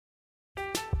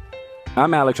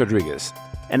I'm Alex Rodriguez.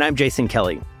 And I'm Jason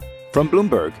Kelly. From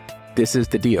Bloomberg, this is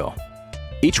The Deal.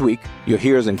 Each week, you'll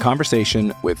hear us in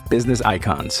conversation with business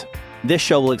icons. This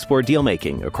show will explore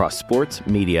deal-making across sports,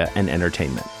 media, and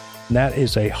entertainment. That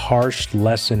is a harsh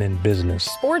lesson in business.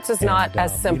 Sports is not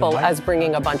as simple as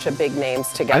bringing a bunch of big names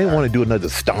together. I didn't want to do another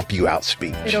stomp you out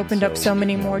speech. It opened up so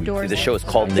many more doors. The show is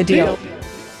called The Deal.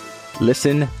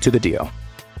 Listen to The Deal.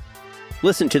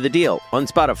 Listen to The Deal on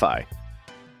Spotify.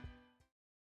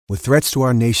 With threats to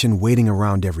our nation waiting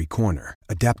around every corner,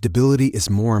 adaptability is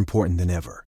more important than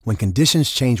ever. When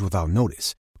conditions change without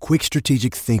notice, quick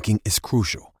strategic thinking is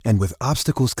crucial. And with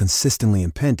obstacles consistently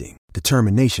impending,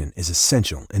 determination is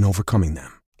essential in overcoming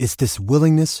them. It's this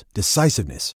willingness,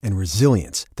 decisiveness, and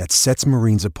resilience that sets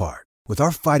Marines apart. With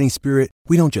our fighting spirit,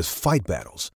 we don't just fight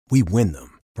battles, we win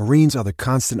them. Marines are the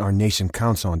constant our nation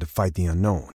counts on to fight the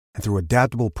unknown. And through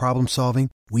adaptable problem solving,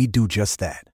 we do just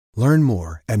that. Learn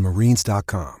more at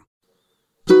marines.com.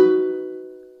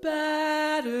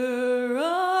 Batter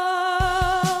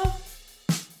up.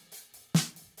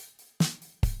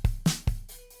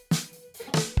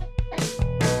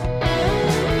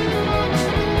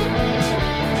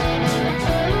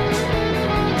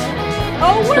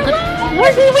 Oh, we're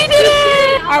live! We did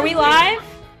it! Are we live?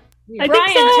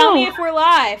 Brian, tell me if we're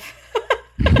live.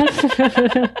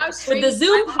 Would the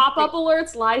Zoom pop-up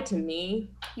alerts lie to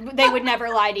me? They would never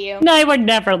lie to you. No, they would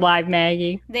never lie,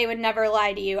 Maggie. They would never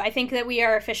lie to you. I think that we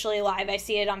are officially live. I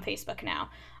see it on Facebook now.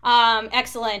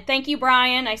 Excellent. Thank you,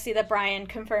 Brian. I see that Brian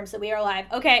confirms that we are live.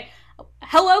 Okay.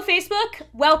 Hello, Facebook.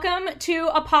 Welcome to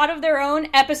A Pod of Their Own,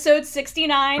 episode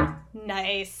 69.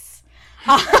 Nice.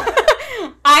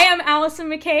 I am Allison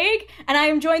McCaig, and I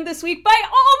am joined this week by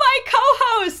all my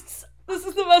co-hosts. This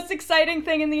is the most exciting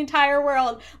thing in the entire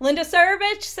world. Linda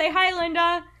Surovich, say hi,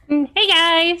 Linda. Hey,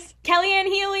 guys. Kellyanne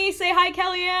Healy, say hi,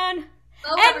 Kellyanne.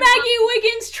 Hello, and everyone. Maggie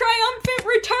Wiggins' triumphant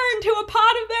return to A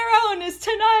Pod of Their Own is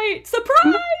tonight.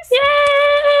 Surprise! Yay!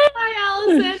 Hi,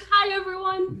 Allison. Hi,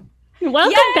 everyone.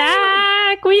 Welcome Yay!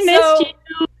 back. We missed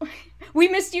you. We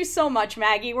missed you so much,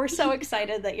 Maggie. We're so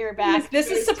excited that you're back.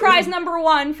 This is surprise number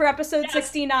 1 for episode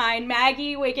 69.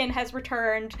 Maggie Wiggin has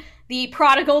returned. The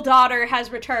prodigal daughter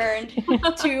has returned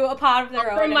to A Pod of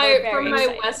Their Own. From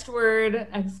my westward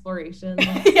exploration.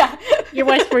 Yeah. Your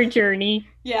westward journey.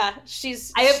 Yeah,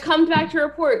 I have come back to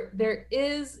report there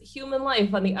is human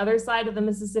life on the other side of the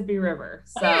Mississippi River.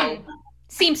 So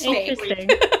seems fake. Interesting.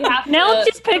 Now I'm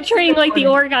just picturing like the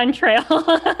Oregon Trail.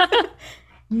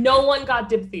 No one got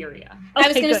diphtheria. I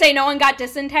was going to say no one got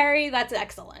dysentery. That's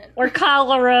excellent. Or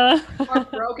cholera. Or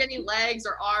broke any legs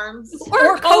or arms.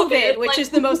 Or COVID, which is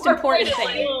the most important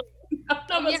thing.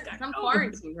 I'm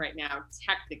quarantined right now,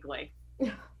 technically.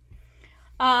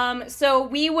 So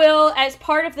we will, as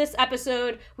part of this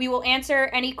episode, we will answer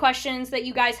any questions that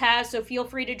you guys have. So feel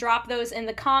free to drop those in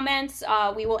the comments.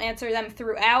 We will answer them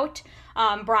throughout.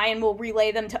 Brian will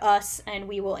relay them to us and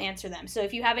we will answer them. So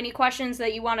if you have any questions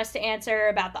that you want us to answer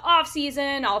about the off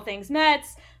season, all things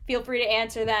Mets, feel free to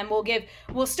answer them.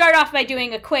 We'll start off by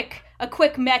doing a quick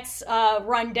Mets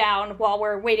rundown while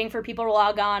we're waiting for people to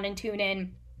log on and tune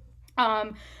in.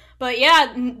 But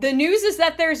yeah, the news is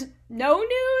that there's no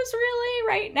news really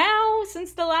right now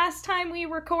since the last time we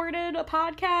recorded a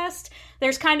podcast.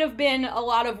 There's kind of been a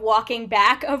lot of walking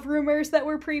back of rumors that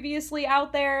were previously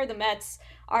out there. The Mets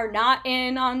are not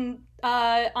in on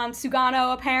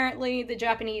Sugano, apparently, the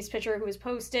Japanese pitcher who was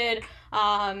posted.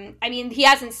 I mean, he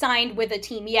hasn't signed with a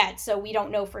team yet, so we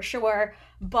don't know for sure,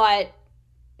 but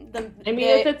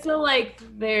if it's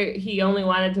he only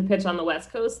wanted to pitch on the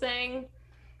West Coast thing,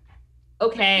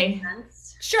 okay.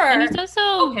 Sure. And he's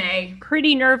also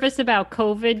pretty nervous about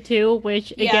COVID, too,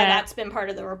 which, again... Yeah, that's been part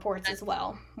of the reports as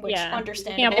well, which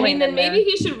understandable. I mean, then maybe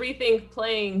he should rethink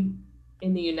playing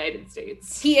in the United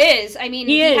States. He is. I mean,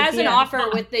 he has an offer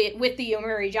with the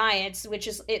Yomiuri Giants, which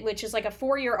is like a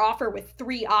 4-year offer with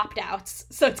 3 opt-outs.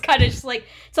 So it's kind of just like,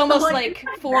 it's almost like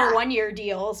 4 1-year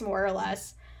deals, more or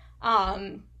less.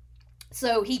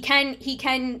 So he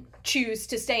can choose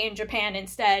to stay in Japan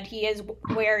instead. He is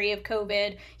wary of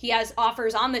COVID. He has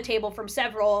offers on the table from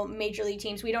several major league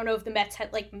teams. We don't know if the Mets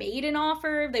had made an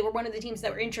offer. They were one of the teams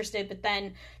that were interested, but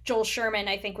then Joel Sherman,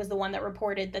 I think, was the one that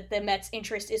reported that the Mets'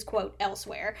 interest is, quote,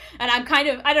 elsewhere. And I'm kind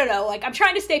of, I don't know, I'm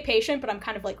trying to stay patient, but I'm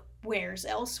kind of like, where's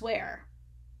elsewhere?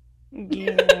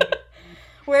 Yeah.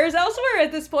 Where's elsewhere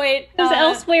at this point? Because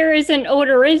elsewhere isn't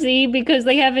Odorizzi because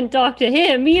they haven't talked to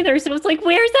him either. So it's like,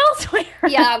 where's elsewhere?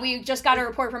 Yeah, we just got a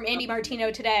report from Andy Martino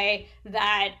today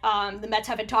that the Mets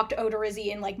haven't talked to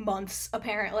Odorizzi in months,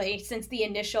 apparently, since the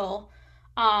initial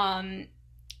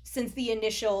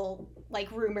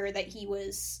rumor that he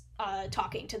was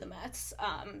talking to the Mets,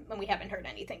 and we haven't heard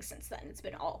anything since then. It's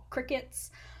been all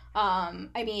crickets.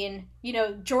 I mean, you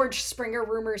know, George Springer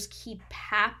rumors keep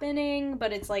happening,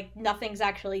 but it's like nothing's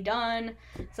actually done.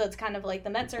 So it's kind of like the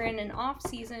Mets are in an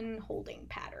off-season holding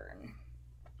pattern.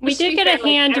 We did get a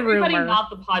hand everybody rumor. Not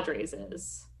the Padres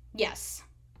is. Yes.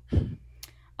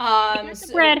 The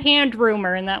Brad Hand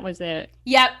rumor, and that was it.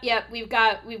 Yep. We've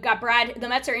got Brad. The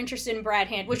Mets are interested in Brad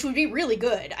Hand, which would be really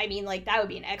good. I mean, like, that would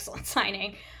be an excellent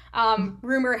signing.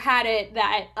 Rumor had it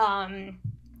that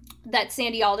that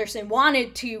Sandy Alderson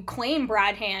wanted to claim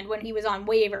Brad Hand when he was on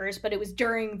waivers, but it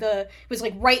was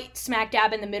like right smack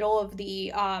dab in the middle of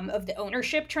the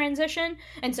ownership transition,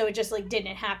 and so it just like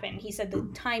didn't happen. He said the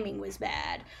timing was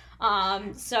bad.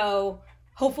 So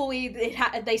hopefully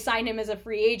they sign him as a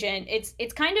free agent.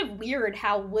 It's kind of weird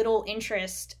how little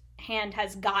interest Hand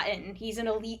has gotten. He's an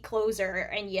elite closer,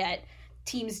 and yet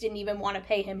teams didn't even want to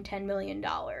pay him $10 million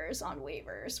on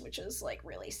waivers, which is like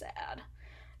really sad.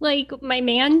 Like my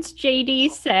man's JD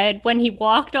said when he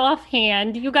walked off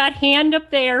Hand, you got Hand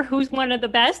up there who's one of the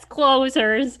best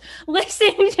closers.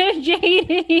 Listen to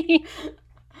JD.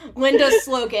 Linda's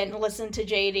slogan, listen to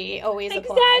JD, always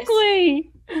applies.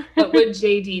 Exactly. What would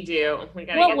JD do?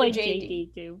 What would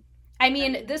JD do? I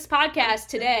mean, this podcast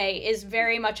today is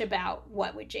very much about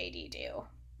what would JD do.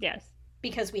 Yes.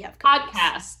 Because we have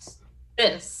podcast.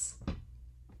 This.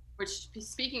 Which,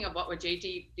 speaking of what would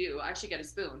JD do, I should get a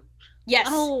spoon. Yes.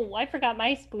 Oh, I forgot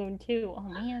my spoon too. Oh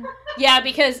man. Yeah,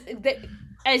 because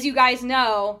as you guys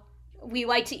know, we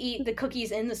like to eat the cookies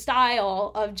in the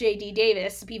style of JD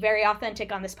Davis, be very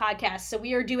authentic on this podcast. So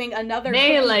we are doing another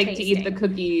They like tasting. to eat the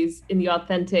cookies in the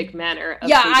authentic manner of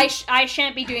Yeah, I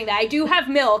shan't be doing that. I do have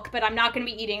milk, but I'm not going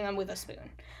to be eating them with a spoon.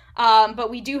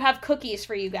 But we do have cookies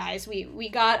for you guys. We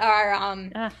got our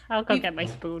I'll go get my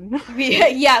spoon.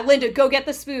 Yeah, Linda, go get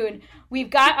the spoon. We've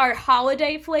got our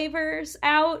holiday flavors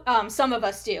out. Some of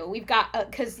us do. We've got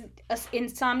because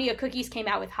Insomnia Cookies came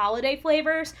out with holiday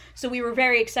flavors, so we were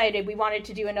very excited. We wanted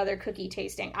to do another cookie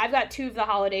tasting. I've got 2 of the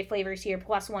holiday flavors here,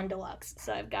 plus 1 deluxe.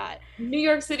 So I've got New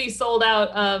York City sold out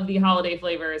of the holiday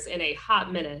flavors in a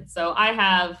hot minute. So I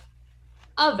have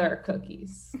other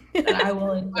cookies that I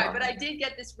will enjoy. Right, but I did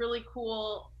get this really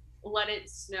cool Let It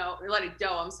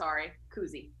Dough, I'm sorry,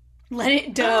 koozie. Let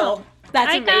It Dough.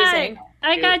 That's amazing.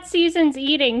 I got Seasons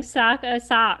Eating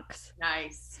socks.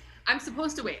 Nice. I'm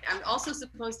also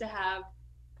supposed to have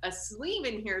a sleeve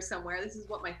in here somewhere. This is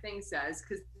what my thing says,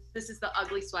 because this is the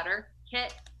ugly sweater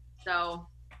kit. So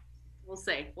we'll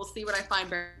see. We'll see what I find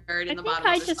buried in the bottom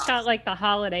of this I just box. got like the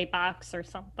holiday box or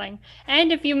something.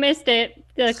 And if you missed it,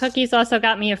 the cookies also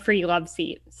got me a free love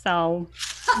seat. So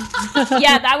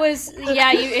yeah, that was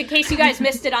in case you guys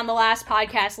missed it on the last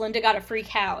podcast, Linda got a free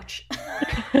couch.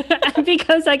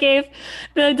 because I gave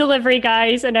the delivery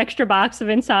guys an extra box of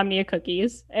Insomnia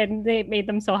cookies, and they made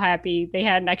them so happy they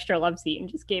had an extra love seat and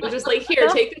just gave We're it. just like, here,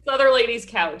 take this other lady's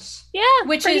couch. Yeah,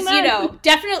 which is much.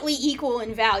 Definitely equal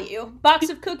in value. Box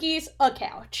of cookies, a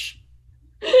couch.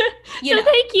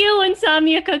 Thank you,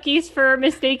 Insomnia Cookies, for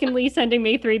mistakenly sending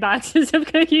me 3 boxes of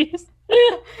cookies.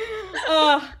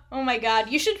 Oh my god.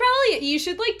 You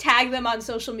should like tag them on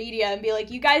social media and be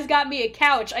like, you guys got me a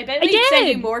couch. I bet they'd send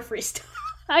you more free stuff.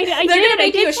 They're gonna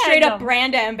make you a straight up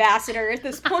brand ambassador at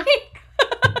this point.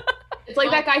 It's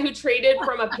like that guy who traded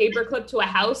from a paperclip to a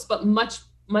house, but much,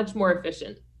 much more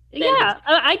efficient. Yeah,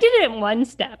 I did it in one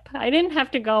step. I didn't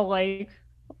have to go like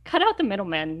cut out the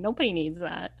middleman. Nobody needs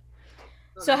that.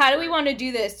 So how do we want to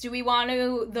do this? Do we want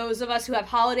to, those of us who have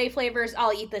holiday flavors,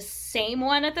 all eat the same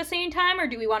one at the same time? Or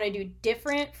do we want to do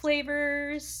different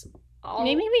flavors?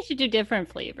 Maybe we should do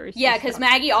different flavors. Yeah, because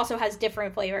Maggie also has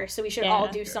different flavors. So we should all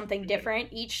do something different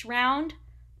each round.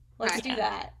 Let's do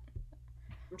that.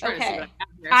 I'm trying to see what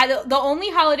I have here. The only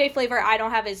holiday flavor I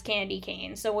don't have is candy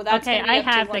cane. So that's okay, gonna be I up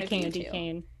to have one the of you candy two.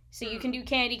 cane. So you can do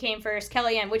candy cane first.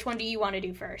 Kellyanne, which one do you want to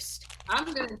do first? I'm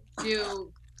going to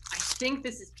do, I think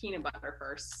this is peanut butter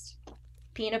first.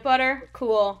 Peanut butter?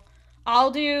 Cool.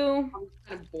 I'll do...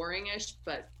 Kind of boring-ish,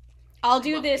 but... I'll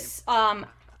do this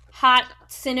hot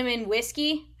cinnamon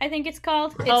whiskey, I think it's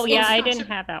called. I didn't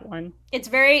have that one. It's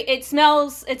it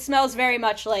smells very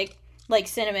much like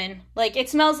cinnamon. Like, it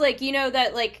smells like, you know,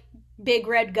 that, like, big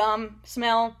red gum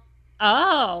smell?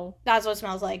 Oh. That's what it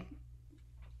smells like.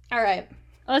 All right.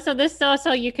 Oh, so this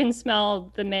also, you can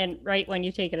smell the mint right when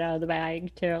you take it out of the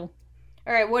bag, too.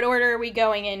 All right, what order are we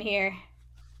going in here?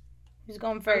 Who's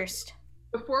going first?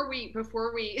 Before we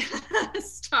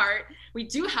start, we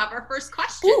do have our first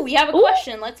question. Ooh, we have a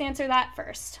question. Let's answer that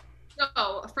first.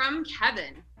 So, from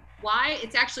Kevin,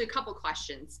 it's actually a couple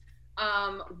questions.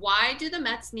 Why do the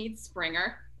Mets need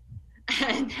Springer?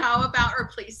 And how about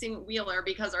replacing Wheeler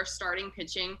because our starting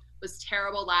pitching was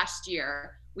terrible last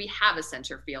year? We have a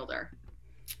center fielder.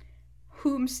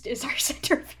 Whomst is our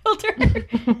center fielder?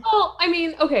 Well, I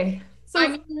mean, okay.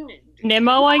 So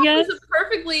Nimmo, I guess. He's a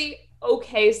perfectly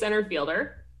okay center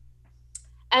fielder.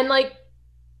 And like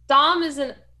Dom is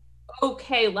an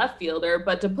okay left fielder,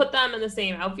 but to put them in the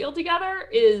same outfield together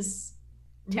is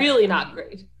really not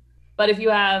great. But if you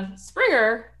have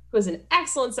Springer, who is an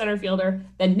excellent center fielder,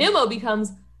 then Nimmo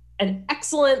becomes an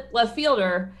excellent left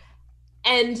fielder.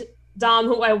 And Dom,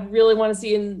 who I really want to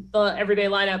see in the everyday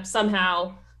lineup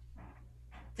somehow,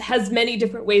 has many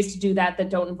different ways to do that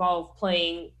don't involve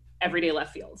playing everyday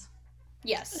left field.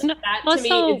 Yes. That to me,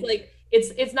 it's like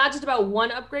it's not just about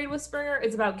one upgrade with Springer,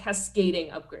 it's about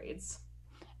cascading upgrades.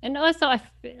 And also, I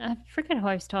forget who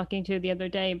I was talking to the other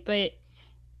day, but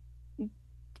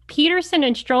Peterson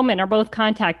and Stroman are both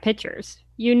contact pitchers.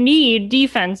 You need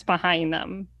defense behind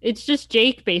them. It's just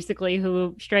Jake, basically,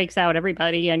 who strikes out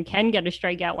everybody and can get a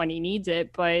strikeout when he needs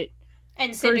it, but...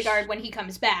 And Syndergaard when he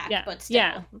comes back, but still.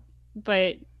 Yeah,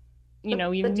 but, you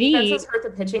know, you the need... defense has hurt the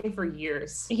pitching for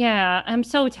years. Yeah, I'm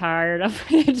so tired of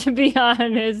it, to be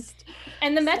honest.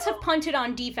 And the Mets have punted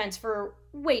on defense for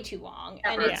way too long.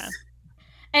 And it's...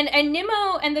 And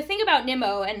Nimmo, and the thing about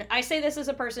Nimmo, and I say this as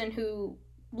a person who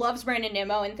loves Brandon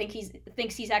Nimmo and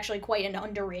thinks he's actually quite an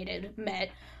underrated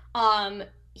Met.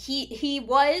 He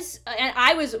was, and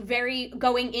I was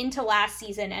going into last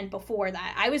season and before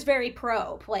that, I was very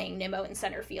pro playing Nimmo in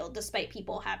center field, despite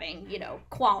people having,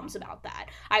 qualms about that.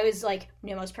 I was like,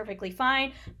 Nimmo's perfectly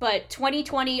fine, but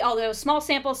 2020, although small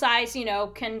sample size,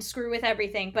 can screw with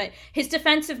everything, but his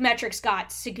defensive metrics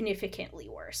got significantly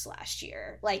worse last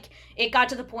year. Like, it got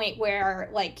to the point where,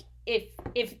 like,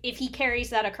 if he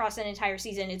carries that across an entire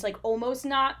season, it's like almost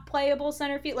not playable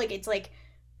center field. Like, it's like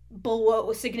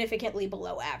significantly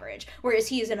below average, whereas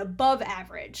he is an above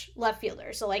average left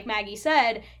fielder. So like Maggie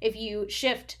said, if you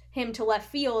shift him to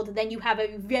left field, then you have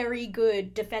a very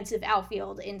good defensive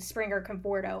outfield in Springer,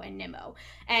 Conforto, and Nimmo.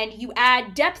 And you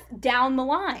add depth down the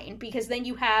line, because then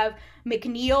you have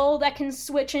McNeil that can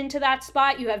switch into that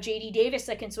spot, you have JD Davis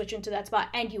that can switch into that spot,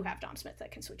 and you have Dom Smith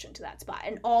that can switch into that spot.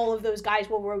 And all of those guys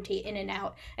will rotate in and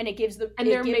out, and it gives the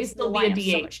lineup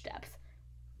so much depth.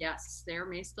 Yes, there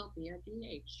may still be a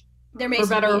DH. There may for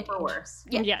still better be or for worse.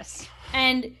 Yeah. Yes.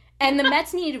 And the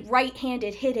Mets need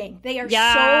right-handed hitting. They are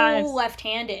so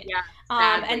left-handed. Yeah,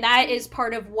 exactly. And that is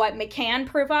part of what McCann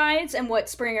provides and what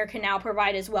Springer can now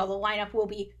provide as well. The lineup will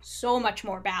be so much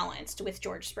more balanced with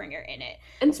George Springer in it.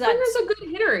 And Springer's a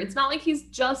good hitter. It's not like he's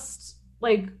just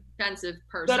like defensive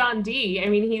person. Good on D. I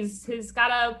mean, he's got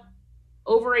a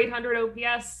over 800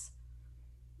 OPS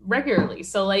regularly.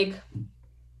 So like,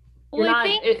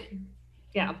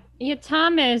 yeah,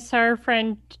 Thomas, our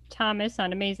friend Thomas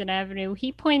on Amazing Avenue,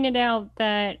 he pointed out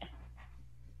that I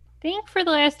think for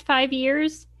the last 5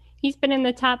 years, he's been in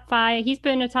the top 5. He's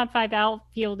been a top 5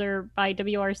 outfielder by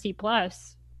WRC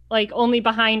plus, like only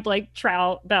behind like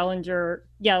Trout, Bellinger,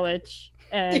 Yelich,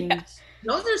 and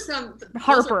those are some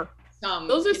Harper.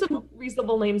 Those are some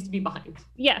reasonable names to be behind.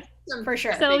 Yeah, for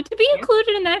sure. So to be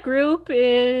included in that group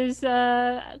is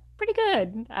pretty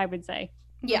good, I would say.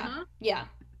 Yeah, yeah.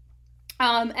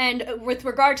 And with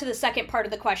regard to the second part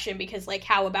of the question, because like,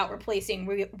 how about replacing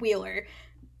Wheeler?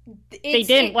 They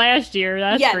didn't last year.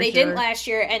 They didn't last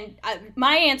year. And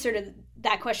my answer to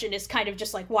that question is kind of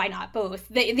just like, why not both?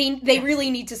 They really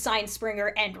need to sign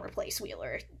Springer and replace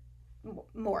Wheeler,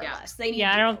 more or less. They need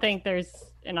I don't think there's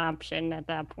an option at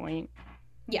that point.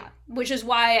 Yeah, which is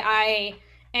why I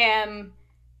am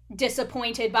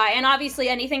disappointed by, and obviously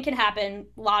anything can happen,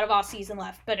 a lot of off season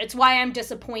left, but it's why I'm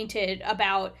disappointed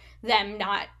about them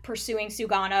not pursuing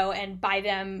Sugano, and by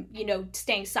them,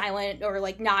 staying silent or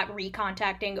like not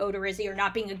recontacting Odorizzi or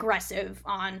not being aggressive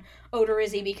on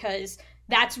Odorizzi, because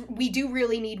we do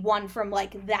really need one from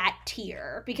like that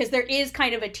tier, because there is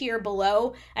kind of a tier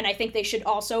below, and I think they should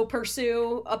also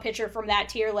pursue a pitcher from that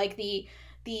tier, like the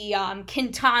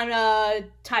Quintana,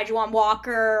 Taijuan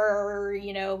Walker,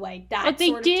 like that. But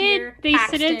sort of tier. They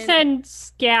did send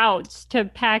scouts to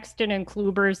Paxton and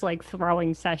Kluber's like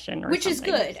throwing session, which is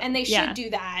good, and they should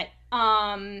do that.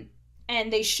 And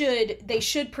they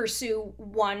should pursue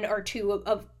one or two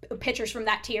of pitchers from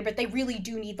that tier, but they really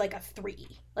do need like a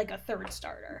third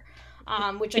starter.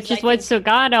 Which is what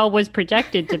Sugano was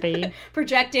projected to be.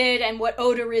 And what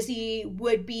Odorizzi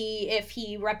would be if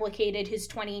he replicated his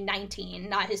 2019,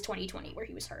 not his 2020 where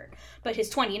he was hurt, but his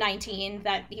 2019,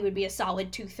 that he would be a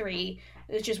solid 2-3,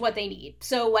 which is what they need.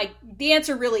 So, like, the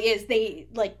answer really is they,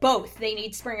 like, both. They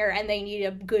need Springer and they need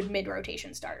a good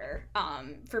mid-rotation starter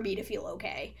for me to feel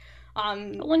okay.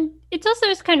 Well, it's also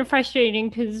just kind of frustrating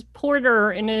because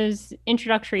Porter in his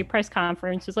introductory press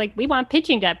conference was like, we want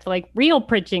pitching depth, like real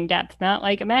pitching depth, not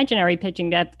like imaginary pitching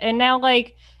depth. And now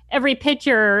like every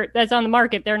pitcher that's on the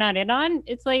market, they're not in on.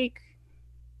 It's like,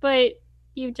 but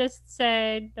you just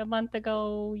said a month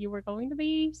ago you were going to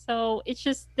be. So it's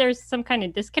just, there's some kind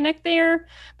of disconnect there.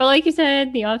 But like you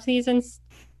said, the off season's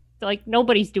like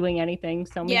nobody's doing anything.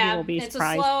 So maybe we'll be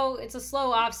surprised. It's a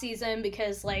slow off season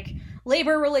because like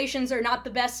labor relations are not the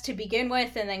best to begin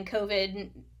with. And then COVID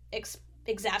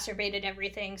exacerbated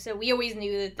everything. So we always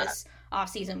knew that this off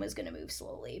season was going to move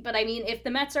slowly. But I mean, if the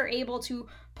Mets are able to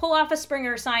pull off a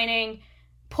Springer signing,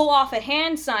 pull off a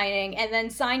Hand signing, and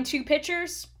then sign 2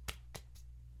 pitchers,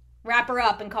 wrap her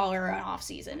up and call her an off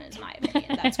season is my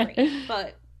opinion. That's great.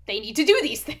 But they need to do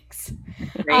these things.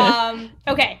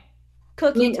 Okay.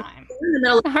 Cookie time.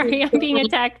 Sorry, I'm being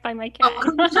attacked by my cat.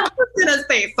 I was gonna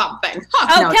say something.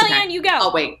 No, Kellyanne, you go.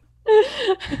 Oh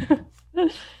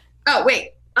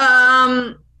wait.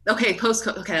 Okay,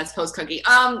 that's post cookie.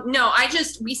 No,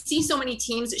 we see so many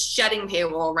teams shedding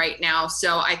payroll right now,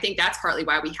 so I think that's partly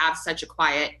why we have such a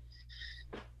quiet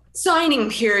signing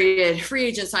period, free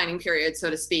agent signing period, so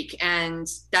to speak. And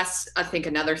that's, I think,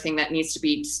 another thing that needs to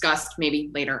be discussed maybe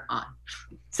later on.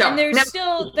 So, and there's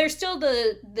still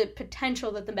the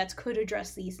potential that the Mets could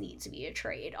address these needs via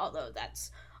trade, although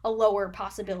that's a lower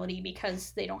possibility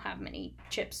because they don't have many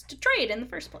chips to trade in the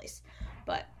first place.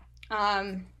 But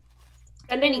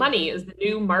spending money is the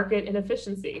new market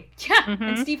inefficiency. Yeah,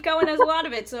 and Steve Cohen has a lot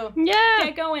of it, so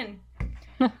get going.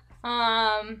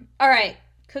 All right,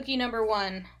 cookie number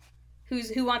 1.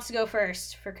 Who wants to go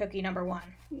first for cookie number 1?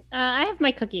 I have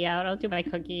my cookie out. I'll do my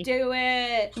cookie. Do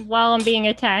it. While I'm being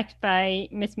attacked by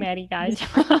Miss Maddie, guys.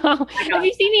 If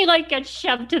you see me like get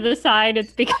shoved to the side,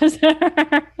 it's because of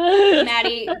her.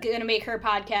 Maddie gonna make her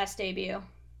podcast debut.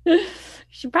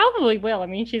 She probably will. I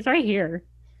mean, she's right here.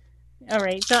 All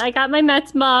right, so I got my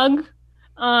Mets mug.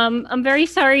 I'm very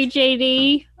sorry,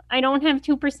 JD. I don't have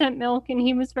 2% milk, and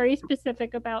he was very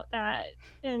specific about that.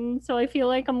 And so I feel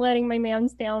like I'm letting my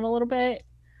mans down a little bit.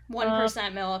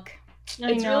 1% milk.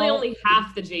 It's really only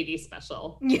half the JD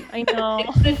special. Yeah. I know.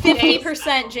 50%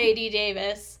 JD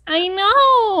Davis. I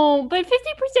know, but 50%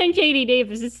 JD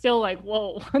Davis is still like,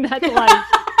 whoa, that's a lot.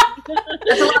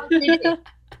 That's a lot of JD.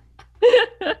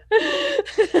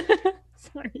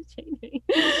 Sorry, JD.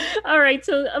 All right,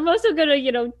 so I'm also gonna,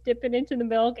 dip it into the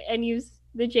milk and use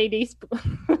the JD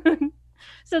spoon.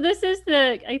 So this is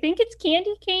I think it's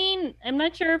candy cane. I'm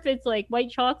not sure if it's like white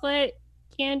chocolate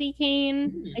candy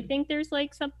cane. I think there's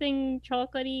like something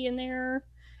chocolatey in there.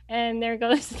 And there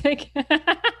goes the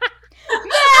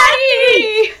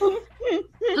Maddie!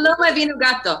 Hello, my vino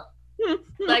gatto.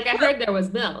 Like I heard there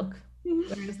was milk.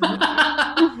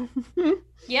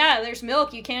 Yeah, there's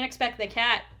milk. You can't expect the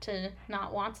cat to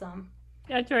not want some.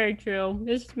 That's very true.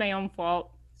 This is my own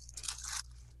fault.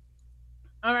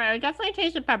 All right, I definitely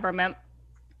taste the peppermint.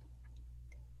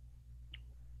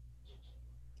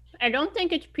 I don't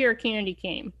think it's pure candy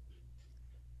cane.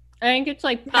 I think it's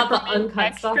like peppermint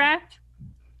extract.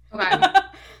 Okay.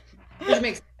 Which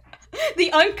makes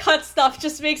the uncut stuff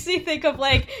just makes me think of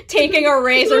like taking a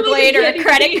razor blade or a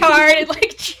credit card and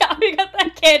like chopping up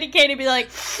that candy cane and be like,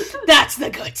 that's the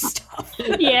good stuff.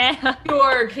 Yeah.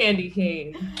 Pure candy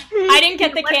cane. I didn't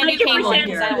get the candy cane one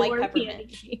because I don't like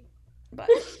peppermint. But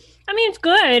I mean, it's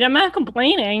good. I'm not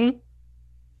complaining.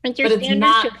 It's your but it's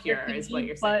not sugar pure, is what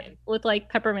you're saying. With like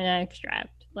peppermint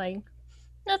extract. Like,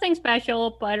 nothing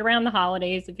special, but around the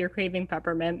holidays, if you're craving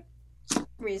peppermint,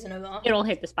 reasonable. It'll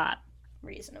hit the spot.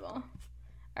 Reasonable.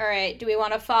 All right. Do we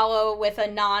want to follow with a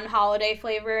non-holiday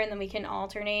flavor and then we can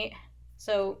alternate?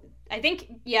 So I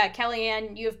think,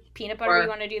 Kellyanne, you have peanut butter. You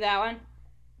want to do that one?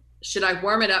 Should I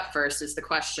warm it up first is the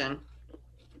question.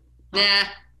 Nah,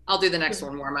 I'll do the next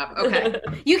one warm up. Okay.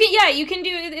 You can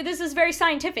do, this is very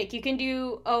scientific. You can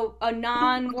do a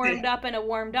non-warmed up and a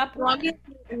warmed up one.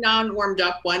 Non-warmed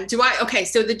up one. Okay,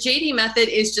 so the JD method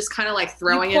is just kind of like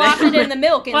throwing it in the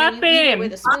milk and then you eat it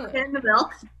with a spoon. Plop it in the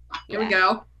milk. Here we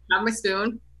go. Have my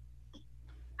spoon.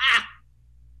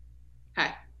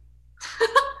 Okay.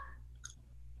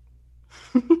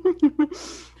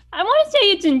 I want to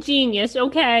say it's ingenious,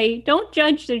 okay? Don't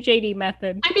judge the JD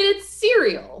method. I mean, it's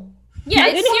cereal. Yeah,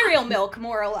 it's cereal milk,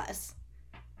 more or less.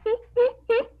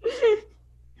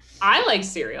 I like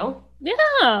cereal. Yeah.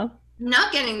 I'm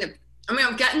getting the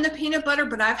peanut butter,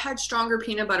 but I've had stronger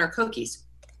peanut butter cookies.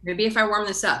 Maybe if I warm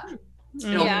this up.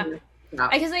 Because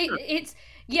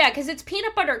it's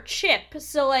peanut butter chip,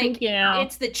 so like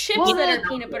it's the chips that are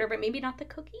peanut butter, but maybe not the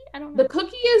cookie. I don't know. The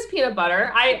cookie is peanut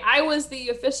butter. I was the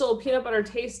official peanut butter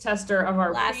taste tester of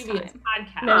our previous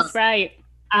podcast. That's right.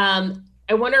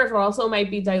 I wonder if it also might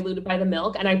be diluted by the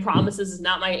milk. And I promise this is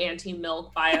not my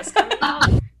anti-milk bias coming out.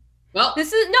 Well,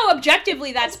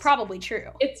 objectively, that's probably true.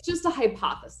 It's just a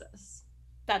hypothesis.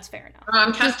 That's fair enough.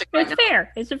 I'm testing right now.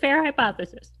 Fair. It's a fair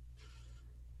hypothesis.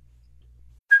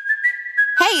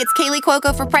 Hey, it's Kaylee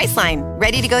Cuoco for Priceline.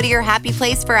 Ready to go to your happy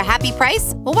place for a happy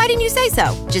price? Well, why didn't you say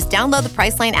so? Just download the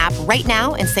Priceline app right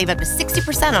now and save up to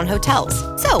 60% on hotels.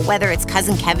 So whether it's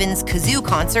Cousin Kevin's Kazoo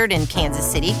Concert in Kansas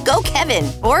City, go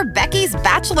Kevin, or Becky's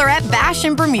Bachelorette Bash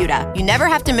in Bermuda, you never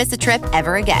have to miss a trip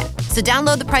ever again. So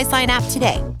download the Priceline app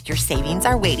today. Your savings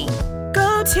are waiting.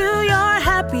 Go to your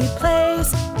happy place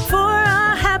for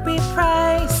a happy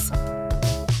price.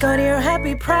 Go to your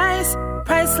happy price,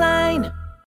 Priceline.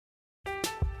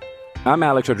 I'm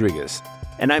Alex Rodriguez.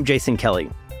 And I'm Jason Kelly.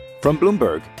 From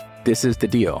Bloomberg, this is The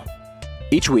Deal.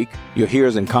 Each week, you'll hear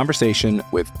us in conversation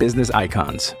with business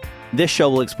icons. This show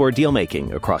will explore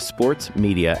deal-making across sports,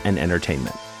 media, and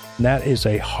entertainment. That is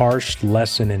a harsh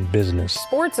lesson in business.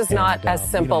 Sports is not as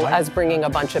simple as bringing a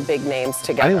bunch of big names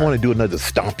together. I didn't want to do another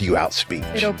stomp you out speech.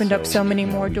 It opened up so many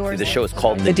more doors. The show is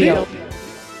called The Deal.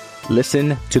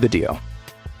 Listen to The Deal.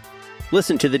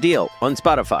 Listen to The Deal on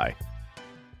Spotify.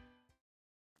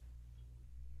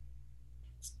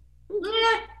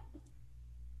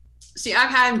 See,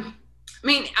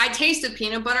 I tasted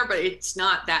peanut butter, but it's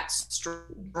not that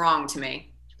strong to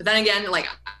me. But then again, like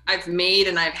I've made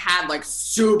and I've had like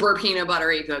super peanut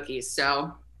buttery cookies,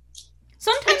 so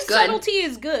sometimes subtlety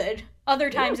is good. Other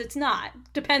times it's not.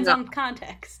 Depends on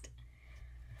context.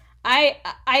 I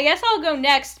guess I'll go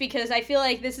next because I feel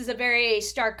like this is a very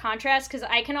stark contrast because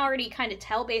I can already kind of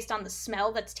tell based on the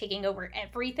smell that's taking over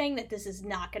everything that this is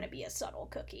not going to be a subtle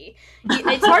cookie.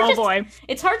 It's hard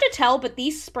it's hard to tell, but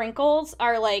these sprinkles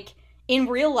are like in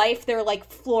real life they're like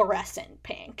fluorescent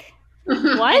pink.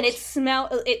 What? And this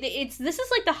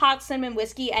is like the hot cinnamon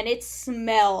whiskey and it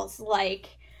smells like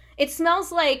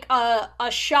a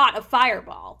shot of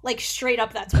Fireball. Like straight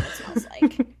up that's what it smells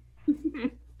like.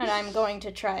 And I'm going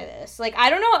to try this. Like, I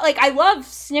don't know, like, I love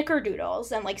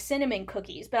snickerdoodles and, like, cinnamon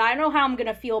cookies, but I don't know how I'm going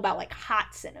to feel about, like,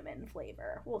 hot cinnamon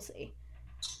flavor. We'll see.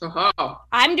 Uh-huh.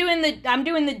 I'm doing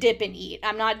the dip and eat.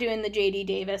 I'm not doing the JD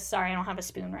Davis. Sorry, I don't have a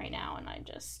spoon right now, and I'm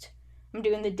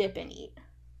doing the dip and eat.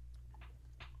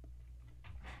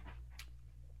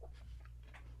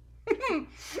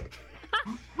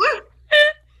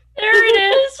 There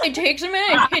it is. It takes a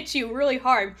minute. It hits you really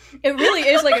hard. It really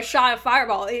is like a shot of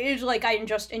Fireball. It is like I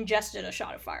just ingested a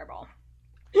shot of Fireball.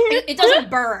 It doesn't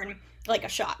burn like a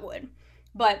shot would,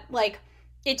 but like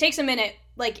it takes a minute.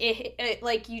 Like it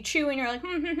like you chew and you're like,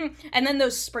 and then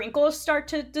those sprinkles start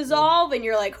to dissolve, and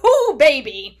you're like, "Ooh,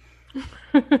 baby."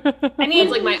 I mean,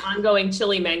 it's like my ongoing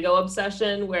chili mango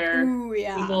obsession, where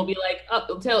people will be like,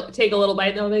 "Oh, take a little bite,"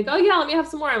 and they'll be like, "Oh yeah, let me have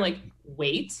some more." I'm like,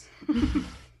 "Wait."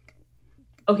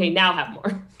 Okay, now have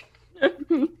more.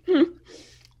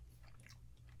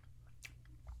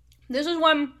 This is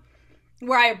one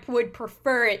where I would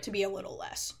prefer it to be a little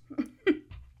less.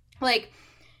 Like,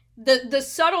 the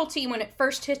subtlety when it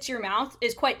first hits your mouth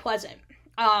is quite pleasant.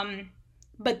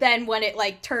 But then when it,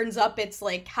 like, turns up its,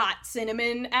 like, hot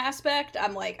cinnamon aspect,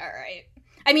 I'm like, all right.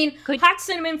 I mean, hot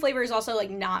cinnamon flavor is also, like,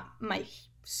 not my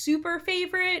super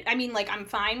favorite. I mean, like, I'm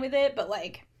fine with it, but,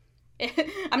 like,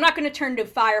 I'm not going to turn to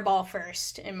Fireball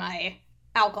first in my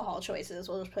alcohol choices.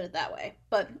 We'll just put it that way.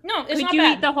 But no, it's not bad. Could you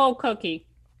eat the whole cookie?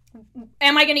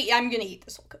 I'm going to eat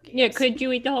this whole cookie. Yeah, could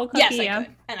you eat the whole cookie? Yes, I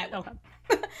could. And I will. Okay.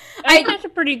 I think that's a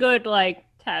pretty good, like,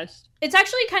 test. It's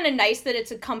actually kind of nice that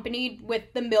it's accompanied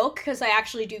with the milk because I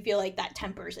actually do feel like that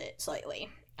tempers it slightly.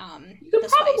 You could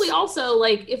probably also,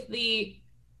 like, if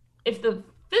the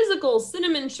physical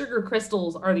cinnamon sugar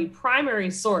crystals are the primary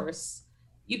source,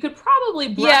 you could probably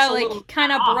brush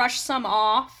kind of brush some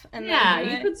off. And then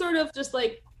you could sort of just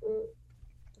like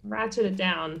ratchet it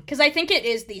down. Because I think it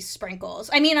is these sprinkles.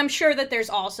 I mean, I'm sure that there's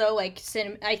also like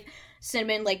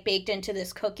cinnamon like baked into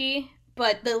this cookie,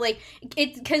 but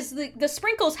because the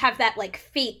sprinkles have that like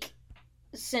fake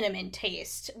cinnamon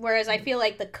taste, whereas I feel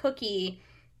like the cookie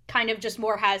kind of just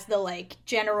more has the like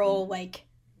general like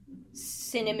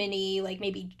cinnamony, like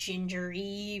maybe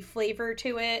gingery flavor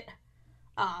to it.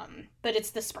 But it's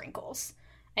the sprinkles.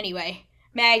 Anyway,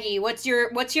 Maggie, what's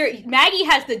your Maggie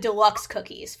has the deluxe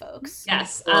cookies, folks.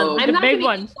 Yes. I'm not going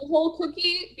to eat the whole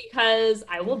cookie because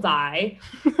I will die.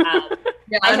 I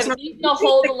have eaten a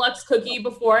whole deluxe cookie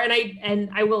before and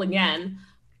I will again,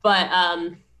 but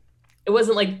it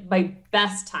wasn't like my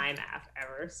best time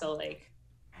ever. So like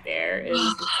there is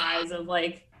the size of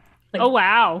like oh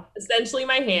wow. Essentially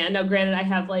my hand. Now granted I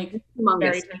have like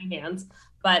very tiny hands.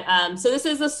 But so this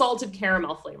is a salted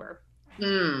caramel flavor.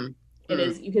 It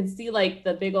is. You can see like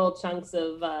the big old chunks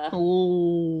of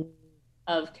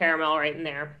caramel right in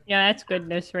there. Yeah, that's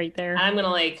goodness right there. I'm gonna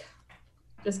like,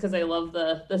 just because I love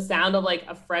the sound of like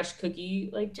a fresh cookie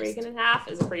like breaking in half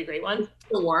is a pretty great one.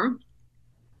 Still warm?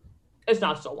 It's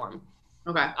not still warm.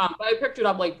 Okay. But I picked it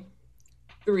up like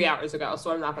 3 hours ago,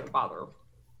 so I'm not gonna bother.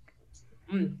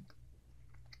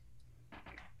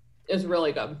 It's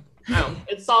really good.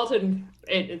 It's salted.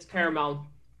 It's caramel,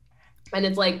 and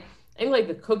it's like I think like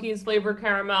the cookies flavor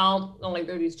caramel, and like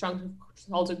there are these chunks of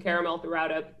salted caramel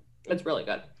throughout it. It's really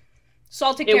good.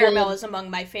 Salted caramel is among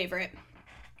my favorite.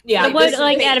 Yeah, what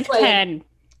like out of 10?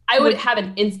 I would have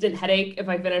an instant headache if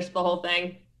I finished the whole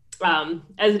thing.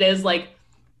 As it is, like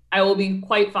I will be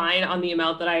quite fine on the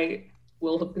amount that I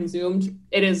will have consumed.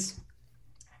 It is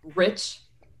rich,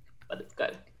 but it's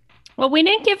good. Well, we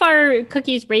didn't give our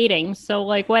cookies ratings, so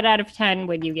like, what out of 10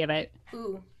 would you give it?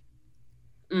 Ooh.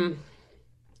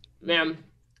 Man,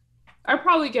 I'd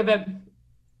probably give it.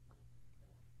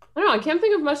 I don't know. I can't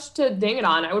think of much to ding it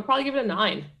on. I would probably give it a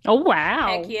 9. Oh wow!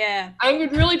 Heck yeah! I mean,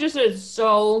 it really just is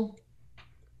so.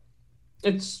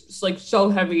 It's like so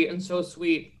heavy and so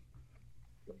sweet.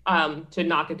 To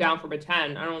knock it down from a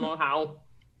 10, I don't know how.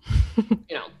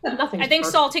 Nothing. I think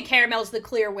salted caramel is the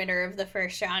clear winner of the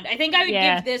first round. I think I would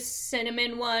give this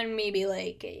cinnamon one maybe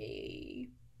like a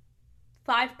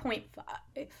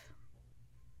 5.5.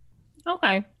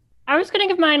 Okay. I was going to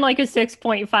give mine like a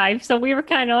 6.5, so we were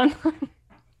kind of...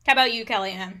 How about you,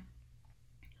 Kellyanne?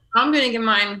 I'm going to give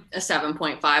mine a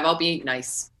 7.5. I'll be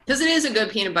nice. Because it is a good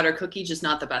peanut butter cookie, just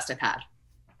not the best I've had.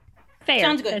 Fair.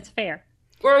 Sounds good. That's fair.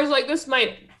 Whereas like this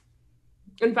might...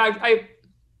 In fact,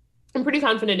 I'm pretty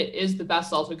confident it is the best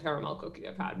salted caramel cookie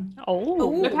I've had.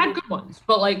 Oh. I've had good ones,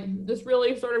 but like this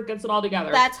really sort of gets it all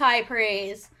together. That's high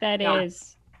praise. That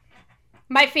is.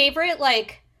 My favorite,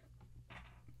 like,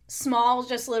 small,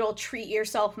 just little treat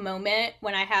yourself moment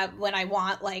when I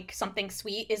want like something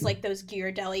sweet is like those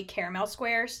Ghirardelli caramel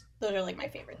squares. Those are like my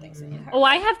favorite things. Oh,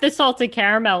 I have the salted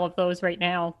caramel of those right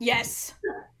now. Yes.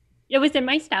 It was in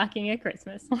my stocking at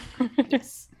Christmas.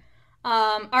 Yes.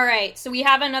 All right, so we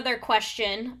have another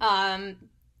question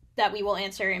that we will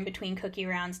answer in between cookie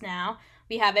rounds now.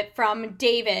 We have it from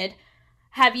David.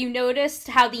 Have you noticed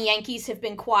how the Yankees have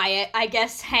been quiet? I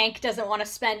guess Hank doesn't want to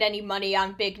spend any money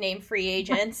on big name free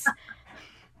agents.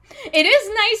 It is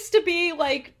nice to be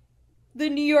like the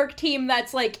New York team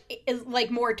that's like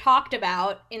more talked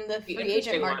about in the free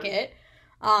agent market.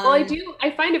 Well,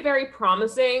 I find it very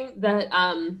promising that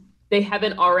they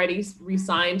haven't already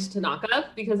re-signed Tanaka,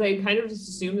 because I kind of just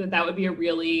assumed that would be a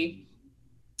really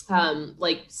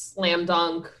like slam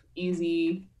dunk,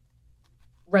 easy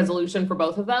resolution for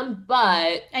both of them,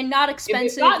 and not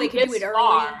expensive. They can do it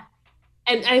early.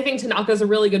 And I think Tanaka's a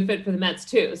really good fit for the Mets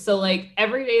too. So like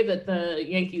every day that the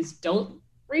Yankees don't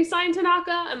re-sign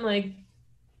Tanaka, I'm like,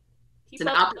 it's an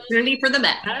opportunity for the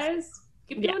Mets. Guys,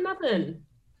 keep doing nothing.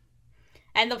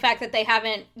 And the fact that they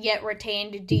haven't yet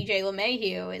retained DJ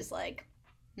LeMahieu is like...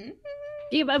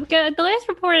 Yeah, but the last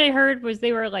report I heard was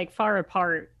they were like far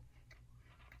apart.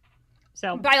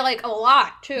 So by like a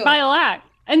lot, too. By a lot.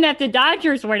 And that the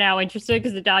Dodgers were now interested,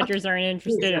 because the Dodgers aren't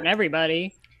interested in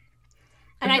everybody.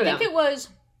 And I think it was...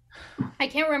 I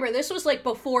can't remember. This was like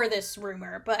before this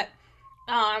rumor, but...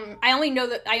 I only know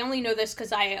this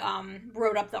because I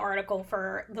wrote up the article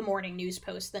for the Morning News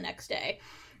Post the next day.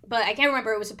 But I can't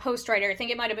remember. It was a Post writer. I think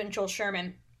it might have been Joel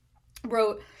Sherman.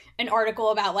 Wrote an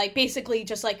article about like basically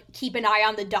just like keep an eye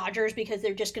on the Dodgers, because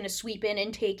they're just going to sweep in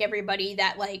and take everybody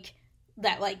that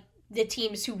the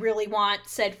teams who really want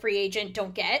said free agent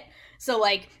don't get. So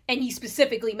like, and he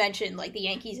specifically mentioned like the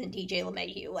Yankees and DJ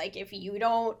LeMahieu. Like if you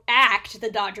don't act,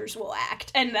 the Dodgers will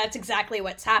act, and that's exactly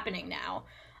what's happening now.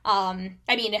 I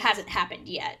mean, it hasn't happened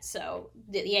yet, so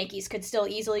the Yankees could still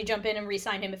easily jump in and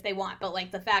re-sign him if they want, but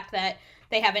like the fact that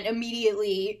they haven't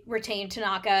immediately retained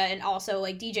Tanaka, and also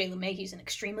like DJ LeMahieu's an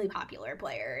extremely popular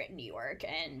player in New York,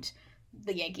 and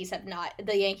the Yankees have not.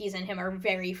 The Yankees and him are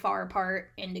very far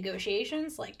apart in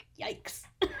negotiations. Like, yikes!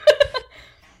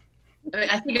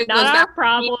 I think it not our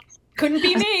problem. Couldn't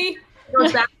be me. It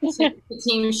goes back to the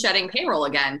team shedding payroll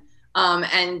again,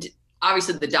 and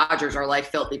obviously the Dodgers are like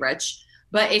filthy rich.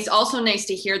 But it's also nice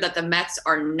to hear that the Mets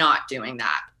are not doing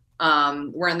that.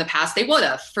 Where in the past they would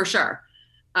have, for sure.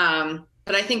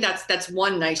 But I think that's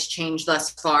one nice change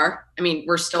thus far. I mean,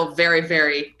 we're still very,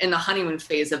 very in the honeymoon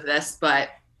phase of this, but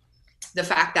the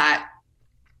fact that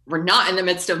we're not in the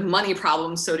midst of money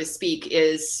problems, so to speak,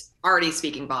 is already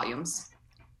speaking volumes.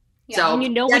 Yeah, so, and you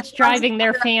know what's driving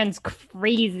their fans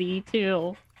crazy,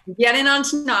 too. Get in on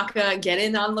Tanaka, get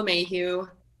in on LeMahieu.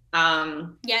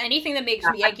 Yeah, anything that makes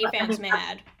Yankee fans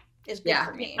mad is good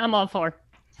for me. I'm all for.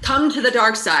 Come to the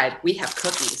dark side. We have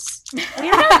cookies.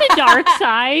 We're not the dark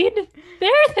side.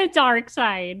 They're the dark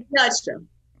side. That's true.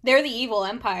 They're the evil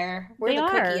empire. We're the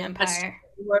cookie empire.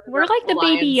 We're like the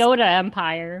Baby Yoda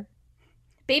empire.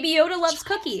 Baby Yoda loves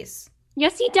cookies.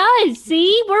 Yes, he does.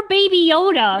 See? We're Baby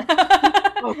Yoda.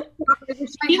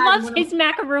 He loves his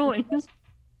macaroons.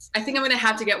 I think I'm going to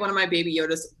have to get one of my Baby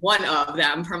Yodas, one of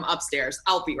them, from upstairs.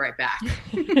 I'll be right back.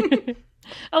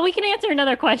 Oh, we can answer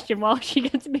another question while she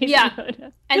gets Baby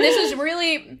Yoda. And this is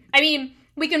really, I mean,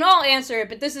 we can all answer it,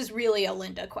 but this is really a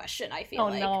Linda question, I feel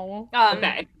like. Oh, no.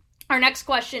 Okay. Our next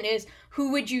question is,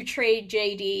 who would you trade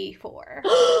JD for?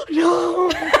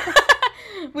 No!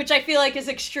 Which I feel like is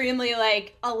extremely,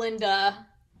 like, a Linda.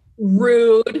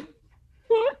 Rude.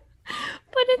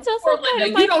 But it's also kind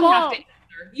of my fault.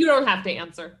 You don't have to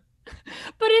answer.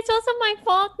 But it's also my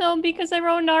fault, though, because I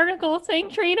wrote an article saying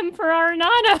trade him for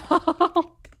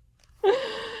Arenado.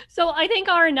 So I think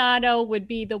Arenado would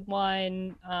be the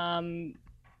one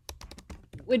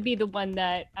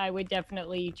that I would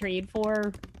definitely trade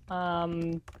for.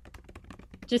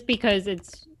 Just because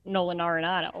it's Nolan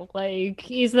Arenado. Like,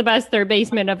 he's the best third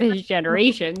baseman of his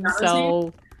generation.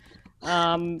 So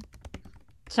I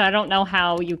don't know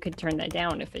how you could turn that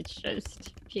down if it's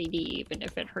just JD, even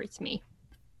if it hurts me.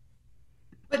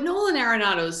 But Nolan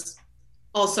Arenado's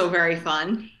also very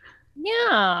fun.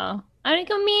 Yeah. I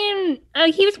mean,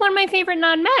 he was one of my favorite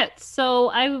non-Mets. So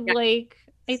I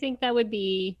think that would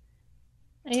be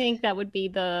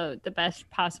the best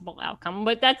possible outcome.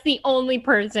 But that's the only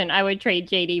person I would trade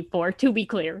JD for, to be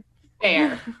clear.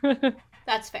 Fair.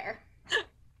 That's fair.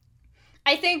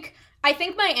 I think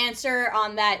my answer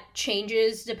on that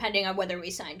changes depending on whether we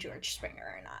sign George Springer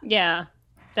or not. Yeah.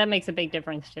 That makes a big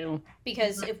difference too.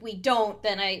 Because if we don't,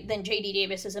 then JD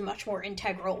Davis is a much more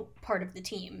integral part of the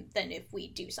team than if we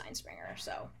do sign Springer.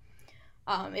 So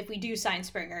if we do sign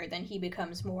Springer, then he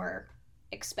becomes more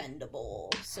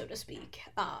expendable, so to speak,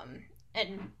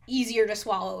 and easier to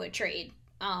swallow a trade,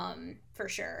 for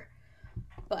sure.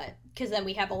 But because then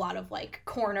we have a lot of like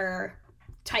corner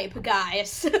type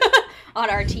guys on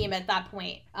our team at that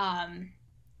point.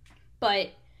 But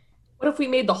what if we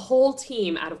made the whole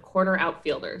team out of corner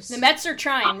outfielders? The Mets are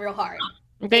trying real hard.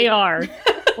 They are.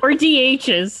 Or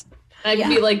DHs. That could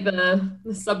be like the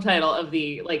subtitle of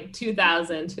the like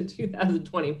 2000 to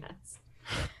 2020 Mets.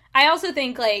 I also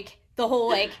think like the whole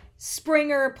like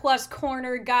Springer plus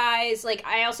corner guys, like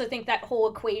I also think that whole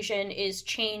equation is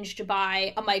changed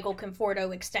by a Michael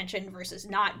Conforto extension versus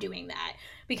not doing that.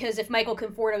 Because if Michael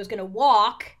Conforto is going to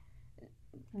walk,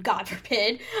 God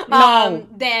forbid,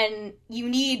 then you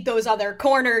need those other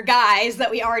corner guys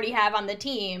that we already have on the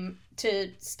team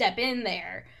to step in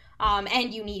there.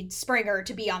 And you need Springer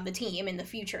to be on the team in the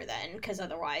future then, because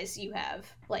otherwise you have,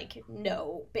 like,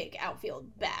 no big outfield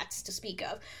bats to speak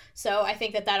of. So I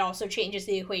think that also changes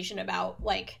the equation about,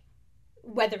 like,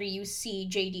 whether you see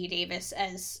J.D. Davis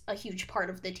as a huge part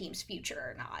of the team's future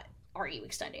or not. Are you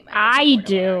extending my I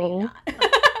do.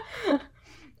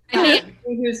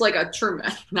 He was like a true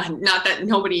Mets. Not that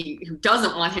nobody who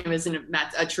doesn't want him isn't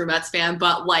a true Mets fan,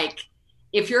 but like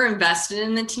if you're invested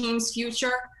in the team's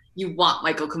future, you want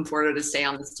Michael Conforto to stay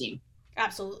on this team.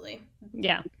 Absolutely.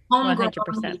 Yeah.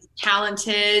 100%. He's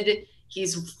talented.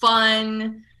 He's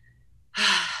fun.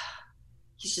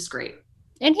 He's just great.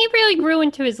 And he really grew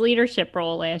into his leadership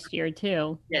role last year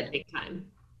too. Yeah, big time.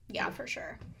 Yeah, for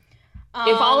sure.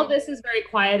 If all of this is very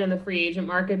quiet in the free agent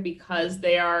market because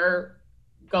they are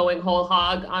going whole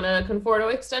hog on a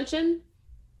Conforto extension,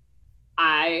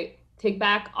 I take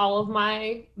back all of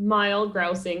my mild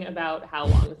grousing about how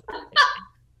long it's going to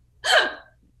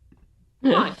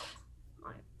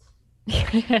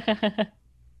take.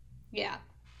 Yeah.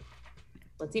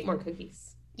 Let's eat more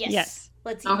cookies. Yes.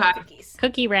 Let's eat more cookies.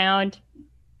 Cookie round.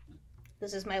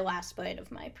 This is my last bite of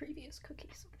my previous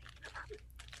cookies.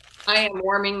 I am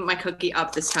warming my cookie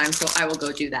up this time, so I will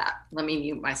go do that. Let me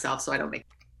mute myself so I don't make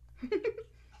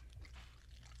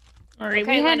All right,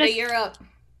 okay, Linda, you're up.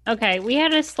 Okay, we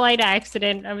had a slight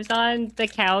accident. I was on the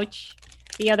couch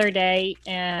the other day,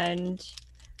 and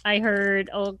I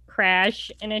heard a crash,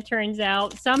 and it turns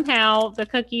out somehow the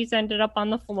cookies ended up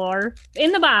on the floor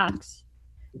in the box.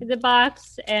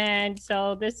 And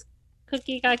so this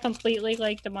cookie got completely,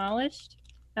 like, demolished.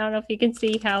 I don't know if you can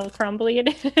see how crumbly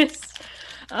it is.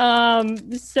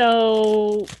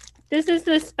 So this is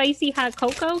the spicy hot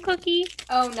cocoa cookie.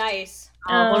 Oh, nice.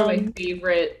 One of my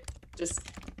favorite just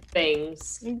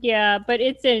things. Yeah, but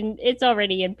it's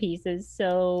already in pieces.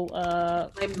 So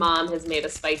my mom has made a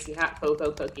spicy hot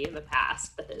cocoa cookie in the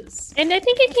past. And I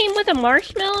think it came with a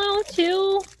marshmallow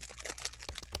too.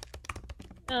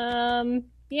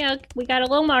 yeah, we got a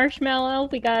little marshmallow.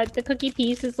 We got the cookie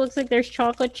pieces. Looks like there's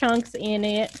chocolate chunks in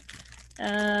it.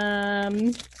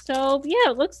 So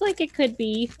yeah, it looks like it could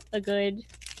be a good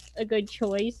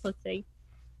choice. Let's see.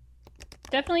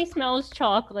 Definitely smells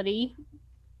chocolatey.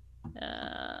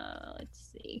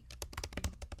 Let's see.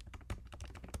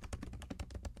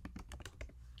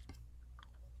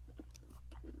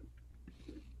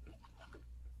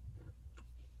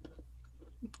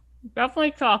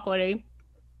 Definitely chocolatey.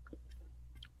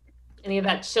 Any of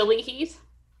that chili heat?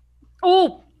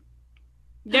 Oh,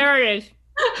 there it is.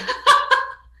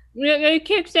 It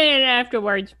kicks in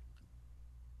afterwards.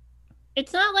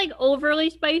 It's not like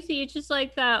overly spicy. It's just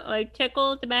like that like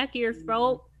tickle at the back of your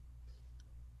throat.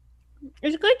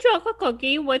 It's a good chocolate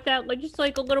cookie with that like just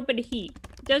like a little bit of heat.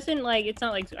 It doesn't like it's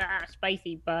not like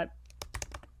spicy, but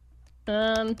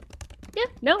yeah,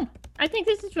 no. I think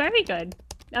this is very good.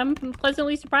 I'm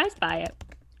pleasantly surprised by it.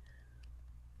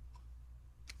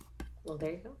 Well,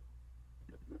 there you go.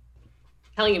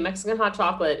 Telling you, Mexican hot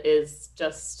chocolate is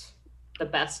just the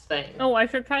best thing. Oh, I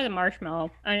should try the marshmallow.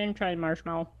 I didn't try the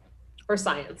marshmallow. For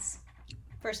science.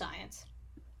 For science.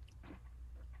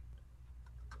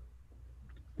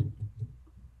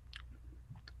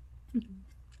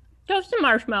 Toasted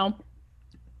marshmallow.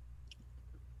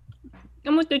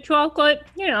 And with the chocolate,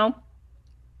 you know,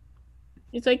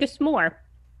 it's like a s'more.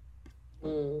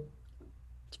 Mm.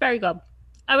 It's very good.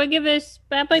 I would give this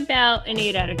probably about an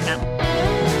 8 out of 10.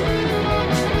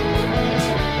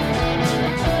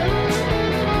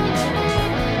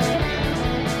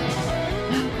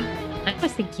 That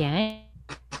was again.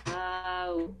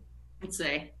 Let's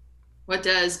see. What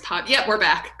does pop? Yep, we're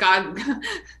back. God.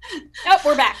 Oh,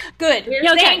 we're back. Good.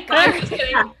 Thank God.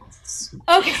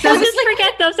 Okay. So just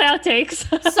forget those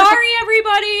outtakes. Sorry,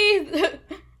 everybody.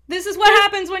 This is what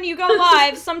happens when you go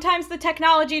live. Sometimes the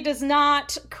technology does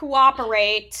not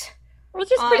cooperate. We'll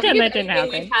just pretend that didn't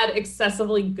happen. We've had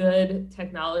excessively good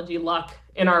technology luck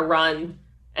in our run,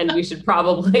 and we should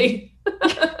probably...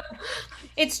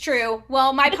 It's true.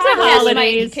 Well, my podcast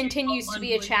might continues to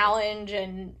be a challenge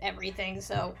and everything,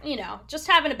 so, you know, just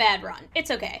having a bad run.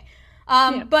 It's okay.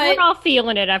 Yeah, but we're all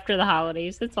feeling it after the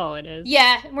holidays. That's all it is.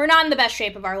 Yeah, we're not in the best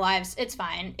shape of our lives. It's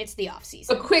fine. It's the off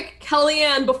season. A quick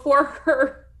Kellyanne before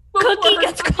her cookie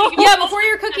gets cold. Yeah, before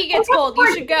your cookie gets cold,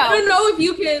 you should go. I don't know if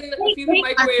you can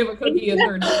microwave a cookie in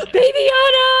 30 minutes. Baby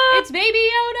Yoda! It's Baby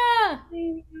Yoda!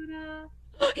 Baby Yoda.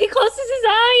 He closes his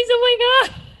eyes. Oh my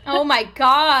god. Oh my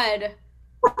god.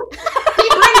 Give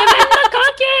him the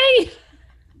cookie.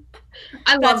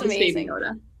 I love That's this amazing. Baby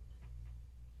Yoda.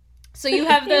 So you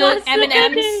have the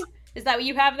M&Ms. Is that what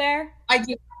you have there? I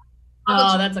do.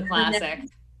 Oh, that's a classic.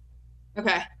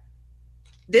 Okay.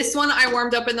 This one I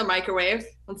warmed up in the microwave.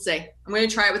 Let's see. I'm going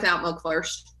to try it without milk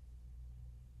first.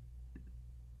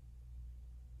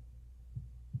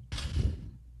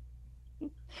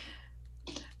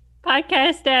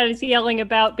 Podcast Dad is yelling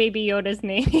about Baby Yoda's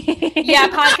name. Yeah,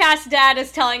 Podcast Dad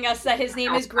is telling us that his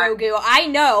name is Grogu. I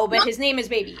know, but his name is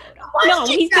Baby Yoda. No,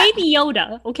 he's Baby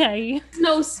Yoda, okay? There's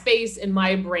no space in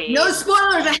my brain. No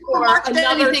spoilers. I haven't watched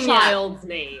another anything child's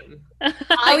name.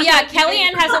 Oh yeah,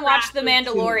 Kellyanne hasn't watched The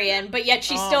Mandalorian, but yet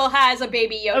she still has a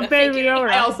Baby Yoda figure.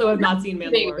 I also have not seen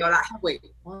Baby Mandalorian. Yoda. Wait,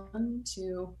 1,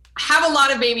 2. I have a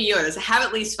lot of Baby Yodas. I have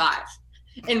at least 5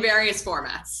 in various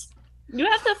formats. You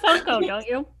have the Funko, don't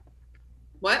you?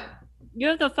 What? You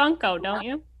have the Funko, don't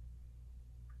you?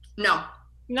 No.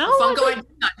 No? The Funko I do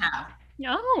not have.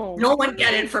 No. No one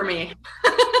get it for me.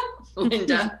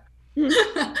 Linda.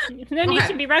 That needs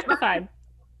to be rectified.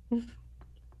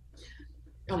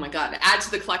 Oh my god, add to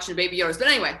the collection of Baby Yodas. But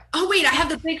anyway, oh wait, I have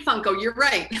the big Funko. You're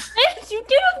right. Yes, you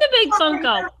do have the big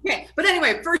Funko. Okay, but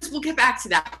anyway, first we'll get back to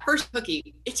that. First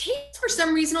cookie. It tastes for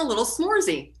some reason a little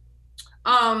s'moresy.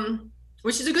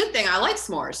 Which is a good thing. I like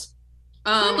s'mores.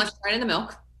 Let's try it in the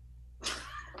milk.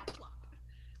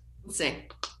 Let's see.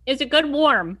 Is it good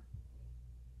warm?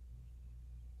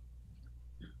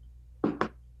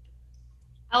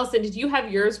 Allison, did you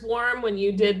have yours warm when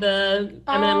you did the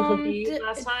M&M cookie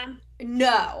last time?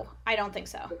 No, I don't think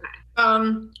so.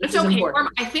 It's okay.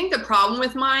 I think the problem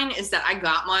with mine is that I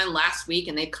got mine last week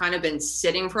and they've kind of been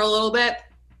sitting for a little bit,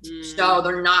 so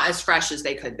they're not as fresh as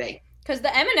they could be. Because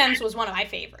the M&Ms was one of my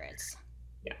favorites.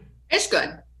 Yeah, it's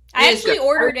good. I actually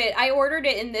ordered it. I ordered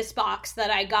it in this box that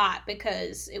I got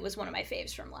because it was one of my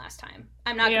faves from last time.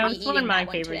 I'm not going to be eating that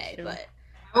one today, but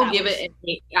I will give it an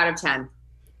 8 out of 10.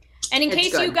 And in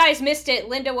case you guys missed it,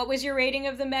 Linda, what was your rating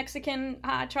of the Mexican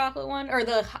hot chocolate one or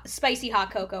the spicy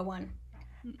hot cocoa one?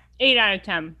 8 out of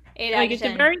 10. 8 out of 10. It's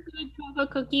a very good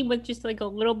chocolate cookie with just like a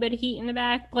little bit of heat in the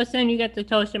back. Plus, then you get the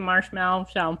toasted marshmallow.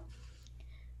 So,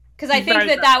 Because I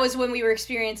think that was when we were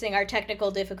experiencing our technical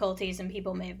difficulties, and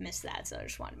people may have missed that. So I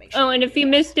just want to make sure. Oh, and if you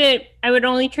missed it, I would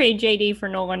only trade JD for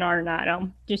Nolan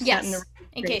Arenado. Just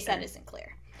in case that isn't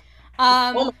clear.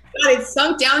 Oh my God! It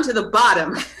sunk down to the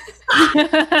bottom.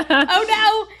 Oh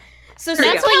no! So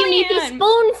that's what you need the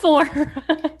spoon for.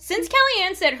 Since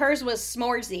Kellyanne said hers was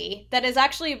s'moresy, that is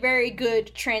actually a very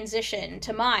good transition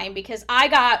to mine, because I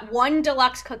got one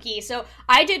deluxe cookie. So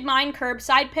I did mine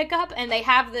curbside pickup, and they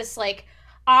have this like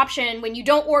option when you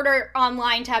don't order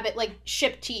online to have it like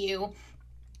shipped to you,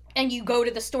 and you go to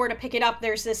the store to pick it up.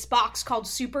 There's this box called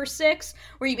Super 6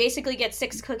 where you basically get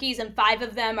 6 cookies and 5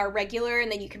 of them are regular,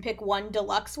 and then you can pick one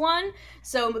deluxe one.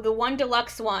 So the one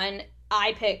deluxe one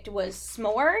I picked was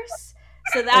s'mores.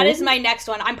 So that is my next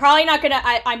one. I'm probably not gonna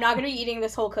I'm not gonna be eating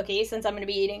this whole cookie, since I'm gonna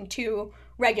be eating 2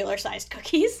 regular sized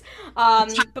cookies.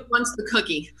 But wants the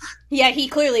cookie. Yeah, he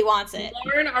clearly wants it.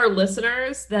 Warn our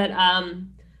listeners that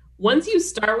once you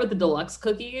start with the deluxe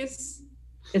cookies,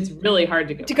 it's really hard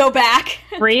to go back.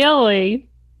 Really?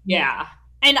 Yeah.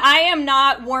 And I am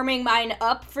not warming mine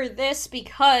up for this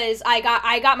because I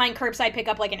got mine curbside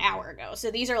pickup like an hour ago. So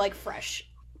these are like fresh.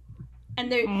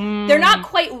 And they're not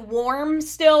quite warm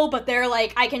still, but they're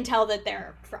like, I can tell that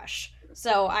they're fresh.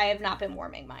 So I have not been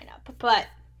warming mine up. But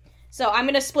so I'm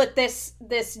going to split this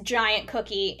giant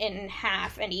cookie in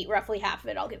half and eat roughly half of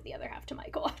it. I'll give the other half to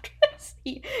Michael after this.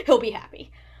 He'll be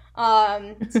happy.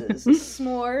 This is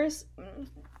s'mores.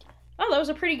 Oh, that was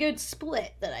a pretty good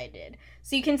split that I did.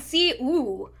 So you can see,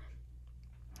 So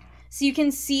you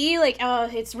can see, like,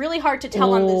 it's really hard to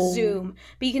tell on the Zoom,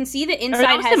 but you can see the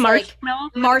inside has like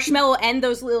marshmallow and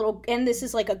those little, and this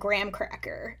is like a graham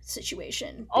cracker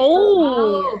situation.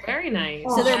 Oh, very nice.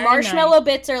 So their marshmallow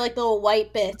bits are like the little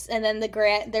white bits, and then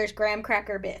there's graham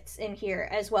cracker bits in here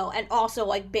as well, and also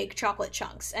like big chocolate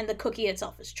chunks, and the cookie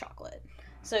itself is chocolate.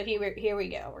 So here we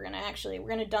go. We're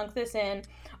gonna dunk this in.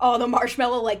 Oh, the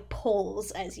marshmallow like pulls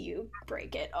as you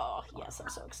break it. Oh yes, I'm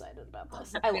so excited about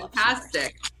this. I love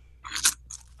fantastic.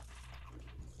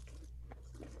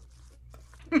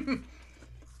 This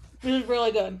is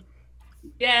really good.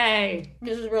 Yay!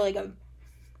 This is really good.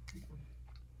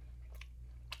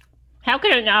 How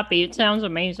could it not be? It sounds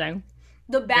amazing.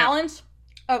 The balance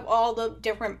of all the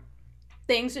different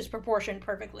things is proportioned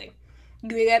perfectly.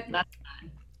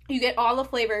 You get all the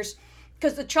flavors,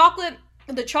 because the chocolate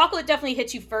definitely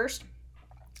hits you first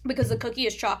because the cookie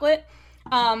is chocolate.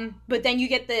 But then you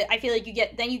get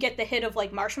the hit of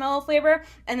like marshmallow flavor,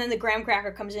 and then the graham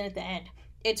cracker comes in at the end.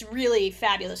 It's really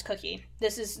fabulous cookie.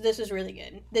 This is really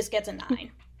good. This gets a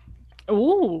 9.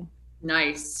 Ooh,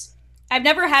 nice. I've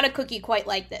never had a cookie quite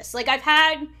like this. Like, I've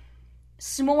had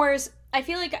s'mores. I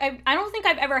feel like I don't think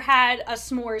I've ever had a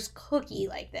s'mores cookie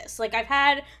like this. Like, I've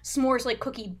had s'mores like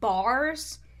cookie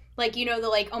bars. Like, you know, the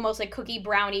like almost like cookie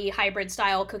brownie hybrid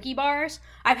style cookie bars.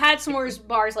 I've had s'mores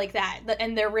bars like that,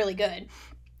 and they're really good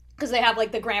because they have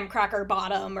like the graham cracker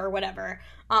bottom or whatever.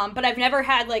 But I've never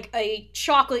had like a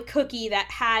chocolate cookie that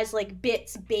has like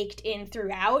bits baked in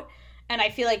throughout, and I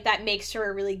feel like that makes for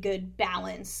a really good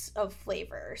balance of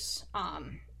flavors.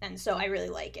 And so I really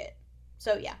like it.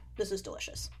 So yeah, this is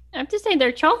delicious. I have to say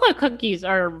their chocolate cookies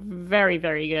are very,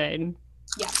 very good.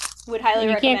 Yeah. Would highly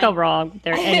recommend. You can't go wrong with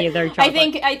any of their chocolate.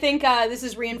 I think this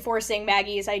is reinforcing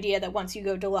Maggie's idea that once you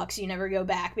go deluxe, you never go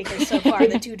back, because so far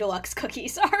the 2 deluxe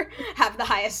cookies have the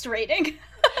highest rating.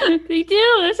 They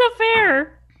do. That's so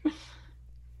fair.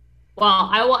 Well,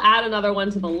 I will add another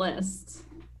one to the list.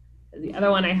 The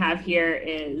other one I have here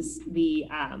is the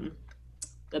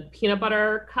peanut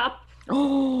butter cup.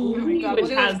 Oh my God,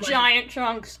 which has those giant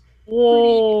chunks.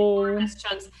 Whoa. Enormous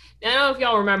chunks. Now, I don't know if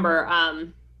y'all remember,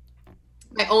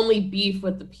 my only beef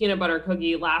with the peanut butter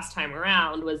cookie last time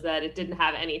around was that it didn't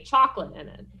have any chocolate in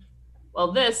it.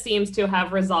 Well, this seems to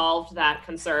have resolved that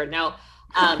concern. Now,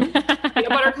 peanut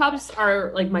butter cups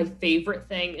are like my favorite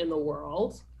thing in the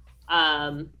world.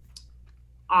 I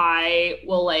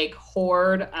will like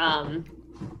hoard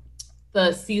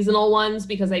the seasonal ones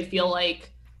because I feel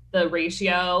like the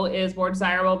ratio is more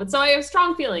desirable. But so I have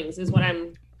strong feelings is what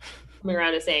I'm coming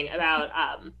around to saying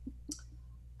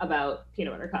about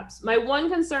peanut butter cups. My one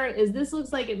concern is this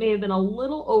looks like it may have been a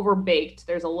little overbaked.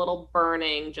 There's a little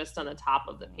burning just on the top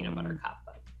of the peanut butter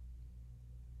cup.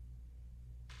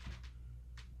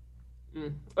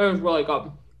 It was really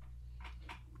good.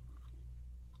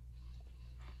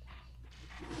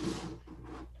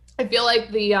 I feel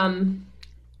like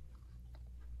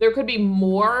there could be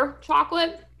more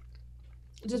chocolate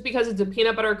just because it's a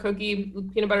peanut butter cookie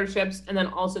with peanut butter chips and then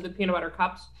also the peanut butter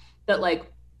cups, that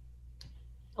like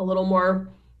a little more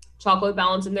chocolate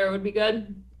balance in there would be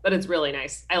good, but it's really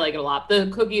nice. I like it a lot. The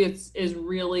cookie is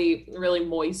really, really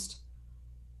moist.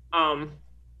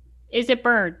 Is it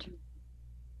burnt?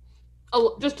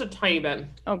 Just a tiny bit.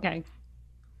 Okay.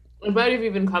 It might have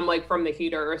even come like from the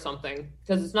heater or something,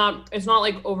 because it's not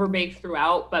like overbaked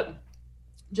throughout, but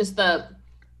just the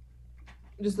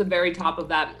very top of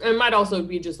that. It might also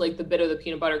be just like the bit of the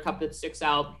peanut butter cup that sticks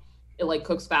out. It like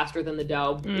cooks faster than the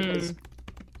dough because of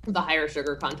the higher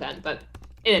sugar content. But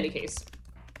in any case,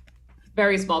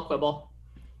 very small quibble.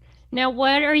 Now,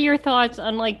 what are your thoughts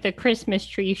on like the Christmas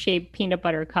tree shaped peanut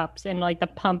butter cups and like the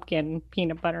pumpkin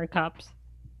peanut butter cups?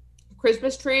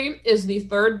 Christmas tree is the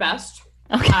third best.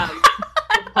 Okay.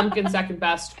 Pumpkin second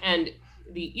best, and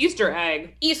the Easter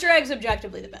egg. Easter egg's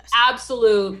objectively the best.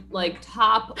 Absolute, like,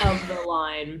 top of the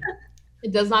line.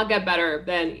 It does not get better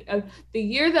than the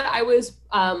year that I was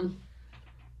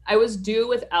due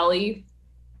with Ellie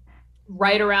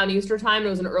right around Easter time. It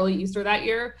was an early Easter that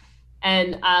year.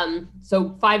 And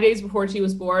so 5 days before she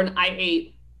was born, I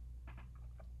ate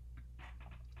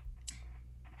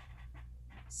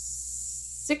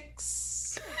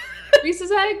 6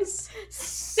 Reese's eggs.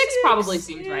 6 probably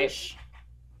seems right.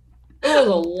 It was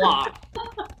a lot.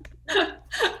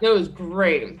 It was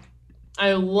great.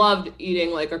 I loved eating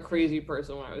like a crazy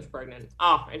person when I was pregnant.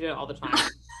 Oh, I did it all the time.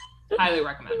 Highly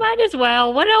recommend. Might as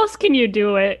well. What else can you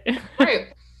do it?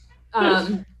 Right.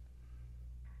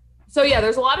 So yeah,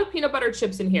 there's a lot of peanut butter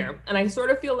chips in here, and I sort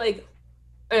of feel like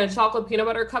in a chocolate peanut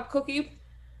butter cup cookie,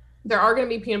 there are going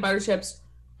to be peanut butter chips.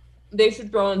 They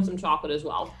should throw in some chocolate as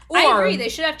well. I agree. They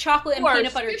should have chocolate and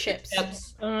peanut butter chips.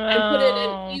 And put it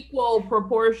in equal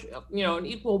proportion, an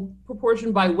equal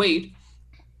proportion by weight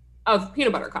of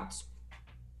peanut butter cups.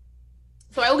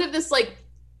 So I'll give this like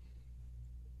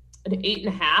an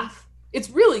 8.5. It's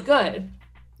really good.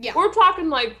 Yeah. We're talking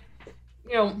like,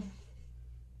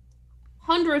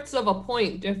 hundredths of a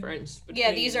point difference.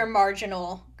 Yeah, these are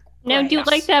marginal. Now, do you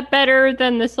like that better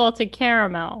than the salted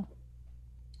caramel?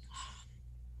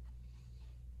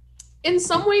 In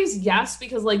some ways, yes,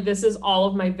 because like this is all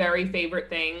of my very favorite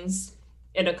things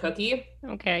in a cookie.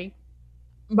 Okay.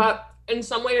 But in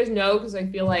some ways, no, because I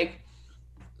feel like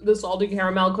the salted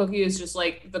caramel cookie is just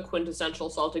like the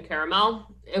quintessential salted caramel,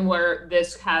 and where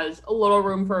this has a little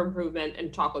room for improvement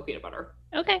in chocolate peanut butter.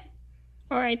 Okay.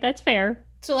 All right, that's fair.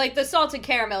 So like the salted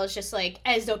caramel is just like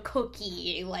as a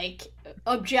cookie, like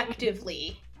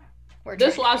objectively.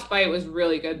 This last bite was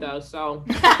really good though, so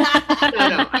no.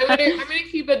 I'm gonna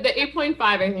keep it the 8.5.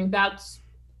 I think that's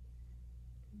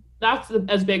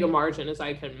as big a margin as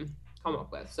I can come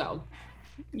up with. So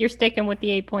you're sticking with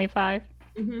the 8.5.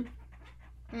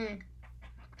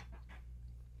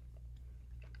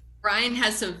 Brian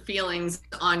has some feelings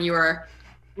on your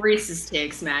Reese's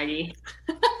takes, Maggie.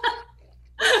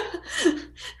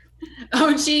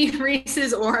 OG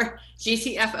Reese's or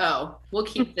GTFO. We'll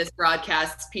keep this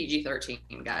broadcast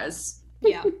PG-13, guys.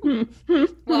 Yeah.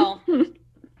 Well,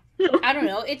 I don't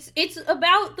know. It's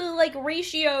about the like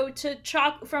ratio to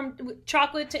from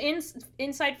chocolate to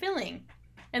inside filling,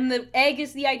 and the egg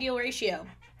is the ideal ratio.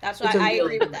 That's why I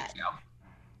agree with that. Ratio.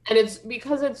 And it's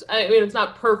because it's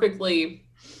not perfectly,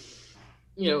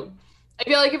 I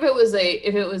feel like if it was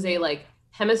a like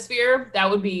hemisphere, that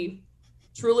would be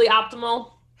truly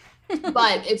optimal.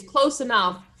 But it's close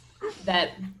enough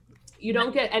that you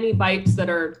don't get any bites that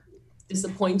are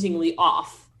disappointingly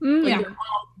off. They're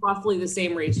all roughly the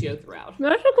same ratio throughout.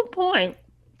 That's a good point.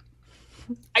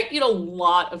 I eat a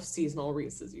lot of seasonal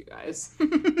Reese's, you guys.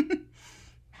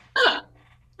 I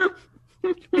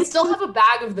still have a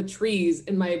bag of the trees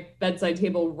in my bedside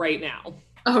table right now.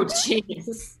 Oh,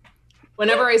 jeez.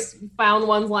 Whenever I found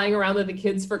ones lying around that the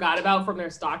kids forgot about from their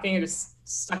stocking, I just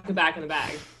stuck it back in the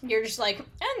bag. You're just like,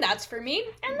 and that's for me,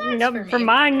 and that's for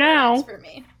mine now. That's for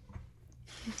me.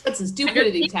 That's a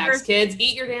stupidity tax, kids.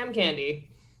 Eat your damn candy.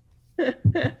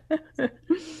 It's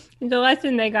a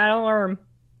lesson they gotta learn.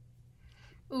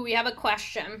 Ooh, we have a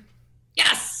question.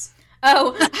 Yes.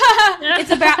 Oh,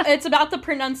 it's about the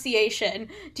pronunciation.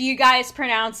 Do you guys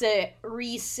pronounce it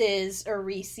Reese's or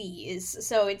Reese's?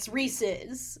 So it's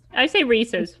Reese's. I say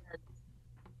Reese's.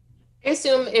 I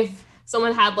assume if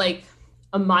someone had like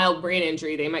a mild brain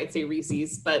injury, they might say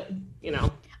Reese's, but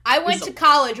I went to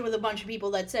college with a bunch of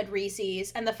people that said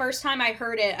Reese's, and the first time I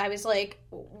heard it, I was like,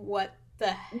 what the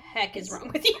heck is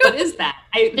wrong with you? What is that?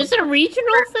 Is it a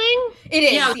regional thing? It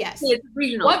is, yes. It's a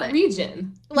regional What thing.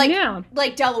 region?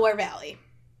 Like Delaware Valley.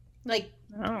 Like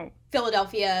Oh.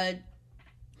 Philadelphia,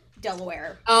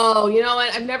 Delaware. Oh, you know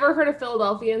what? I've never heard a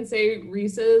Philadelphian say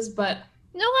Reese's, but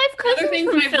No, I've Other cousins things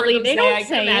from I've heard Philly. them They say, don't I say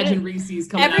can imagine it. Reese's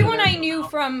coming out of Everyone their I knew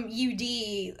mouth. from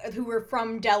UD who were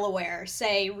from Delaware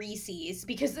say Reese's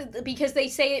because they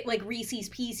say it like Reese's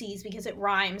Pieces because it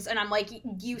rhymes, and I'm like,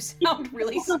 you sound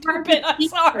really stupid. I'm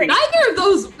sorry. Neither of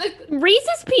those.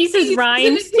 Reese's Pieces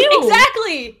rhymes too.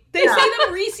 Exactly. They say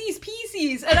them Reese's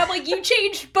Pieces, and I'm like, you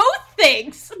changed both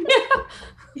things.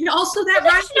 And also that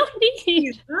rhymes.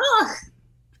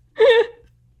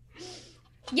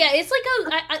 Yeah, it's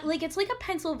like it's like a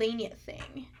Pennsylvania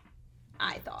thing.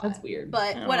 I thought That's weird.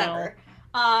 but Oh. whatever.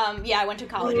 Yeah, I went to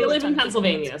college. We with a live ton in of people.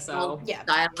 Pennsylvania, so Yeah.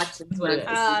 Dialect is what it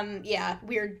is. Yeah,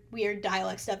 weird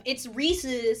dialect stuff. It's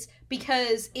Reese's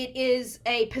because it is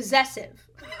a possessive.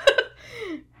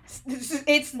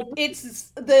 it's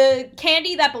the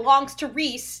candy that belongs to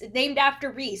Reese, named after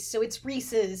Reese, so it's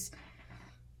Reese's.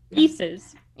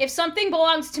 Pieces. If something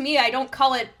belongs to me, I don't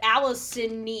call it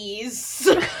Allisonese.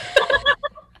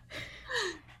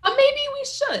 But maybe we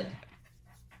should.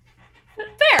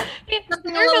 Fair.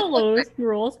 There are no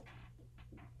rules.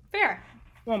 Fair.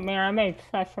 Oh man, I made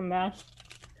such a mess.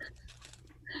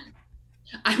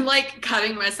 I'm like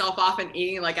cutting myself off and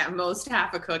eating like at most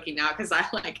half a cookie now because I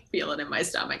like feel it in my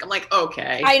stomach. I'm like,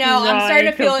 okay. I know, I'm starting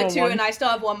to feel I it took too, one. and I still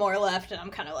have one more left, and I'm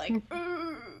kind of like,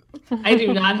 I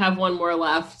do not have one more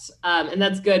left, and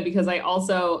that's good because I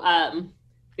also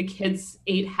the kids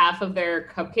ate half of their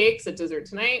cupcakes at dessert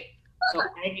tonight, so I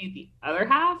ate the other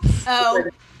half. Oh.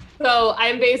 So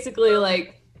I'm basically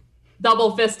like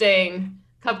double fisting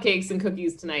cupcakes and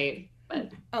cookies tonight.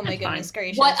 But oh my goodness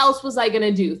gracious! what else was I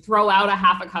gonna do? Throw out a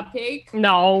half a cupcake?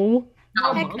 No.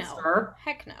 Heck no.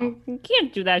 Heck no. You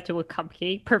can't do that to a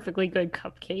cupcake. Perfectly good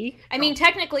cupcake. I mean,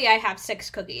 technically, I have 6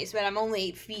 cookies, but I'm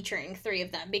only featuring 3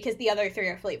 of them because the other 3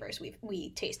 are flavors we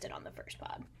tasted on the first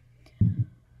pod.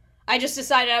 I just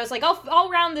decided, I was like, I'll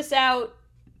round this out.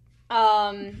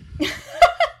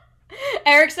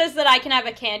 Eric says that I can have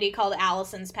a candy called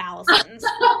Allison's Palisons,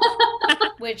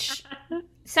 which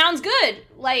sounds good.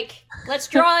 Like, let's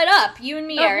draw it up. You and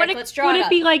me, Eric. Let's draw it up. Would it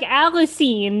be like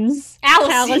Alicene's?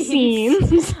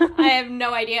 Alicene's. I have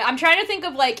no idea. I'm trying to think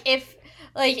of like if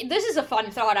like this is a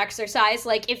fun thought exercise.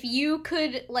 Like if you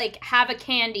could like have a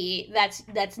candy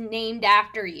that's named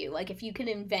after you. Like if you could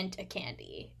invent a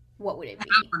candy, what would it be?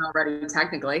 I have one already,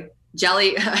 technically.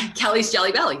 Kelly's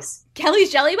Jelly Bellies.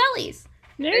 Kelly's Jelly Bellies.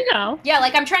 There you go. Yeah,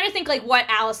 like I'm trying to think like what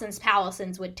Allison's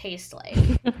Palisons would taste like.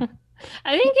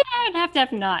 I think I'd have to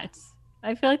have nuts.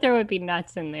 I feel like there would be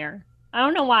nuts in there. I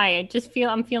don't know why.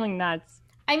 I'm feeling nuts.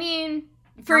 I mean,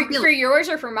 for yours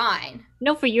or for mine?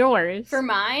 No, for yours. For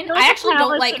mine? No, I actually don't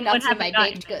Allison like would nuts have in my a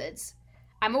nut. baked goods.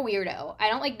 I'm a weirdo. I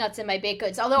don't like nuts in my baked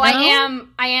goods. Although No?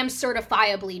 I am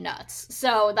certifiably nuts.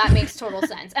 So that makes total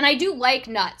sense. And I do like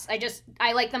nuts.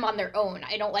 I like them on their own.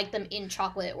 I don't like them in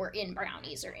chocolate or in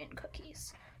brownies or in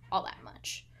cookies all that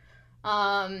much.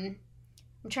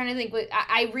 I'm trying to think.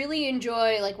 I really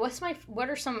enjoy like what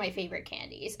are some of my favorite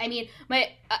candies? I mean,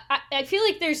 I feel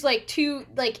like there's like two,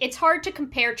 like it's hard to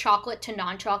compare chocolate to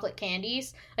non-chocolate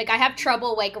candies. Like I have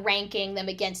trouble like ranking them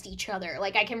against each other.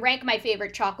 Like I can rank my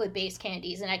favorite chocolate-based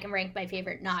candies and I can rank my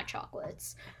favorite not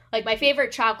chocolates. Like my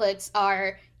favorite chocolates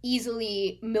are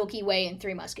easily Milky Way and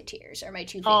Three Musketeers are my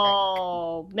 2 favorite.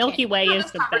 Oh, Milky Way We've had is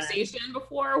this the best. conversation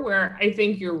before where I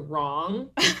think you're wrong,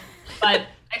 but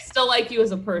I still like you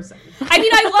as a person. I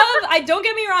mean, I don't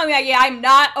get me wrong, Maggie, I'm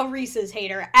not a Reese's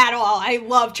hater at all. I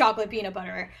love chocolate peanut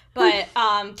butter, but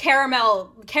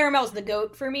caramel's the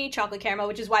goat for me, chocolate caramel,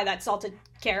 which is why that salted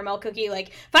caramel cookie, like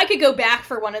if I could go back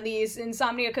for one of these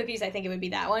Insomnia cookies, I think it would be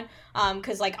that one.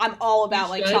 Cause like I'm all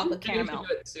about like chocolate caramel.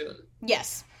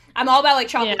 Yes. I'm all about like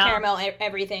chocolate caramel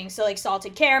everything. So like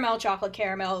salted caramel, chocolate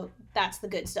caramel, that's the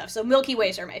good stuff. So Milky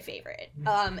Ways are my favorite.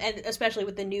 And especially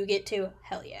with the nougat too.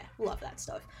 Hell yeah. Love that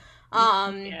stuff.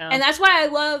 And that's why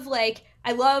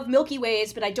I love Milky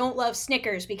Ways, but I don't love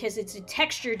Snickers because it's a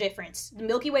texture difference. The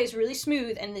Milky Way is really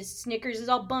smooth and the Snickers is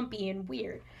all bumpy and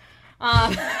weird.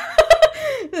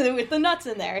 With the nuts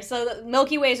in there. So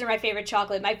Milky Ways are my favorite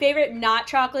chocolate. My favorite not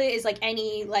chocolate is like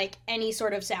any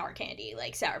sort of sour candy,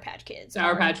 like Sour Patch Kids.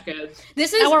 Sour Patch Kids.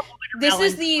 This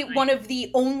is the one of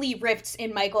the only rifts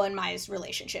in Michael and my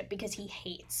relationship because he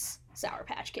hates Sour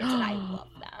Patch Kids and I love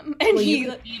them. And well,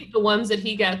 you could eat the ones that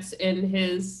he gets in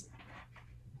his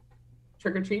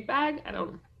trick-or-treat bag? I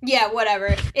don't know. Yeah,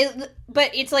 whatever.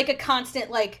 But it's like a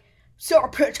constant like Sour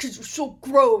Patch Kids are so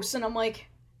gross and I'm like,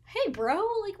 hey, bro,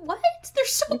 like, what? They're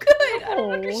so good. I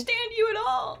don't understand you at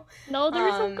all. No, they're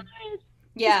so good.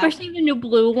 Yeah. Especially the new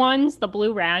blue ones, the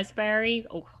blue raspberry.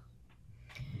 Oh.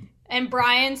 And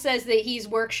Brian says that he's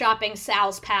workshopping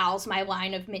Sal's Pals, my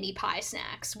line of mini pie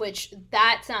snacks, which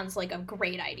that sounds like a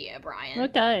great idea, Brian.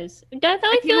 It does.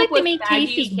 I feel like they make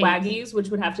tasty cakes. Waggies, which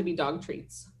would have to be dog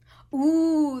treats.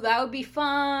 Ooh, that would be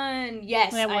fun.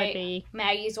 Yes, that would be.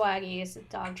 Maggie's Waggies,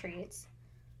 dog treats.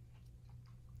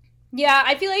 Yeah,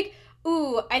 I feel like,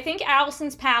 I think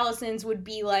Allison's Palisons would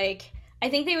be like, I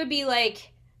think they would be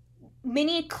like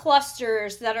mini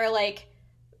clusters that are like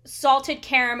salted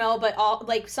caramel, but all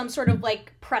like some sort of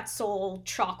like pretzel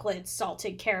chocolate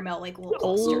salted caramel, like little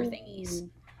cluster thingies.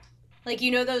 Like,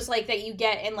 you know, those like that you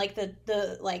get in like the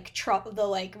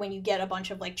like when you get a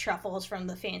bunch of like truffles from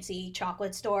the fancy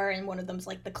chocolate store, and one of them's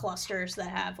like the clusters that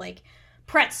have like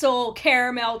pretzel,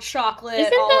 caramel, chocolate.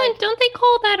 Isn't that, like, don't they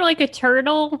call that like a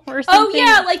turtle or something? Oh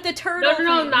yeah, like the turtle.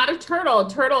 No, not a turtle.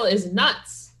 Turtle is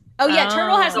nuts. Oh yeah,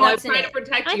 turtle has nuts in it. I'm trying to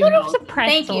protect you. I thought it was a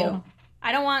pretzel. Thank you.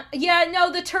 I don't want. Yeah,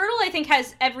 no, the turtle I think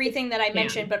has everything that I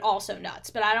mentioned, but also nuts.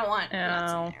 But I don't want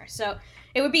nuts in there. So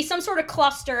it would be some sort of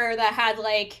cluster that had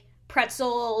like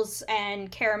pretzels and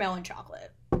caramel and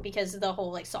chocolate, because of the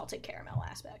whole like salted caramel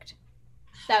aspect.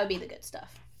 That would be the good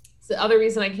stuff. So the other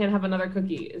reason I can't have another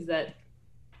cookie is that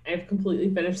I've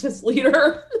completely finished this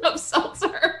liter of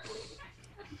seltzer.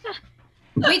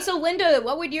 Wait, so Linda,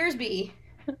 what would yours be?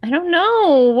 I don't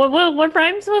know. What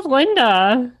rhymes with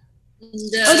Linda?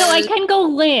 Oh no, I can go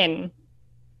Lynn.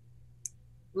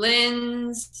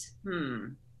 Lynn's.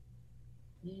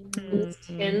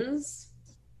 Tins.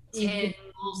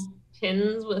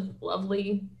 Tins with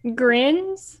lovely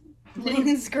grins.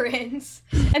 Lynn's grins,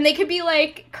 and they could be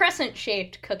like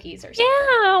crescent-shaped cookies or something.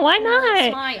 Yeah, why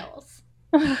not? Smiles.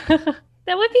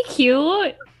 That would be cute.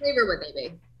 What flavor would they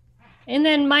be? And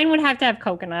then mine would have to have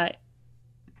coconut.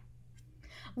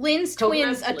 Lynn's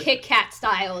Twins, a Kit Kat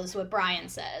style, is what Brian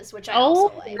says, which I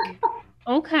also like.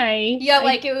 Okay. Yeah,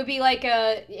 like it would be like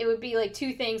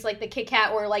two things, like the Kit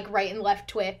Kat or like right and left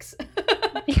Twix.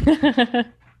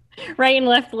 Right and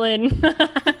left Lynn.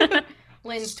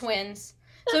 Lynn's Twins.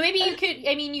 So maybe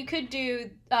you could do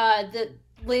the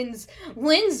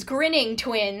Lynn's Grinning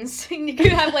Twins. You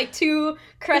could have like two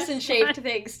crescent-shaped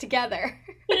things together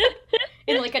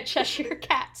in like a Cheshire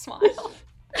Cat smile.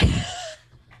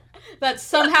 That's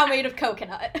somehow made of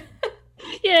coconut.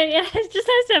 Yeah, it just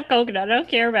has to have coconut. I don't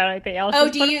care about anything else. Oh,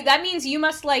 that means you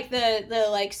must like the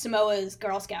like Samoa's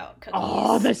Girl Scout cookies.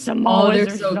 Oh, the Samoas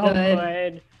are so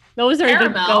good. Those are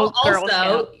caramel, the Girl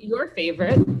also your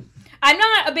favorite. I'm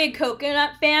not a big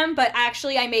coconut fan, but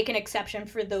actually I make an exception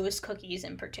for those cookies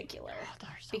in particular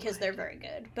because they're very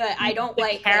good. But I don't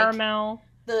like caramel.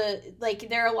 There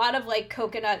are a lot of like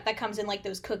coconut that comes in like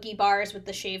those cookie bars with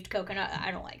the shaved coconut.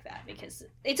 I don't like that because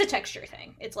it's a texture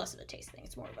thing. It's less of a taste thing.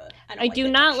 It's more of a. I do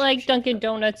not like Dunkin'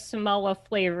 Donuts Samoa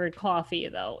flavored coffee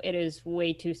though. It is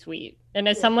way too sweet. And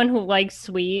as someone who likes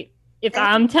sweet, if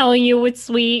I'm telling you it's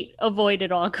sweet, avoid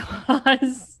at all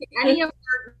costs. Any of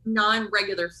their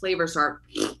non-regular flavors are,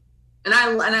 and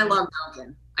I love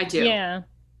Dunkin'. I do. Yeah,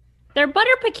 their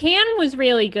butter pecan was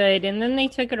really good, and then they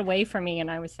took it away from me, and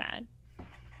I was sad.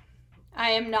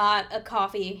 I am not a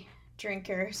coffee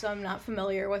drinker, so I'm not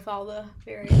familiar with all the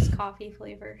various coffee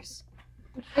flavors.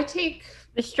 The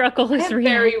struggle is real.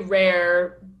 Very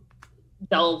rare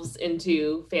delves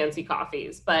into fancy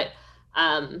coffees, but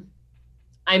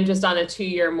I'm just on a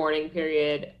 2-year mourning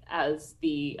period as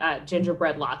the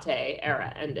gingerbread latte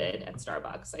era ended at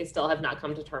Starbucks. I still have not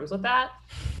come to terms with that.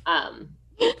 And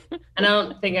I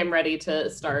don't think I'm ready to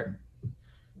start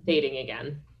dating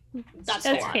again. That's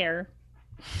fair.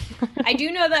 I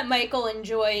do know that Michael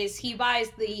he buys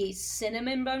the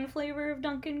cinnamon bun flavor of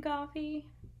Dunkin' coffee.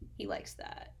 He likes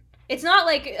that. It's not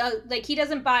like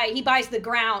he buys the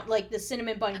ground, like the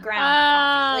cinnamon bun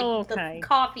ground coffee. Like the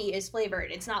coffee is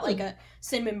flavored. It's not like a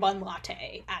cinnamon bun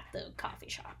latte at the coffee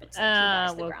shop. It's like he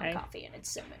buys the ground coffee and it's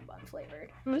cinnamon bun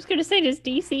flavored. I was gonna say, does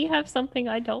DC have something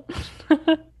I don't?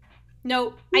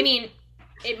 No, I mean,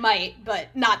 it might,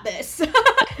 but not this.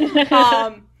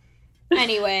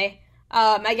 Anyway.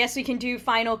 I guess we can do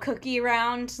final cookie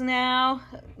rounds now.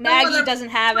 Maggie doesn't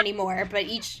have any more, but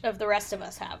each of the rest of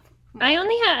us have more.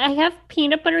 I have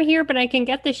peanut butter here, but I can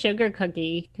get the sugar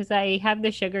cookie because I have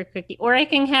the sugar cookie, or I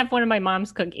can have one of my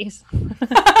mom's cookies.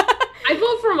 I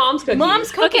vote for mom's cookies. Mom's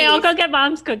cookies. Okay, I'll go get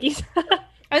mom's cookies.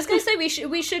 I was gonna say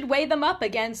we should weigh them up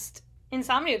against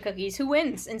Insomnia cookies. Who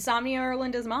wins, Insomnia or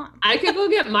Linda's mom? I could go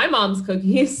get my mom's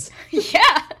cookies.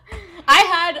 Yeah,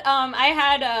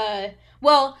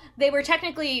 well, they were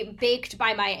technically baked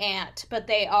by my aunt, but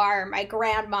they are my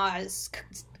grandma's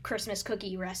Christmas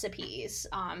cookie recipes.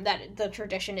 That the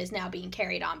tradition is now being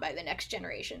carried on by the next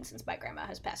generation since my grandma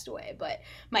has passed away. But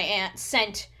my aunt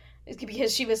sent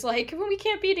because she was like, well, we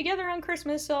can't be together on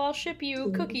Christmas, so I'll ship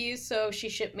you cookies. So she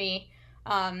shipped me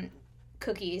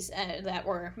cookies that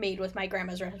were made with my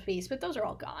grandma's recipes, but those are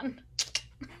all gone.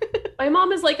 My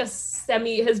mom is like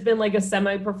has been like a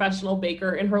semi-professional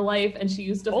baker in her life, and she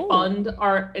used to fund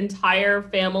our entire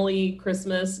family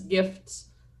Christmas gift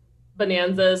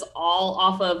bonanzas all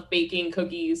off of baking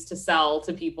cookies to sell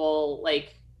to people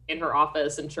like in her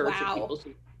office and church. Wow. And people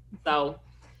so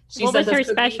she what sent was her us cookies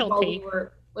while specialty?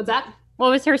 What's that? What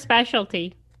was her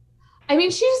specialty? I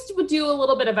mean, she just would do a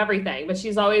little bit of everything, but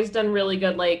she's always done really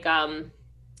good, like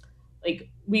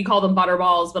we call them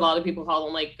butterballs, but a lot of people call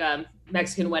them like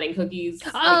Mexican wedding cookies.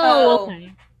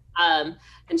 Okay. And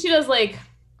she does like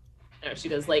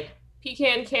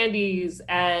pecan candies,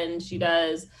 and she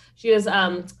does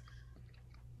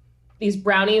these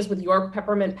brownies with York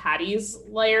peppermint patties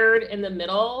layered in the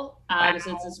middle. Wow.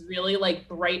 So it's this really like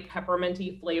bright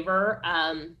pepperminty flavor.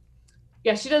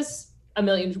 Yeah, she does a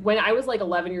million. When I was like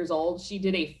 11 years old, she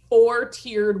did a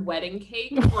 4-tiered wedding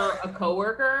cake for a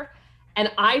coworker.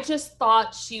 And I just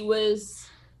thought she was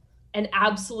an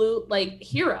absolute like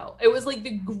hero. It was like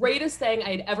the greatest thing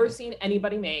I'd ever seen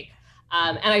anybody make.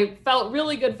 And I felt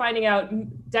really good finding out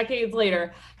decades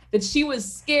later that she was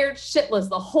scared shitless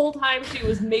the whole time she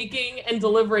was making and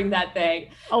delivering that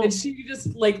thing. And she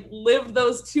just like lived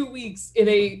those 2 weeks in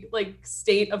a like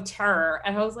state of terror.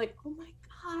 And I was like, oh my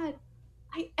God,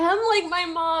 I am like my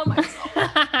mom.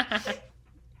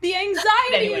 The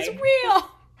anxiety is real.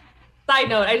 Side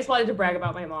note, I just wanted to brag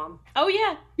about my mom. Oh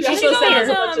yeah. She also sent us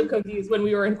a bunch of cookies when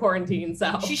we were in quarantine,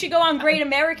 so. She should go on Great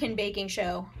American Baking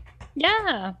Show.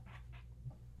 Yeah.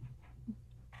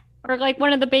 Or like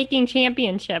one of the baking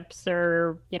championships,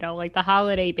 or, you know, like the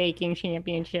holiday baking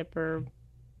championship, or.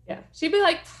 Yeah. She'd be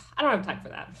like, I don't have time for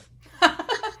that.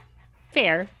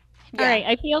 Fair. Yeah. All right.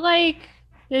 I feel like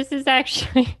this is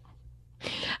actually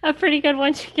a pretty good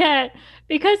one to get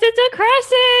because it's a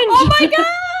crescent. Oh my God.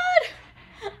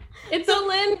 It's a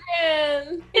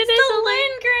Lindgren. It's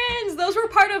the Lindgrens. Those were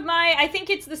part of I think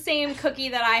it's the same cookie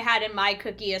that I had in my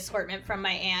cookie assortment from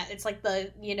my aunt. It's like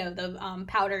the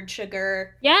powdered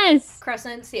sugar. Yes.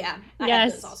 Crescents. Yeah. I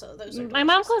yes. had those also. Those are my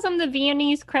mom calls them the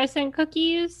Viennese crescent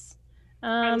cookies.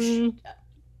 Sure.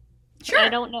 I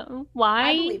don't know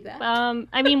why. I believe that.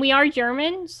 I mean, we are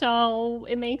German, so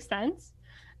it makes sense.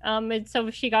 And so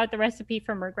she got the recipe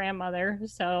from her grandmother,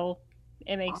 so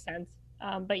it makes sense.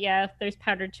 But yeah, there's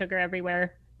powdered sugar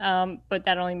everywhere. But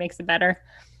that only makes it better.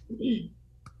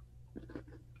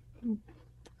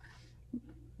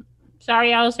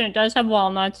 Sorry, Allison, it does have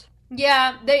walnuts.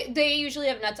 Yeah, they usually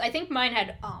have nuts. I think mine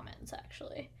had almonds,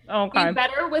 actually. Okay. Be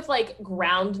better with like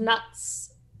ground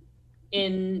nuts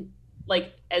in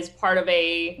like as part of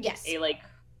a like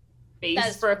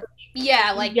base for a cookie.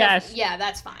 Yeah, like yes. Yeah,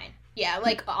 that's fine. Yeah,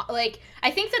 like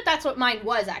I think that's what mine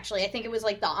was actually. I think it was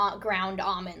like the ground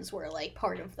almonds were like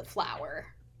part of the flour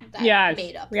that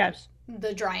made up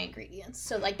the dry ingredients.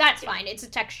 So like that's fine. It's a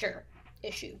texture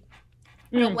issue.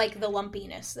 I don't like the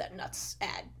lumpiness that nuts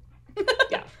add.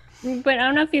 Yeah. But I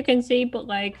don't know if you can see, but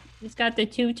like it's got the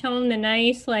two-tone, the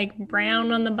nice like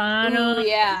brown on the bottom. Ooh,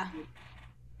 yeah.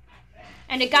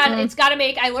 And it's got to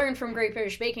make. I learned from Great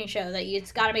British Baking Show that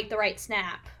it's got to make the right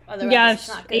snap. Otherwise, it's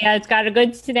not good. Yeah, it's got a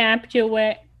good snap to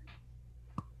it.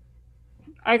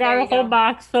 I got a whole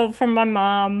box filled from my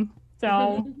mom.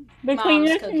 So between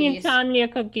this and the insomnia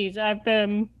cookies, I've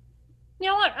been. You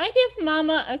know what? I give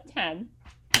Mama a 10.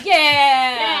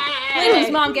 Yeah.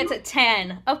 Linda's mom gets a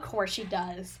 10. Of course she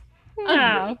does.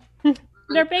 No.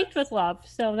 They're baked with love,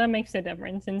 so that makes a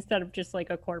difference instead of just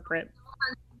like a corporate.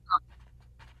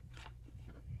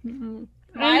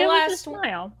 My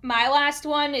last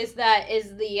one is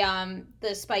the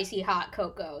spicy hot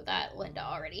cocoa that Linda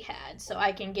already had, so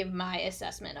I can give my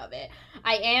assessment of it.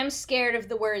 I am scared of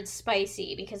the word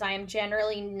spicy because I am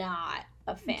generally not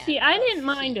a fan. See, I didn't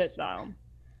mind it though.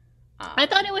 I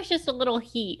thought it was just a little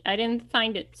heat. I didn't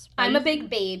find it spicy. I'm a big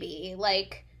baby.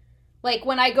 Like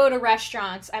when I go to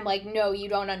restaurants, I'm like, no, you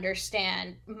don't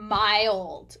understand.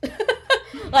 Mild.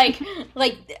 like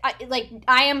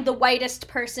I am the whitest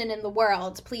person in the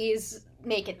world. Please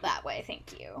make it that way.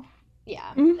 Thank you.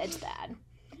 Yeah, it's bad.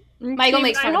 Michael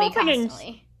makes fun of me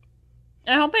constantly.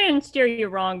 I hope I didn't steer you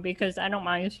wrong because I don't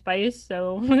mind spice,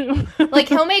 so... Like,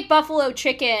 he'll make buffalo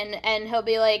chicken, and he'll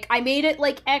be like, I made it,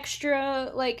 like, extra,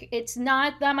 like, it's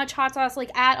not that much hot sauce, like,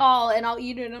 at all, and I'll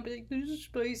eat it, and I'll be like, this is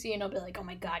spicy, and I'll be like, oh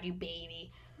my god, you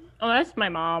baby. Oh, that's my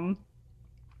mom.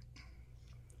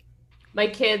 My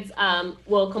kids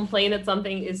will complain that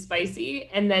something is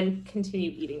spicy, and then continue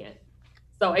eating it.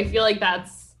 So I feel like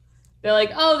they're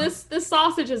like, oh, this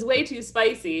sausage is way too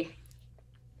spicy.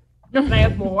 Can I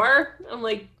have more? I'm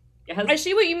like, Yes. I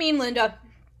see what you mean, Linda.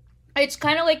 It's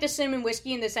kind of like the cinnamon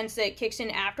whiskey in the sense that it kicks in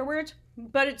afterwards,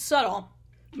 but it's subtle.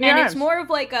 Yes. And it's more of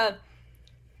like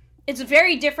it's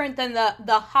very different than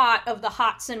the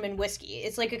hot cinnamon whiskey.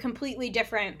 It's like a completely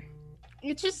different...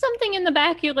 It's just something in the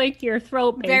back of like your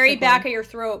throat, basically. Very back of your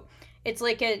throat. It's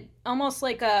like almost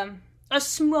like a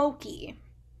smoky.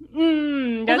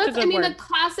 That's a good word. The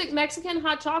classic Mexican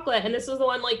hot chocolate, and this was the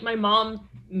one like my mom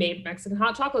made Mexican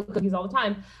hot chocolate cookies all the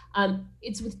time.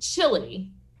 It's with chili,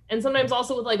 and sometimes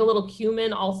also with like a little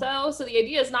cumin also. So the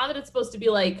idea is not that it's supposed to be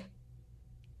like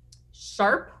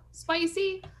sharp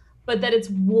spicy, but that it's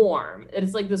warm.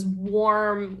 It's like this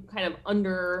warm kind of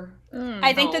under.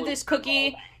 I think that this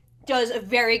cookie does a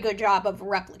very good job of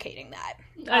replicating that.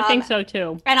 I think so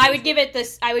too. And I would give it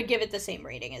the same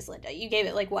rating as Linda. You gave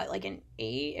it like what, like an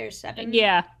 8 or 7?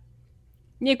 Yeah,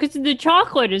 because the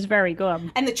chocolate is very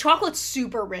good. And the chocolate's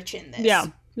super rich in this. Yeah,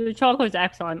 the chocolate's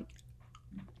excellent.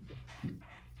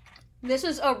 This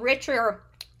is a richer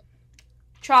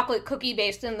chocolate cookie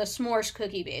base than the s'mores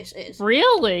cookie base is.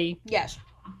 Really? Yes.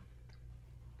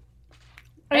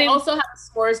 I also have a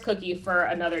s'mores cookie for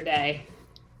another day.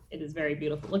 It is very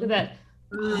beautiful. Look at that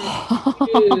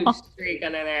huge streak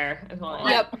under there.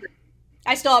 Yep.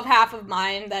 I still have half of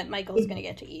mine that Michael's going to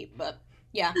get to eat, but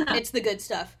yeah, it's the good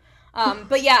stuff.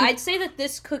 But yeah, I'd say that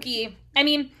this cookie, I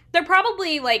mean, they're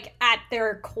probably like at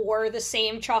their core the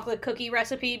same chocolate cookie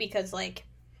recipe because like,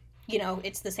 you know,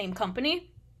 it's the same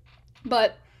company.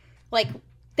 But like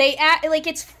they add, like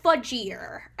it's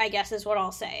fudgier, I guess is what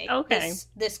I'll say. Okay.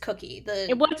 This cookie,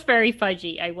 it was very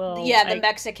fudgy. I will. Yeah, the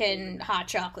Mexican hot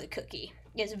chocolate cookie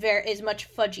is much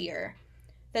fudgier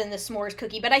than the s'mores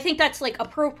cookie, but I think that's like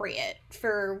appropriate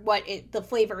for what the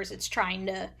flavors it's trying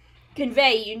to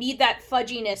convey. You need that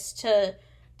fudginess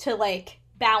to like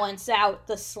balance out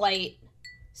the slight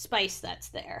spice that's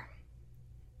there.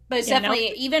 But it's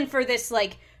definitely even for this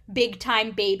like big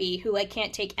time baby who like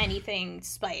can't take anything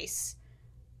spice.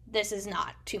 This is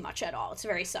not too much at all. It's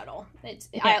very subtle.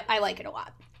 I like it a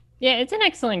lot. Yeah, it's an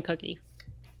excellent cookie.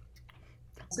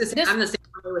 I'm the same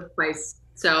way with spice,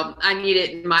 so I need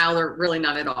it mild or really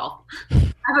none at all. I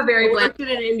have a very worked at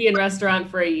an Indian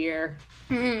restaurant for a year.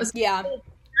 Yeah.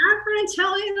 Not for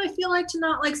Italian, I feel like to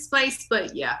not like spice,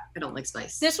 but yeah, I don't like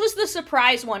spice. This was the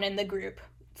surprise one in the group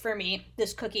for me.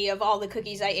 This cookie of all the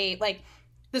cookies I ate, like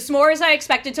the s'mores I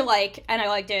expected to like, and I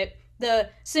liked it. The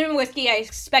cinnamon whiskey I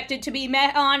expected to be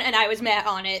met on, and I was met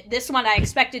on it. This one I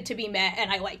expected to be met,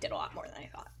 and I liked it a lot more than I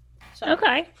thought. So,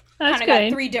 okay, that's good.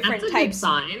 Got 3 different that's a types. Good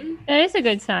sign. That is a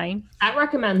good sign. That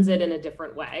recommends it in a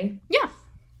different way. Yeah.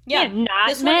 Not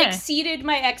this meh. one exceeded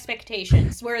my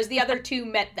expectations, whereas the other 2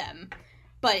 met them,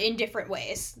 but in different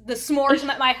ways. The s'mores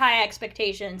met my high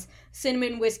expectations.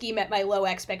 Cinnamon whiskey met my low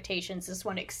expectations. This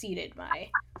one exceeded my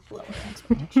low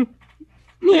expectations.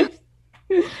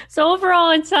 So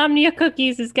overall, Insomnia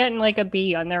Cookies is getting like a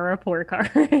B on their report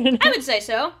card. I would say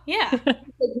so, yeah.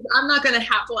 I'm not going to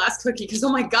have the last cookie because, oh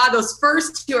my God, those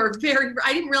first 2 are very,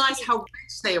 I didn't realize how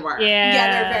rich they were.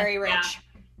 Yeah, they're very rich.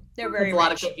 Yeah. They're very That's a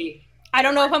lot of rich. cookie. I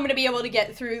don't know if I'm going to be able to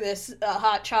get through this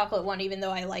hot chocolate one, even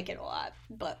though I like it a lot,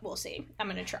 but we'll see. I'm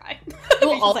going to try.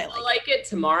 You'll also like it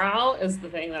tomorrow is the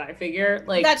thing that I figure.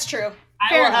 Like that's true.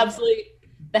 I will absolutely,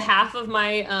 the half of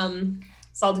my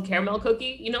salted caramel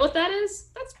cookie, you know what that is?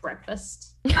 That's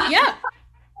breakfast. Yeah.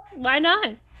 Why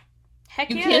not? Heck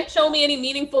you yeah. can't show me any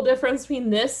meaningful difference between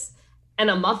this and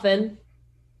a muffin.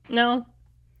 No,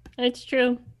 it's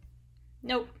true.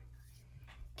 Nope.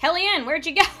 Kellyanne, where'd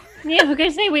you go? Yeah, I was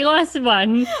gonna say we lost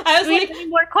one. I was do we like, have any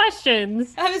more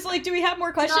questions? I was like, do we have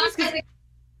more questions?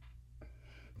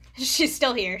 She's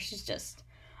still here. She's just.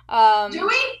 Do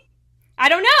we? I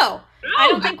don't know. I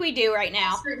don't think we do right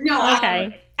now. No.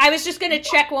 Okay. I was just gonna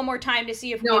check one more time to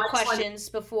see if we had I just questions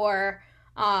before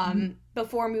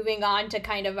moving on to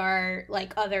kind of our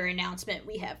like other announcement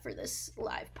we have for this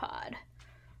live pod.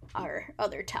 Our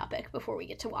other topic before we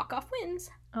get to walk off wins.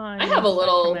 I have a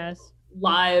little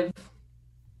live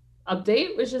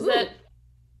update, which is that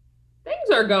things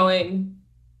are going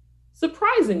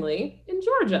surprisingly in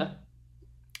Georgia.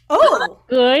 Oh,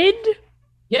 good.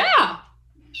 Yeah.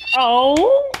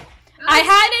 Oh, I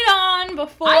had it on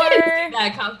before. I didn't see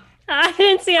that come. I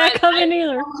didn't see that coming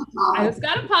either. I just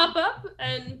got a pop up,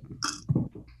 and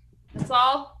that's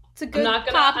all. It's a good I'm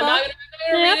not gonna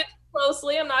read it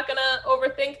closely. I'm not gonna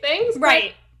overthink things.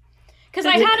 Right. Because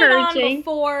I had it on encouraging.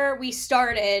 before we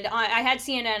started. I had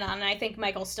CNN on, and I think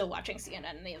Michael's still watching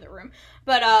CNN in the other room.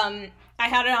 But I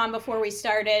had it on before we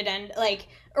started, and like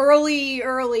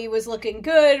early was looking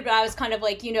good. But I was kind of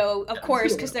like, you know, of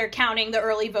course, because they're counting the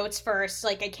early votes first.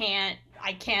 Like I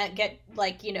can't get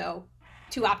like, you know,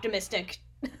 too optimistic.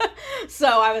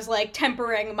 So I was like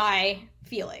tempering my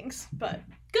feelings, but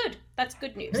good. That's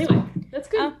good news. Anyway, that's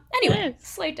good. Anyway,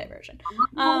 slight diversion.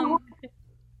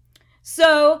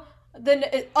 So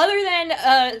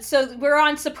so we're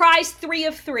on surprise 3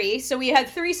 of 3. So we had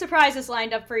 3 surprises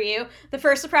lined up for you. The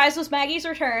first surprise was Maggie's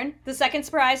return. The second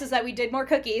surprise is that we did more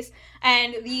cookies.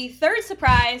 And the third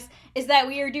surprise is that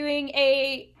we are doing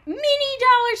a mini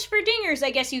Dollars for Dingers,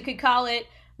 I guess you could call it.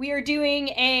 We are doing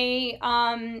a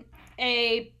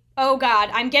oh god,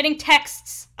 I'm getting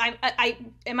texts.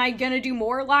 Am I gonna do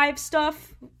more live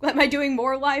stuff? Am I doing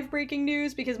more live breaking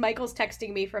news? Because Michael's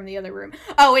texting me from the other room.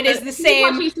 Oh, it is the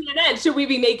same. Should we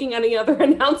be making any other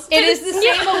announcements? It is the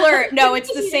same alert. No,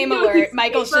 it's the same alert.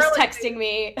 Michael's just texting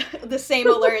me the same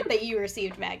alert that you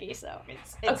received, Maggie. So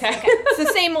it's okay. It's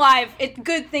the same live.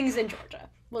 Good things in Georgia.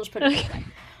 We'll just put it that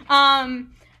way.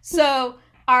 So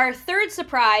our third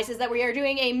surprise is that we are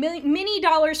doing a mini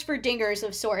Dollars for Dingers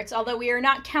of sorts, although we are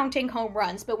not counting home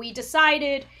runs, but we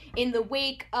decided in the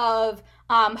wake of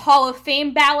Hall of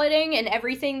Fame balloting and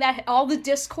everything all the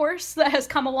discourse that has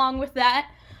come along with that,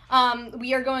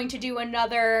 we are going to do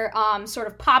another sort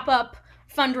of pop-up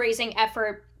fundraising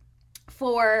effort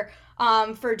for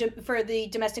the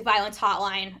domestic violence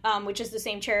hotline, which is the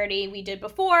same charity we did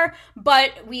before.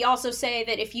 But we also say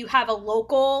that if you have a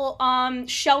local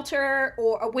shelter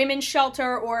or a women's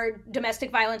shelter or domestic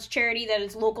violence charity that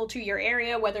is local to your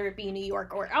area, whether it be New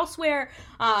York or elsewhere,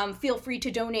 feel free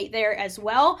to donate there as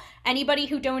well. Anybody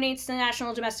who donates to the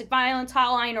National Domestic Violence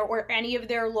Hotline or any of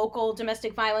their local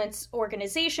domestic violence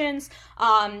organizations,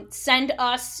 send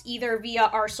us either via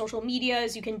our social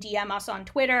medias. You can DM us on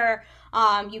Twitter.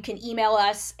 You can email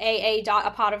us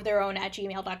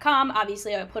aa.apotoftheirown@gmail.com.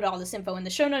 Obviously, I put all this info in the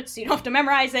show notes, so you don't have to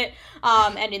memorize it,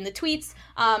 and in the tweets.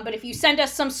 But if you send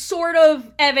us some sort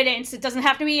of evidence, it doesn't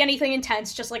have to be anything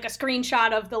intense, just like a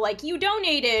screenshot of the, you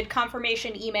donated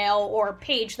confirmation email or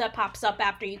page that pops up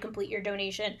after you complete your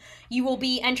donation, you will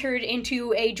be entered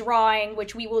into a drawing,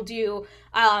 which we will do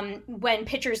when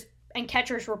pitchers and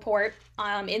catchers report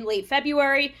in late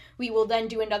February. We will then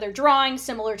do another drawing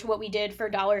similar to what we did for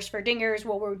Dollars for Dingers,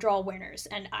 where we'll draw winners,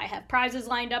 and I have prizes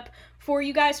lined up for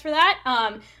you guys for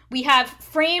that. We have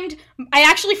framed, I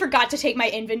actually forgot to take my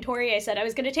inventory I said I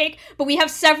was going to take, but we have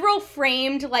several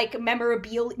framed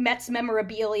Mets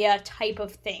memorabilia type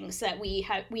of things that we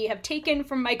have taken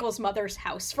from Michael's mother's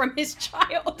house from his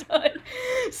childhood.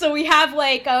 So we have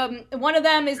one of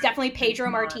them is definitely Pedro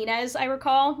Martinez, I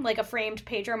recall, a framed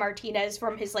Pedro Martinez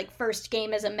from his first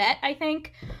game as a Met, I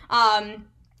think.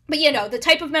 But the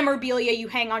type of memorabilia you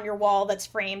hang on your wall that's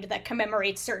framed that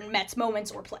commemorates certain Mets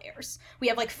moments or players. We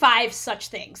have 5 such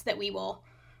things that we will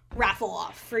raffle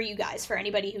off for you guys, for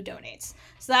anybody who donates.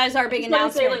 So that is our big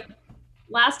announcement.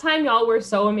 Last time y'all were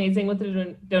so amazing with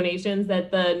the donations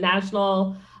that the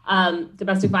National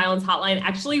Domestic Violence Hotline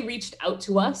actually reached out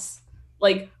to us,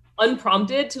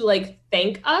 unprompted, to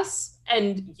thank us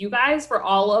and you guys for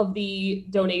all of the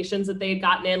donations that they had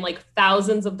gotten in,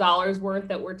 thousands of dollars worth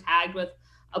that were tagged with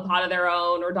A Pot of Their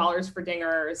Own or Dollars for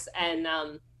Dingers, and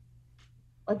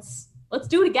let's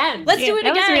do it again. Let's do it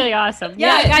again. That was really awesome.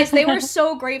 Yeah, guys, they were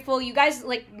so grateful. You guys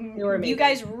you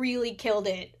guys really killed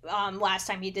it last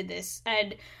time you did this,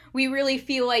 and we really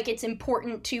feel like it's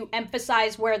important to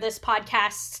emphasize where this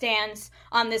podcast stands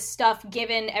on this stuff,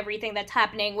 given everything that's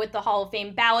happening with the Hall of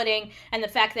Fame balloting and the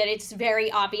fact that it's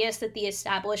very obvious that the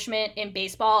establishment in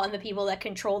baseball and the people that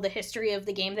control the history of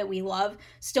the game that we love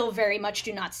still very much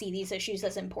do not see these issues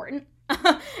as important.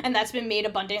 And that's been made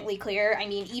abundantly clear. I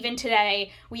mean, even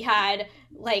today we had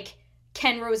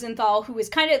Ken Rosenthal, who was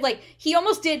kind of he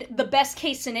almost did the best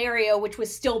case scenario, which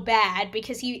was still bad,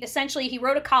 because he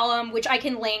wrote a column, which I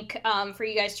can link for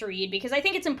you guys to read, because I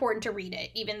think it's important to read it,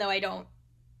 even though I don't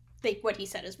think what he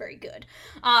said is very good.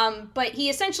 But he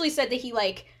essentially said that he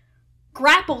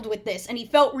grappled with this and he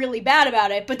felt really bad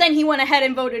about it, but then he went ahead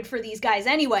and voted for these guys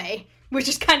anyway, which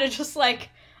is kind of just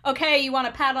okay, you want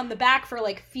a pat on the back for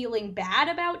feeling bad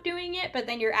about doing it, but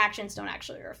then your actions don't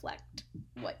actually reflect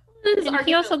what. And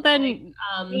he also then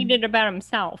made it about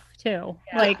himself too.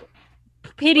 Yeah.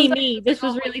 Pity me. This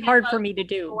was really hard for me to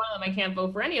do. One of them, I can't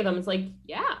vote for any of them. It's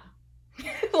yeah.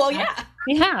 Well, yeah.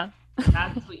 Yeah.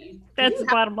 That's what you. That's the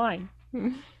bottom line.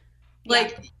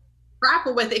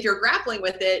 Grapple with it. If you're grappling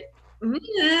with it,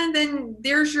 then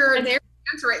there's your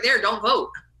answer right there. Don't vote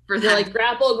for that.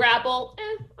 Grapple.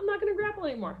 I'm not gonna grapple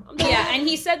anymore. Yeah, and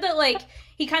he said that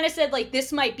he kind of said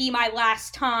this might be my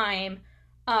last time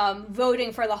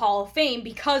voting for the Hall of Fame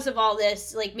because of all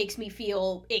this, makes me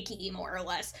feel icky, more or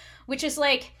less. Which is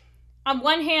on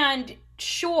one hand,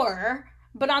 sure,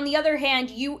 But on the other hand,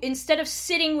 you, instead of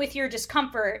sitting with your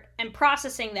discomfort and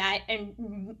processing that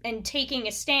and taking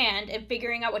a stand and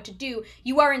figuring out what to do,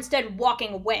 you are instead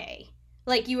walking away.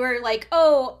 Like, you are like,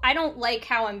 oh, I don't like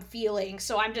how I'm feeling,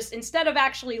 so I'm just, instead of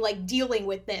actually, like, dealing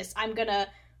with this, I'm gonna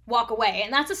walk away.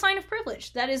 And that's a sign of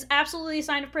privilege. That is absolutely a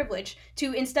sign of privilege,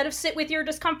 to, instead of sit with your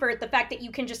discomfort, the fact that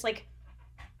you can just, like,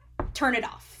 turn it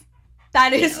off.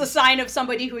 That is a sign of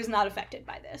somebody who is not affected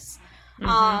by this.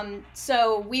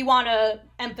 So we want to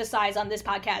emphasize on this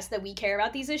podcast that we care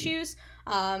about these issues,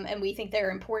 and we think they're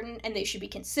important and they should be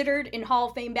considered in Hall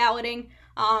of Fame balloting,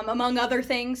 among other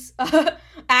things.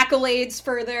 Accolades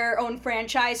for their own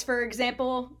franchise, for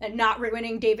example, and not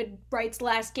ruining David Wright's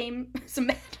last game.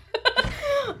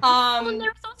 And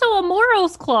there's also a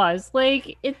morals clause.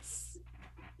 Like,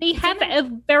 they have a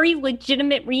very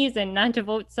legitimate reason not to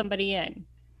vote somebody in.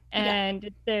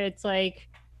 And it's like,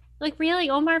 really,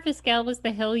 Omar Vizquel was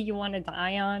the hill you want to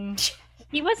die on?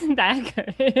 He wasn't that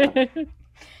good.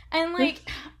 And, like,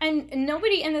 and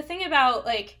nobody, and the thing about,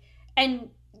 like, and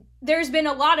there's been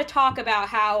a lot of talk about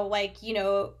how, like, you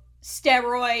know,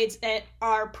 steroids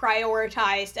are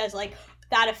prioritized as, like,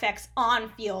 that affects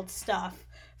on-field stuff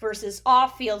versus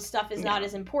off-field stuff is not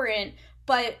as important.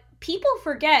 But people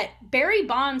forget Barry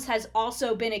Bonds has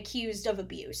also been accused of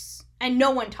abuse, and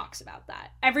no one talks about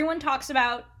that. Everyone talks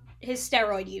about his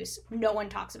steroid use. No one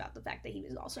talks about the fact that he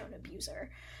was also an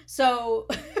abuser. So,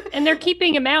 and they're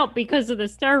keeping him out because of the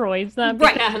steroids, not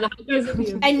because of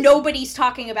abuse. And nobody's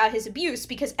talking about his abuse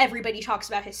because everybody talks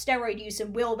about his steroid use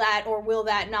and will that or will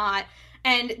that not.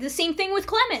 And the same thing with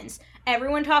Clemens.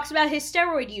 Everyone talks about his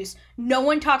steroid use. No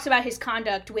one talks about his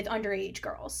conduct with underage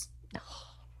girls.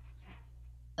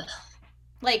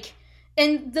 Like,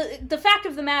 and the fact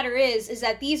of the matter is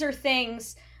that these are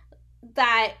things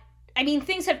that, I mean,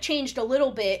 things have changed a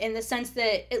little bit in the sense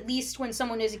that at least when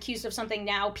someone is accused of something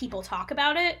now, people talk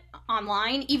about it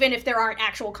online. Even if there aren't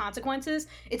actual consequences,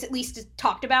 it's at least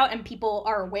talked about and people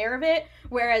are aware of it.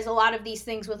 Whereas a lot of these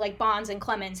things with, like, Bonds and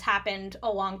Clemens happened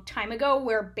a long time ago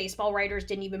where baseball writers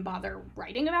didn't even bother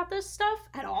writing about this stuff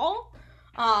at all,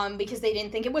 because they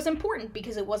didn't think it was important,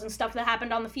 because it wasn't stuff that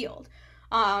happened on the field.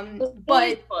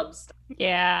 But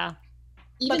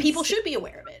people should be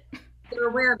aware of it. They're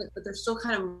aware of it, but they're still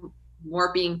kind of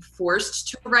more being forced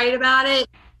to write about it,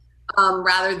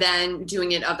 rather than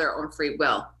doing it of their own free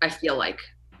will, I feel like.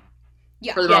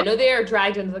 No, they are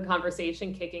dragged into the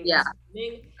conversation, kicking and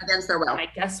screaming against their will. I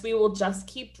guess we will just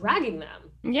keep dragging them.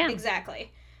 Yeah,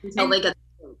 exactly.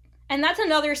 And that's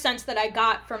another sense that I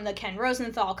got from the Ken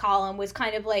Rosenthal column, was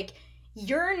kind of like,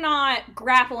 you're not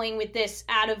grappling with this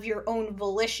out of your own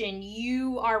volition.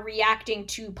 You are reacting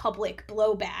to public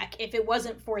blowback. If it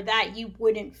wasn't for that, you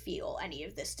wouldn't feel any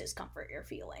of this discomfort you're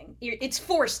feeling. It's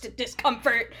forced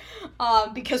discomfort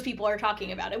because people are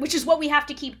talking about it, which is what we have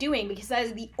to keep doing, because that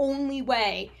is the only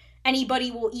way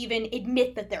anybody will even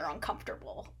admit that they're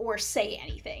uncomfortable or say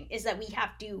anything, is that we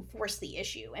have to force the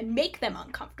issue and make them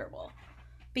uncomfortable.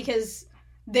 Because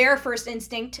their first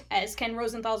instinct, as Ken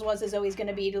Rosenthal's was, is always going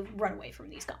to be to run away from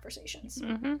these conversations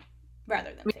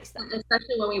rather than face them.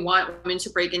 Especially when we want women to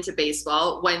break into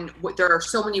baseball, when there are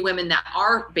so many women that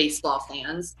are baseball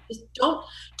fans. Just don't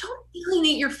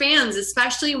alienate your fans,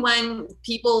 especially when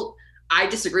people, I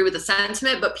disagree with the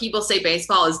sentiment, but people say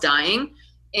baseball is dying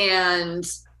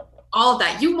and all of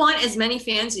that. You want as many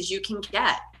fans as you can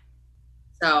get.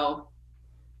 So.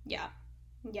 Yeah.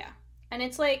 And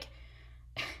it's like,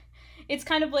 it's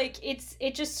kind of like,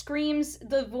 it just screams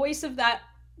the voice of that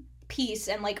piece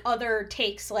and, like, other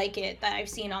takes like it that I've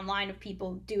seen online of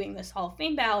people doing this Hall of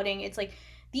Fame balloting. It's like,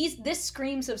 this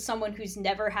screams of someone who's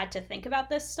never had to think about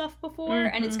this stuff before.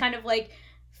 And it's kind of like,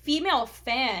 female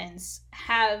fans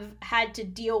have had to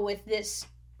deal with this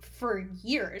for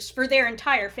years, for their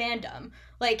entire fandom.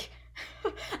 Like,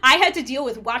 I had to deal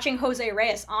with watching Jose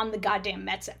Reyes on the goddamn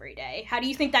Mets every day. How do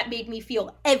you think that made me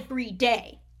feel every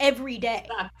day?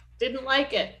 Didn't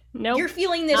like it. Nope. You're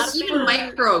feeling this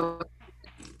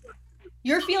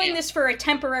You're feeling this for a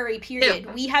temporary period.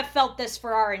 Yeah. We have felt this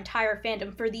for our entire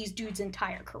fandom, for these dudes'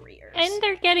 entire careers. And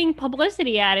they're getting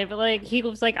publicity out of it. Like, he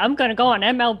was like, I'm going to go on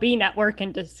MLB Network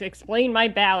and just explain my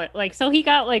ballot. Like, so he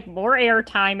got, like, more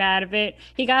airtime out of it.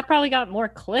 He probably got more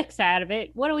clicks out of it.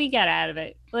 What do we get out of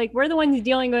it? Like, we're the ones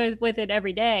dealing with it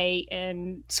every day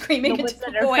and screaming into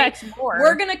the void.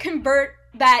 We're going to convert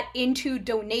that into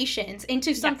donations,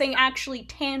 into something actually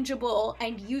tangible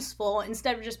and useful,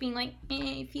 instead of just being like,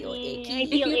 I feel icky.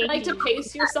 If you'd like to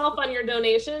pace yourself on your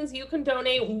donations, you can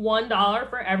donate $1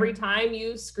 for every time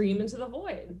you scream into the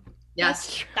void.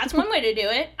 Yes. That's one way to do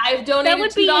it. I've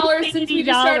donated $2 since we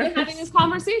just started having this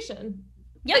conversation.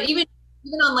 Yeah, even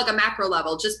even on like a macro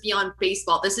level, just beyond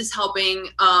baseball, this is helping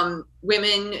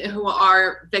women who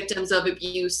are victims of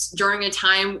abuse during a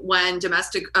time when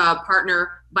domestic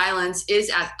partner violence is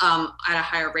at a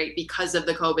higher rate because of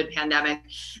the COVID pandemic.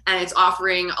 And it's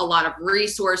offering a lot of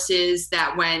resources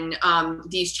that when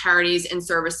these charities and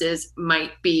services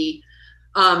might be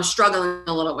struggling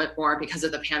a little bit more because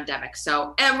of the pandemic.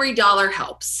 So every dollar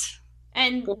helps.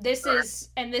 And this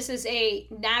is a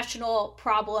national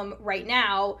problem right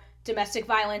now. Domestic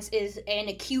violence is an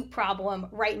acute problem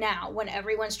right now when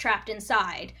everyone's trapped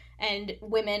inside and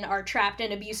women are trapped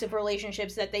in abusive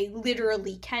relationships that they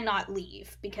literally cannot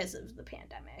leave because of the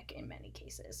pandemic in many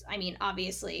cases. I mean,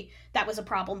 obviously that was a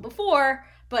problem before,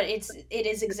 but it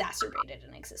is exacerbated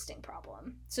an existing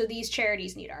problem. So these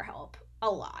charities need our help a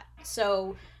lot.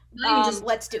 So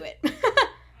let's do it.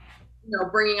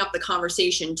 Bringing up the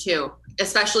conversation too,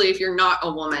 especially if you're not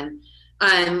a woman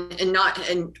and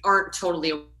aren't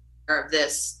totally aware of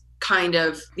these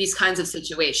kinds of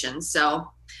situations. So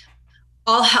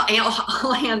all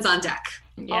hands on deck.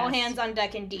 Yes. All hands on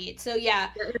deck indeed. So yeah,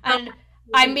 and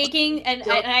I'm making and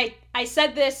I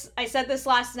said this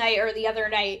last night or the other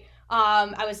night.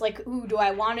 I was like, ooh, do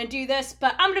I want to do this?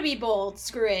 But I'm gonna be bold.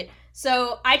 Screw it.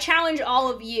 So I challenge all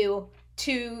of you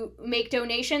to make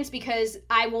donations because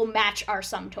I will match our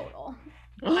sum total.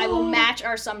 I will match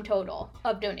our sum total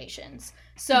of donations.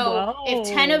 So if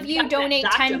 10 of you donate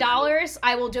 $10,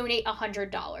 I will donate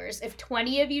 $100. If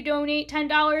 20 of you donate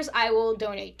 $10, I will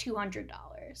donate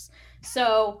 $200.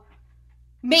 So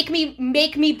make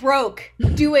me broke.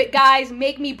 Do it, guys.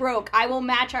 Make me broke. I will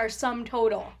match our sum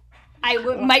total. I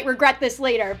might regret this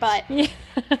later, but the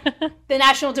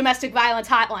National Domestic Violence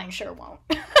Hotline sure won't.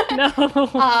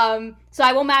 No. So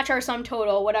I will match our sum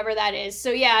total, whatever that is. So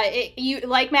yeah, you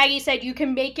like Maggie said, you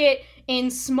can make it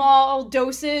in small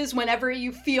doses whenever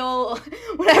you're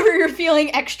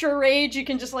feeling extra rage. You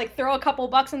can just like throw a couple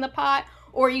bucks in the pot,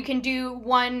 or you can do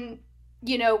one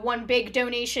big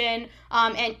donation.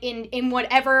 And in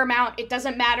whatever amount, it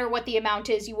doesn't matter what the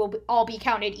amount is. You will all be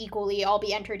counted equally. All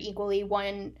be entered equally.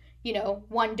 One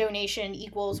donation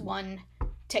equals one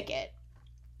ticket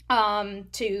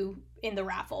in the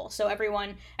raffle. So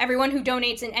everyone who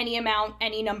donates in any amount,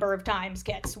 any number of times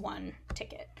gets one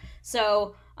ticket.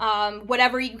 So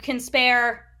whatever you can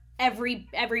spare, every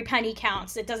penny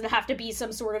counts. It doesn't have to be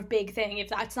some sort of big thing. If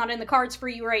that's not in the cards for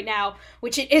you right now,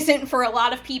 which it isn't for a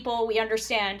lot of people, we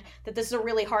understand that this is a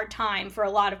really hard time for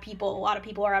a lot of people. A lot of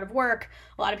people are out of work.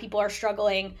 A lot of people are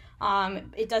struggling.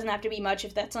 It doesn't have to be much.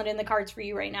 If that's not in the cards for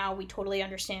you right now, we totally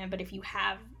understand. But if you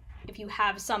have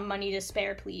some money to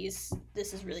spare, please,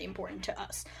 this is really important to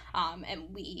us.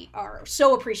 And we are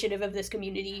so appreciative of this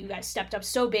community. You guys stepped up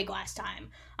so big last time.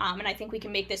 And I think we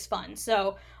can make this fun.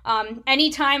 So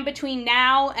anytime between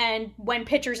now and when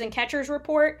pitchers and catchers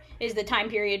report is the time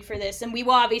period for this. And we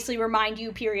will obviously remind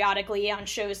you periodically on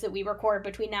shows that we record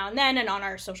between now and then and on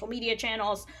our social media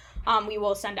channels. We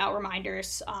will send out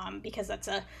reminders because it's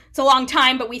a long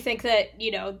time, but we think that,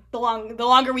 the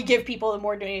longer we give people, the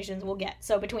more donations we'll get.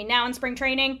 So between now and spring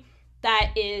training,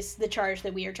 that is the charge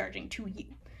that we are charging to you.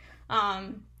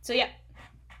 So yeah,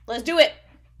 let's do it.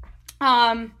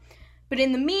 But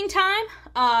in the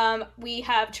meantime, we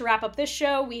have to wrap up this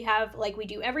show. We have, like we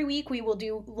do every week, we will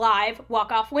do live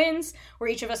walk-off wins where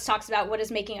each of us talks about what is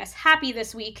making us happy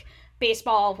this week,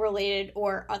 baseball related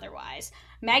or otherwise.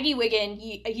 Maggie Wiggin,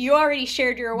 you already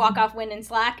shared your walk-off win in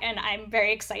Slack, and I'm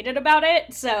very excited about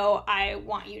it, so I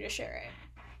want you to share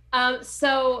it.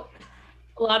 So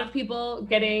a lot of people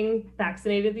getting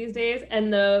vaccinated these days,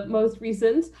 and the most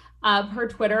recent per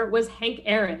Twitter was Hank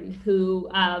Aaron, who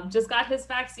just got his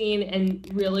vaccine and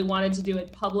really wanted to do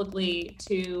it publicly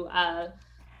to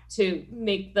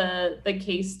make the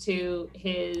case to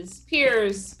his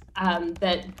peers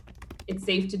that it's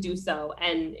safe to do so.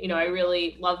 And, I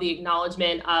really love the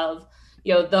acknowledgement of,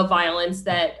 the violence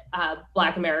that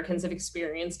Black Americans have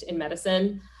experienced in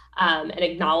medicine, and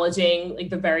acknowledging like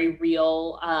the very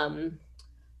real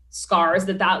scars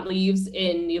that leaves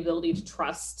in the ability to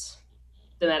trust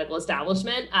the medical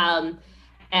establishment.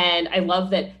 And I love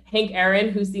that Hank Aaron,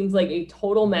 who seems like a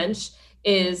total mensch,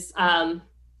 is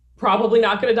probably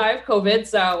not going to die of COVID.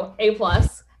 So A+.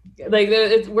 Like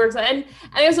it works. And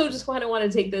I also just want to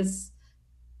take this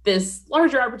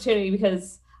larger opportunity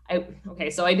because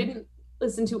I didn't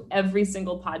listen to every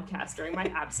single podcast during my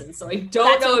absence, so I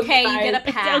don't know okay. if you get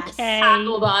a pass.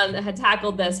 Had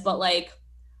tackled this, but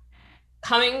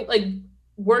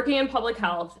working in public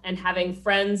health and having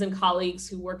friends and colleagues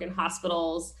who work in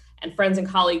hospitals and friends and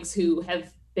colleagues who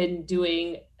have been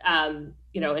doing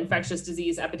infectious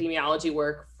disease epidemiology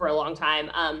work for a long time.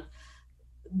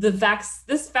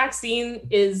 This vaccine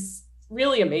is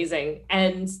really amazing.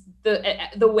 And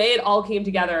the way it all came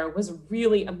together was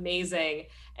really amazing.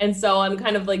 And so I'm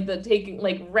kind of like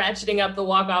ratcheting up the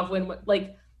walk-off win.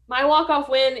 Like, my walk-off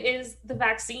win is the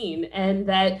vaccine, and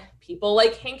that people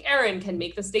like Hank Aaron can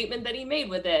make the statement that he made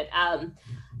with it.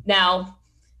 Now,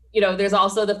 there's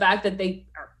also the fact that they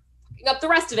are fucking up the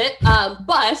rest of it.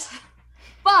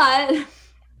 But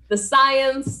the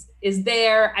science is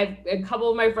there. A couple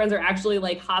of my friends are actually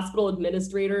like hospital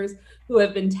administrators who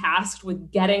have been tasked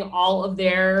with getting all of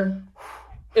their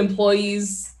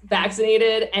employees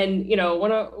vaccinated. And,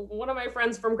 one of my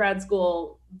friends from grad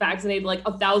school vaccinated like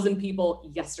 1,000 people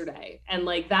yesterday. And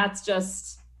like, that's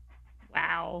just,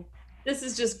 wow. This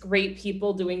is just great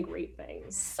people doing great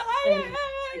things.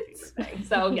 Science!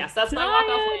 So yes, that's my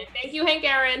walk-off win. Thank you, Hank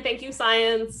Aaron. Thank you,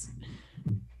 science.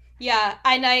 Yeah,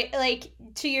 and I like,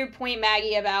 to your point,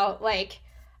 Maggie, about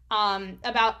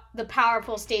the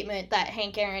powerful statement that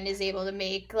Hank Aaron is able to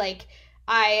make. Like,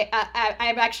 I'm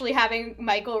actually having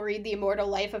Michael read The Immortal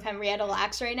Life of Henrietta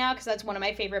Lacks right now, because that's one of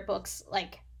my favorite books,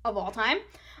 like, of all time.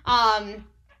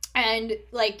 And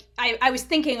like, I was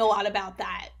thinking a lot about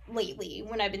that lately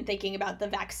when I've been thinking about the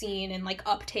vaccine and like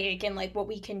uptake and like what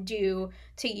we can do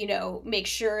to, make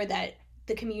sure that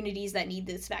the communities that need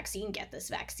this vaccine get this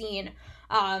vaccine,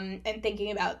 and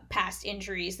thinking about past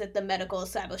injuries that the medical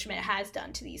establishment has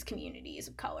done to these communities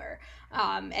of color.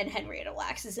 And Henrietta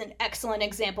Lacks is an excellent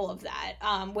example of that,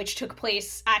 which took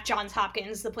place at Johns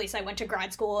Hopkins, the place I went to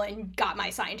grad school and got my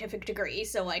scientific degree.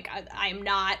 So like,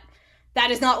 that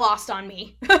is not lost on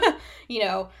me, but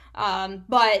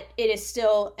it is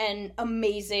still an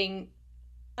amazing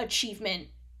achievement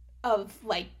of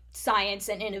like science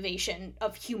and innovation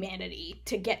of humanity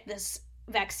to get this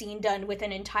vaccine done with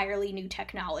an entirely new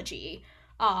technology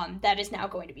that is now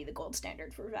going to be the gold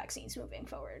standard for vaccines moving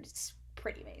forward. It's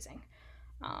pretty amazing.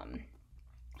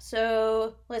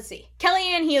 So let's see.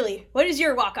 Kellyanne Healy, what is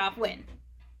your walk-off win?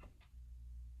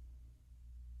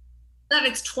 That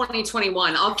it's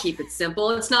 2021. I'll keep it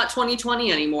simple. It's not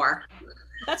 2020 anymore.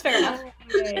 That's fair enough.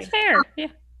 That's fair. Yeah.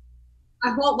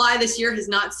 I won't lie, this year has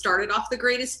not started off the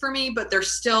greatest for me, but there's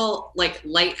still like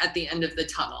light at the end of the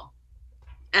tunnel.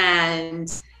 And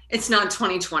it's not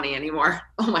 2020 anymore.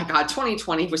 Oh my God,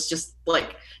 2020 was just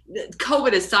like,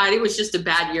 COVID aside, it was just a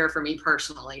bad year for me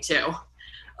personally too.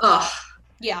 Ugh.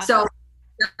 Yeah. So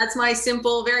that's my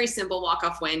very simple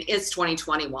walk-off win. It's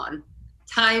 2021.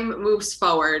 Time moves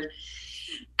forward.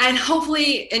 And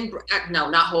hopefully, and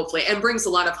brings a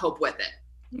lot of hope with it.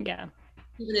 Yeah.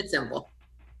 Keeping it simple.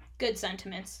 Good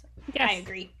sentiments. Yes. I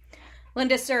agree.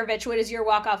 Linda Surovich, what is your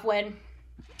walk-off win?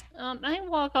 My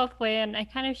walk-off win, I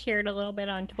kind of shared a little bit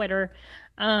on Twitter,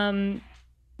 but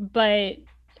I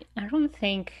don't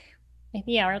think,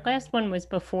 our last one was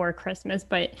before Christmas,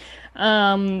 but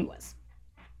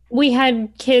we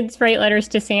had kids write letters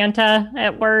to Santa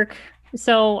at work.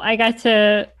 So I got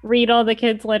to read all the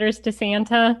kids' letters to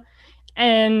Santa.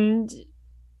 And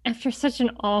after such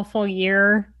an awful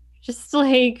year, just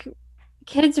like,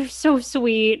 kids are so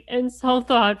sweet and so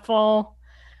thoughtful.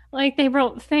 Like, they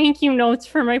wrote thank you notes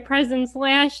for my presents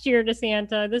last year to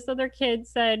Santa. This other kid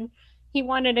said he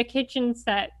wanted a kitchen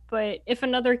set, but if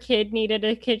another kid needed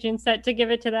a kitchen set, to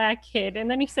give it to that kid.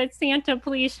 And then he said, Santa,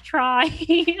 please try.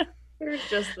 You're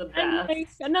just the best. And, like,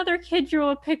 another kid drew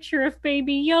a picture of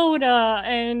Baby Yoda,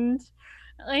 and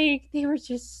like, they were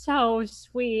just so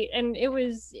sweet. And it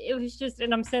was just,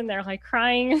 and I'm sitting there like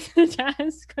crying at the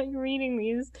desk, like reading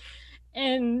these.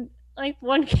 And like,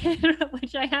 one kid,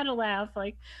 which I had to laugh,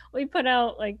 like, we put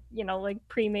out like, like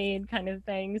pre-made kind of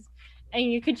things, and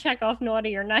you could check off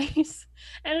naughty or nice.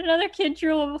 And another kid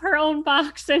drew her own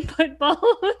box and put both.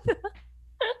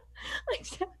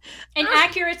 An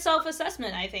accurate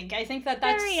self-assessment, I think. I think that's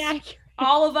very accurate.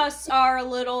 All of us are a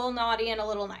little naughty and a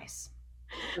little nice.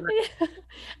 Yeah.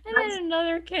 And then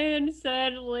another kid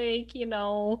said, like,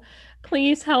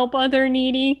 please help other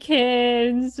needy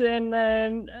kids. And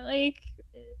then, like,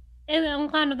 and then a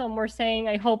lot of them were saying,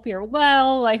 I hope you're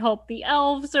well. I hope the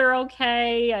elves are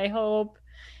okay. I hope,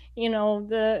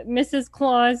 the Mrs.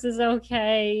 Claus is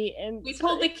okay. And we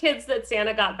told the kids that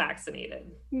Santa got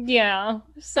vaccinated. Yeah.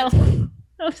 So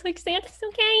I was like, Santa's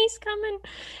okay, he's coming.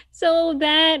 So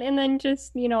that, and then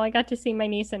just, I got to see my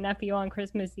niece and nephew on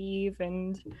Christmas Eve,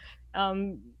 and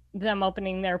them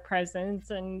opening their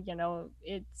presents. And,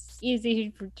 it's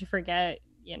easy to forget,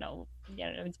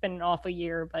 it's been an awful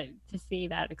year, but to see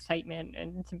that excitement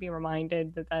and to be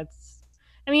reminded that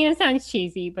it sounds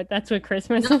cheesy, but that's what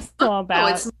Christmas is all about.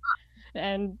 No, it's not.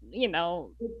 And,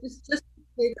 just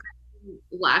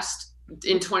last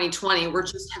in 2020, we're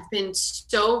just have been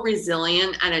so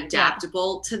resilient and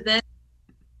adaptable to this.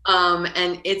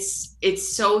 And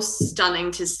it's so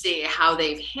stunning to see how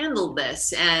they've handled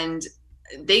this, and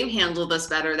they've handled this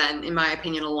better than, in my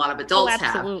opinion, a lot of adults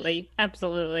have.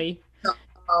 Absolutely.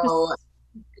 So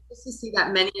just to see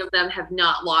that many of them have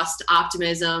not lost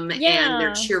optimism and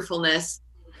their cheerfulness,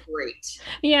 great.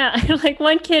 Yeah, like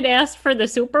one kid asked for the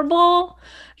Super Bowl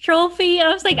trophy.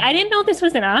 I was like, I didn't know this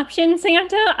was an option,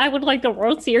 Santa. I would like the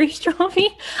World Series trophy.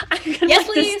 I could like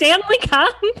the Stanley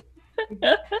Cup.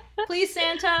 Please,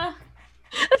 Santa.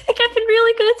 I think I've been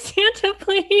really good, Santa,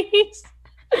 please.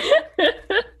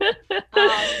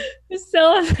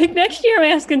 So like next year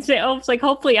I'm asking Santa. Oh, it's like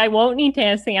hopefully I won't need to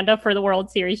ask Santa for the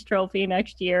World Series trophy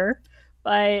next year.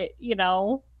 But you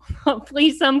know,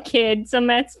 hopefully some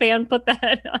Mets fan put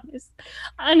that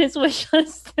on his wish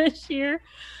list this year.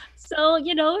 So,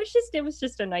 you know, it was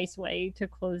just a nice way to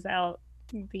close out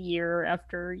the year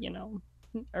after, you know,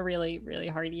 a really, really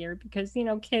hard year because, you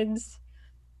know, kids,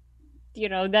 you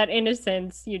know, that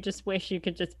innocence, you just wish you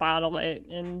could just bottle it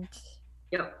and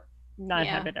not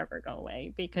have it ever go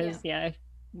away because,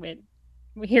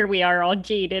 here we are all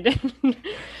jaded.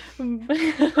 We're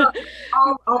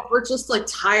just like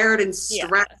tired and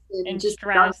stressed and just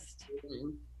stressed.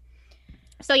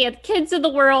 So yeah, the kids of the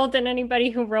world and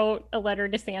anybody who wrote a letter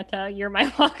to Santa, you're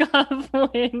my walk-off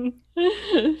win.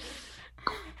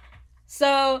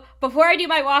 So before I do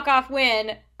my walk-off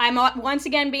win, I'm once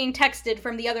again being texted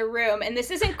from the other room, and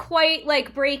this isn't quite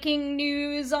like breaking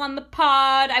news on the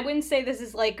pod. I wouldn't say this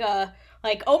is like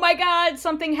oh my god,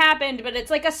 something happened, but it's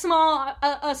like a small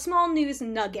news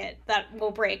nugget that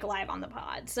will break live on the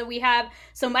pod. So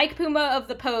Mike Puma of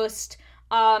the Post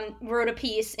wrote a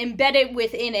piece. Embedded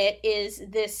within it is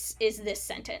this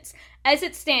sentence. As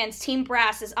it stands, Team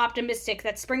Brass is optimistic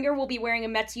that Springer will be wearing a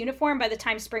Mets uniform by the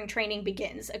time spring training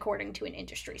begins, according to an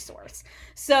industry source.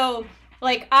 So,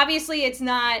 like, obviously it's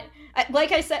not,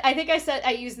 like I said,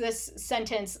 I used this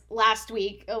sentence last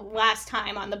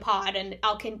time on the pod, and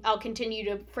I'll continue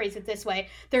to phrase it this way.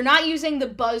 They're not using the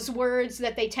buzzwords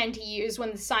that they tend to use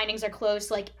when the signings are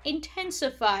close, like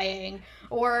intensifying,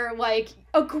 or like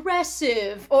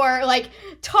aggressive, or like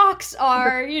talks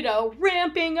are, you know,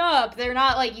 ramping up. They're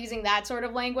not like using that sort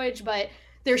of language, but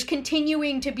there's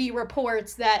continuing to be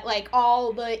reports that like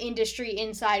all the industry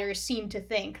insiders seem to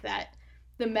think that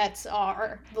the Mets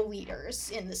are the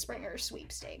leaders in the Springer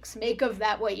sweepstakes. Make of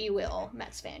that what you will,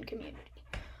 Mets fan community.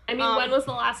 I mean, when was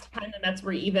the last time the Mets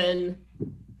were even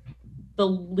the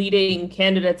leading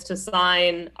candidates to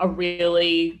sign a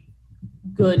really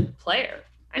good player?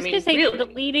 I was going to say, really, the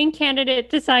leading candidate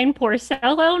to sign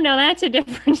Porcello? No, that's a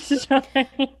different story.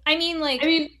 I mean,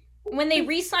 when they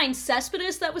re-signed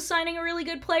Cespedes, that was signing a really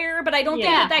good player, but I don't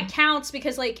think that counts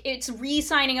because, like, it's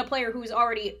re-signing a player who's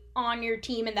already on your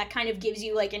team, and that kind of gives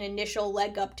you, like, an initial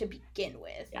leg up to begin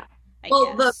with. Yeah. I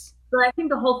think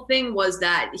the whole thing was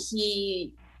that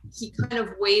he kind of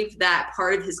waived that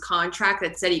part of his contract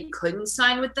that said he couldn't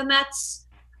sign with the Mets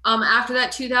after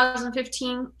that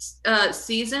 2015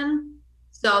 season.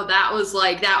 So that was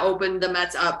like, that opened the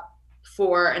Mets up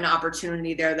for an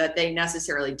opportunity there that they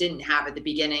necessarily didn't have at the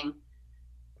beginning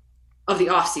of the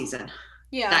offseason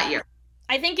that year.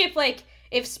 I think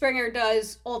if Springer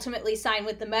does ultimately sign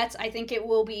with the Mets, I think it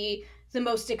will be the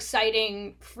most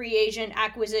exciting free agent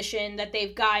acquisition that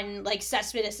they've gotten, like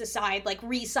Cespedes aside, like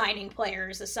re-signing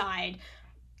players aside,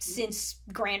 since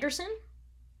Granderson.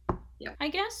 Yeah, I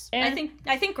guess. I think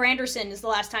Granderson is the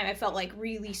last time I felt like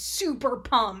really super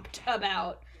pumped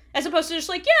about, as opposed to just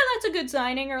like, yeah, that's a good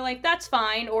signing, or like, that's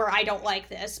fine, or I don't like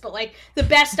this, but like the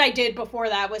best I did before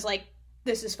that was like,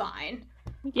 this is fine.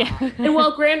 Yeah. And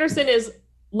while Granderson is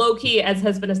low-key, as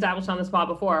has been established on this pod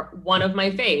before, one of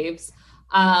my faves,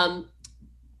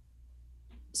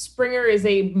 Springer is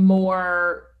a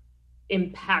more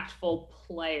impactful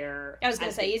player. I was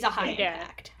going to say, he's a high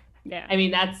impact. Yeah. I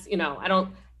mean, that's, you know, I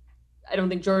don't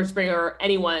think George Springer or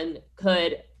anyone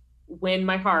could win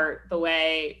my heart the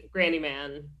way Granny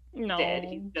Man did.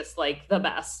 He's just like the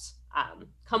best.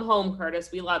 Come home,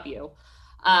 Curtis. We love you.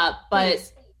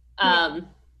 But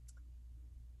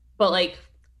like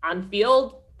on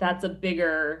field, that's a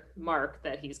bigger mark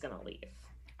that he's going to leave.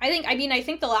 I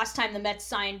think the last time the Mets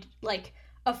signed like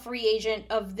a free agent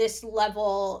of this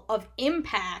level of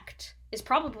impact is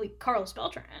probably Carlos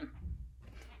Beltran.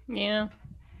 Yeah.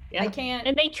 I can't.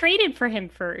 And they traded for him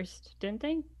first, didn't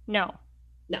they? No,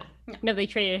 they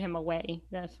traded him away.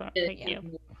 That's what I'm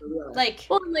thinking.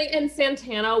 And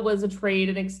Santana was a trade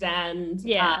and extend.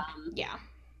 Yeah.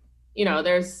 You know,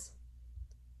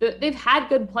 they've had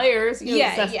good players. You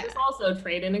know, Cespedes also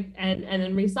trade and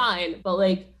then resign. But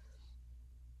like,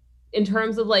 in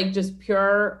terms of like just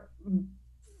pure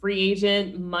free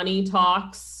agent money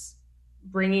talks,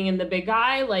 bringing in the big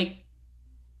guy, like,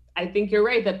 I think you're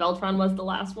right that Beltran was the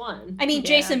last one. I mean,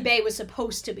 Jason Bay was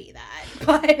supposed to be that,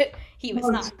 but he was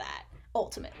not that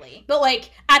ultimately. But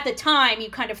like at the time, you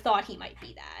kind of thought he might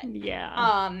be that.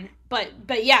 Yeah.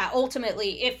 But yeah,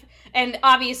 ultimately, and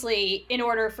obviously, in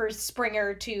order for a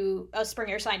Springer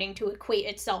signing to equate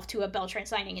itself to a Beltran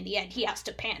signing in the end, he has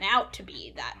to pan out to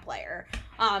be that player.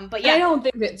 But yeah, I don't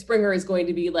think that Springer is going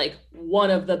to be like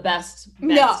one of the best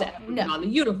Mets to ever put on the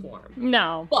uniform.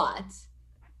 No, but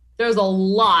there's a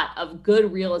lot of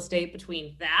good real estate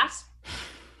between that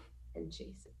and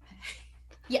Jason Bay.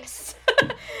 Yes.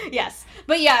 Yes.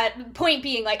 But yeah, point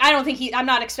being, like, I'm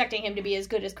not expecting him to be as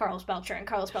good as Carlos Beltran.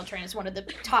 Carlos Beltran is one of the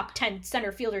top 10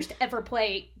 center fielders to ever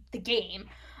play the game.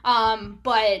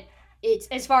 But it's,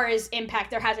 as far as impact,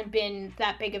 there hasn't been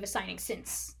that big of a signing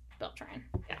since Beltran.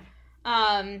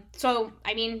 Yeah. So,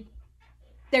 I mean,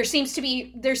 there seems to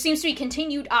be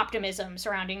continued optimism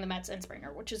surrounding the Mets and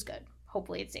Springer, which is good.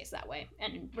 Hopefully it stays that way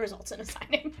and results in a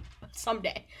signing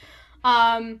someday.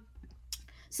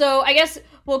 So I guess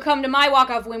we'll come to my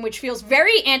walk-off win, which feels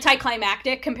very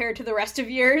anticlimactic compared to the rest of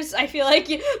years. I feel like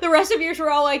the rest of years were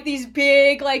all like these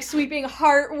big, like sweeping,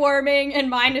 heartwarming, and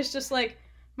mine is just like,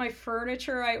 my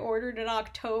furniture I ordered in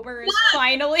October is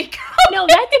finally coming. No,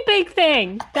 that's a big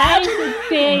thing. That is a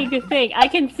big thing. I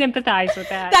can sympathize with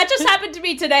that. That just happened to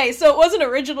me today, so it wasn't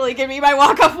originally going to be my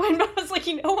walk-off win, but I was like,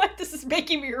 you know what? This is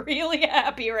making me really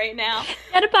happy right now.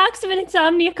 Get a box of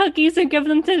Insomnia cookies and give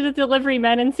them to the delivery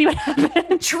men and see what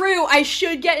happens. True, I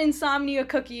should get Insomnia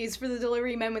cookies for the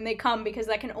delivery men when they come, because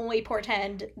that can only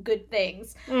portend good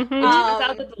things. Mm-hmm. It turns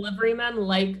out that delivery men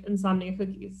like Insomnia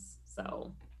cookies,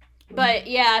 so... But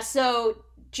yeah, so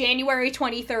January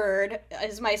 23rd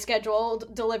is my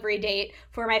scheduled delivery date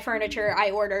for my furniture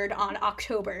I ordered on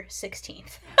October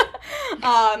 16th.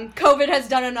 COVID has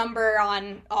done a number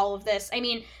on all of this. I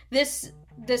mean, this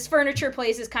furniture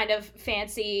place is kind of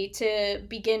fancy to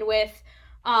begin with.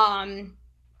 And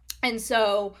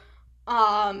so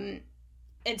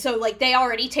like they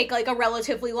already take like a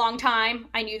relatively long time.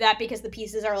 I knew that because the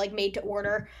pieces are like made to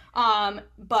order.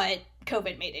 But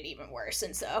COVID made it even worse,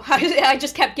 and so I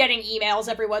just kept getting emails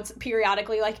every once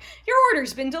periodically like, your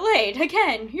order's been delayed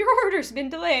again, your order's been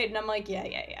delayed, and I'm like,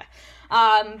 yeah.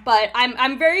 But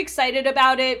I'm very excited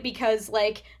about it because,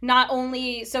 like, not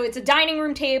only, so it's a dining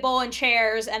room table and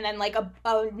chairs and then like a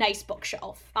nice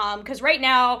bookshelf, because right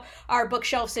now our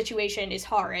bookshelf situation is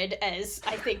horrid, as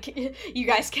I think you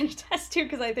guys can attest to,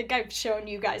 because I think I've shown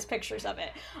you guys pictures of it.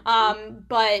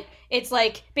 But it's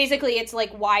like, basically it's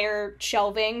like wire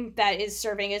shelving that is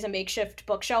serving as a makeshift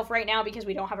bookshelf right now, because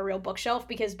we don't have a real bookshelf,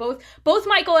 because both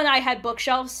Michael and I had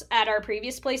bookshelves at our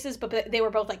previous places, but they were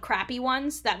both like crappy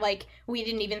ones that like we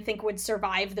didn't even think would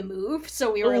survive the move.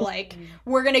 So we were like,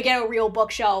 we're going to get a real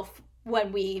bookshelf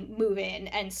when we move in.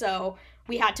 And so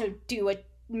we had to do a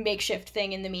makeshift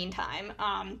thing in the meantime.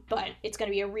 But it's going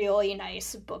to be a really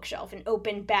nice bookshelf, an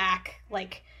open back,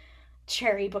 like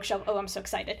cherry bookshelf. Oh, I'm so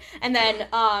excited. And then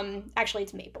actually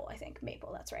it's maple, I think.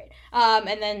 Maple, that's right.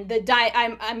 And then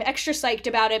I'm extra psyched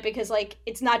about it because like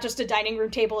it's not just a dining room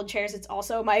table and chairs, it's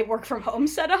also my work from home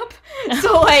setup.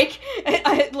 So like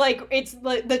it's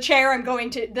the chair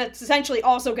that's essentially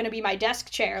also going to be my desk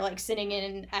chair, like sitting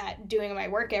in at doing my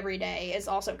work every day, is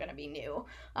also going to be new.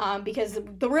 Because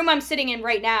the room I'm sitting in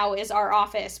right now is our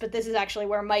office, but this is actually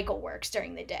where Michael works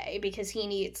during the day because he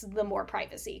needs the more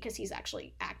privacy because he's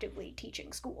actually actively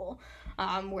teaching school,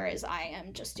 whereas I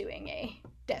am just doing a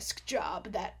desk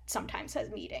job that sometimes has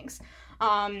meetings.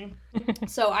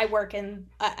 So I work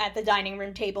at the dining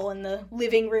room table in the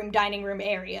living room, dining room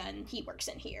area, and he works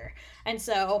in here. And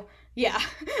so, yeah,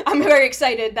 I'm very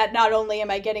excited that not only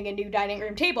am I getting a new dining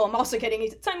room table, I'm also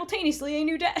getting simultaneously a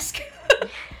new desk.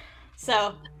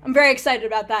 So I'm very excited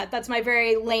about that. That's my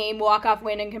very lame walk-off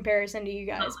win in comparison to you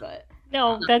guys, but...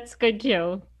 No, that's good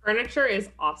too. Furniture is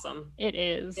awesome. It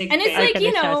is. And it's like,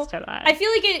 you know, I feel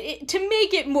like it to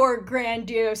make it more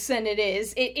grandiose than it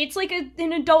is, it's like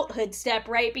an adulthood step,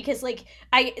 right? Because like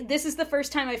this is the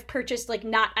first time I've purchased like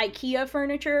not IKEA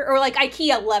furniture, or like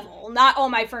IKEA level. Not all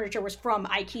my furniture was from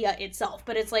IKEA itself,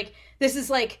 but it's like, this is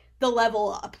like the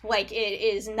level up. Like, it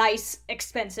is nice,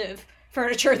 expensive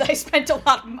furniture that I spent a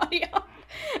lot of money on.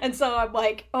 And so I'm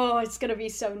like, oh, it's gonna be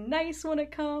so nice when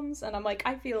it comes. And I'm like,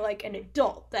 I feel like an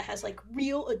adult that has like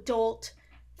real adult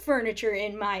furniture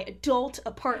in my adult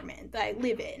apartment that I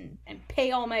live in and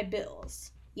pay all my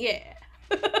bills. Yeah.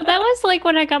 That was like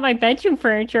when I got my bedroom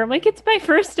furniture. I'm like, it's my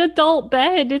first adult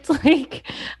bed. It's like,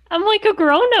 I'm like a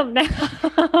grown-up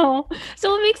now.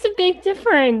 So it makes a big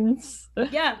difference.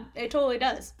 Yeah, it totally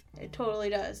does. It totally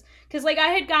does. Because like I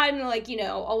had gotten like, you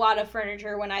know, a lot of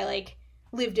furniture when I like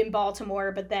lived in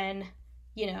Baltimore, but then,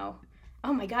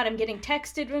 oh my God, I'm getting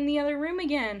texted from the other room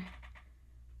again.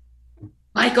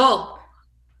 Michael.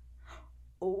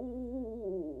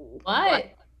 Oh.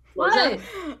 What?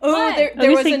 Oh,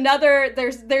 there was another.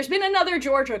 There's been another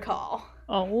Georgia call.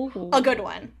 Oh, a good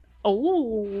one.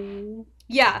 Oh,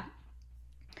 yeah,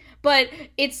 but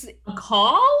it's a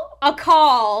call. A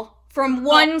call from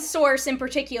one source in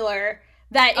particular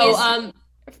that is a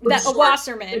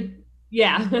Wasserman.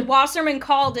 Yeah, Wasserman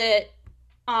called it.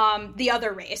 The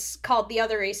other race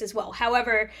as well.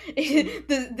 However,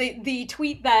 the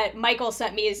tweet that Michael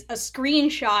sent me is a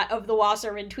screenshot of the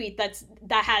Wasserman tweet that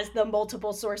has the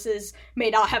multiple sources may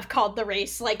not have called the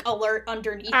race alert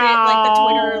underneath it, like the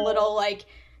Twitter little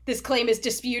this claim is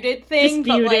disputed thing.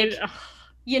 But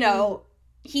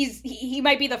he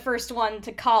might be the first one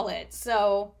to call it.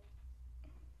 So,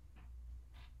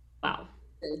 wow,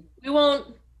 we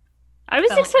won't. I was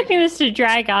expecting this to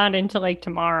drag on into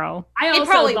tomorrow. I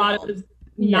also thought it was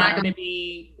not going to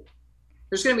be.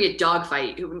 There's going to be a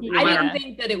dogfight. I didn't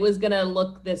think that it was going to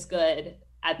look this good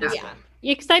at this point.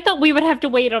 Yeah, because I thought we would have to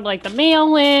wait on the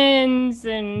mail-ins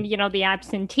and the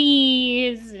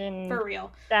absentees and for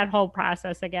real that whole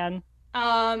process again.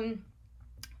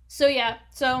 So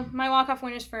my walk-off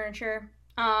win is furniture.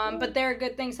 But there are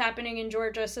good things happening in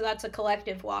Georgia, so that's a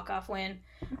collective walk-off win.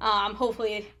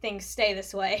 Hopefully things stay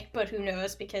this way, but who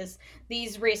knows, because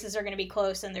these races are going to be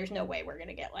close and there's no way we're going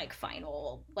to get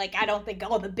final, I don't think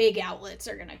all the big outlets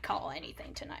are going to call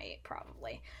anything tonight,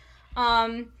 probably.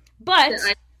 But I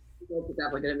think it's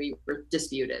definitely going to be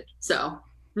disputed, so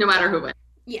no matter who wins.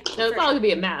 Yeah. No, it's all going to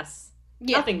be a mess.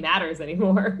 Yeah. Nothing matters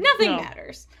anymore. Nothing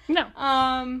matters. No.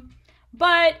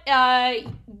 But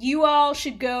you all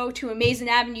should go to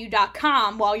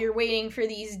AmazingAvenue.com while you're waiting for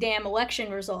these damn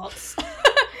election results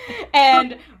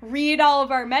and read all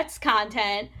of our Mets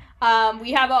content.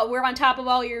 We're on top of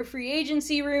all your free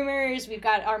agency rumors. We've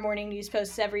got our morning news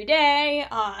posts every day.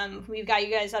 We've got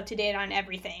you guys up to date on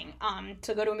everything.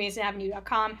 So go to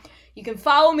AmazingAvenue.com. You can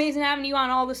follow Amazing Avenue on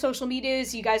all the social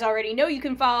medias. You guys already know you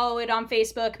can follow it on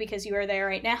Facebook because you are there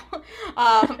right now.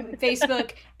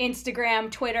 Facebook,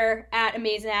 Instagram, Twitter, at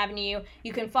Amazing Avenue.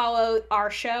 You can follow our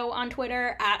show on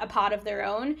Twitter, at A Pod of Their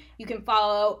Own. You can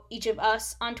follow each of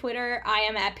us on Twitter. I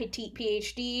am at Petite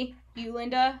PhD. You,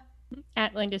 Linda?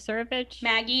 At Linda Surovich.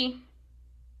 Maggie?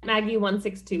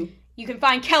 Maggie162. You can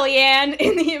find Kellyanne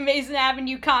in the Amazing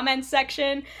Avenue comments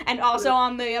section and also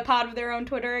on the A Pod of Their Own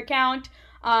Twitter account.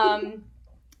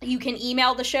 You can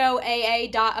email the show,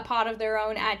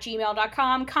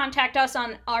 aa.apodoftheirown@gmail.com. Contact us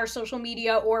on our social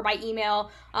media or by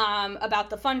email about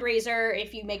the fundraiser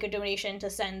if you make a donation to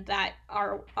send that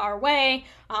our way,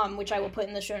 which I will put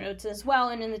in the show notes as well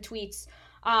and in the tweets.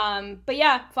 But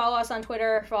yeah, follow us on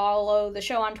Twitter, follow the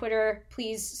show on Twitter.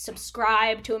 Please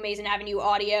subscribe to Amazing Avenue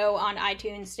Audio on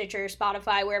iTunes, Stitcher,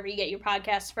 Spotify, wherever you get your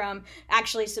podcasts from.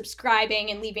 Actually subscribing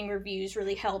and leaving reviews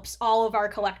really helps all of our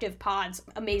collective pods,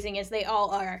 amazing as they all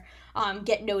are,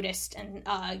 get noticed and,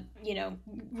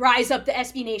 rise up the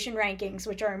SB Nation rankings,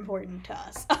 which are important to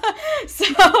us.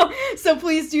 So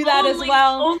please do that as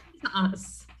well. Only to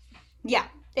us. Yeah,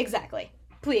 exactly.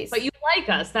 Please. But you like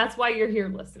us. That's why you're here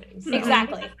listening. So.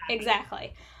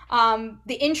 Exactly.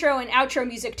 The intro and outro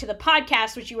music to the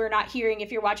podcast, which you are not hearing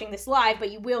if you're watching this live,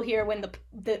 but you will hear when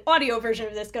the audio version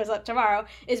of this goes up tomorrow,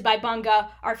 is by Bunga,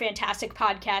 our fantastic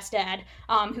podcast dad,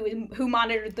 who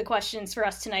monitored the questions for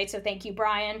us tonight. So thank you,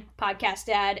 Brian, podcast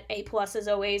dad, A+ as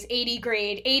always, 80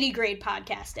 grade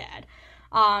podcast dad.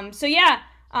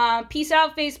 Peace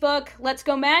out, Facebook. Let's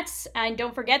go Mets. And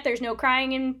don't forget, there's no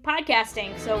crying in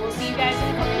podcasting. So we'll see you guys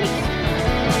in a couple weeks.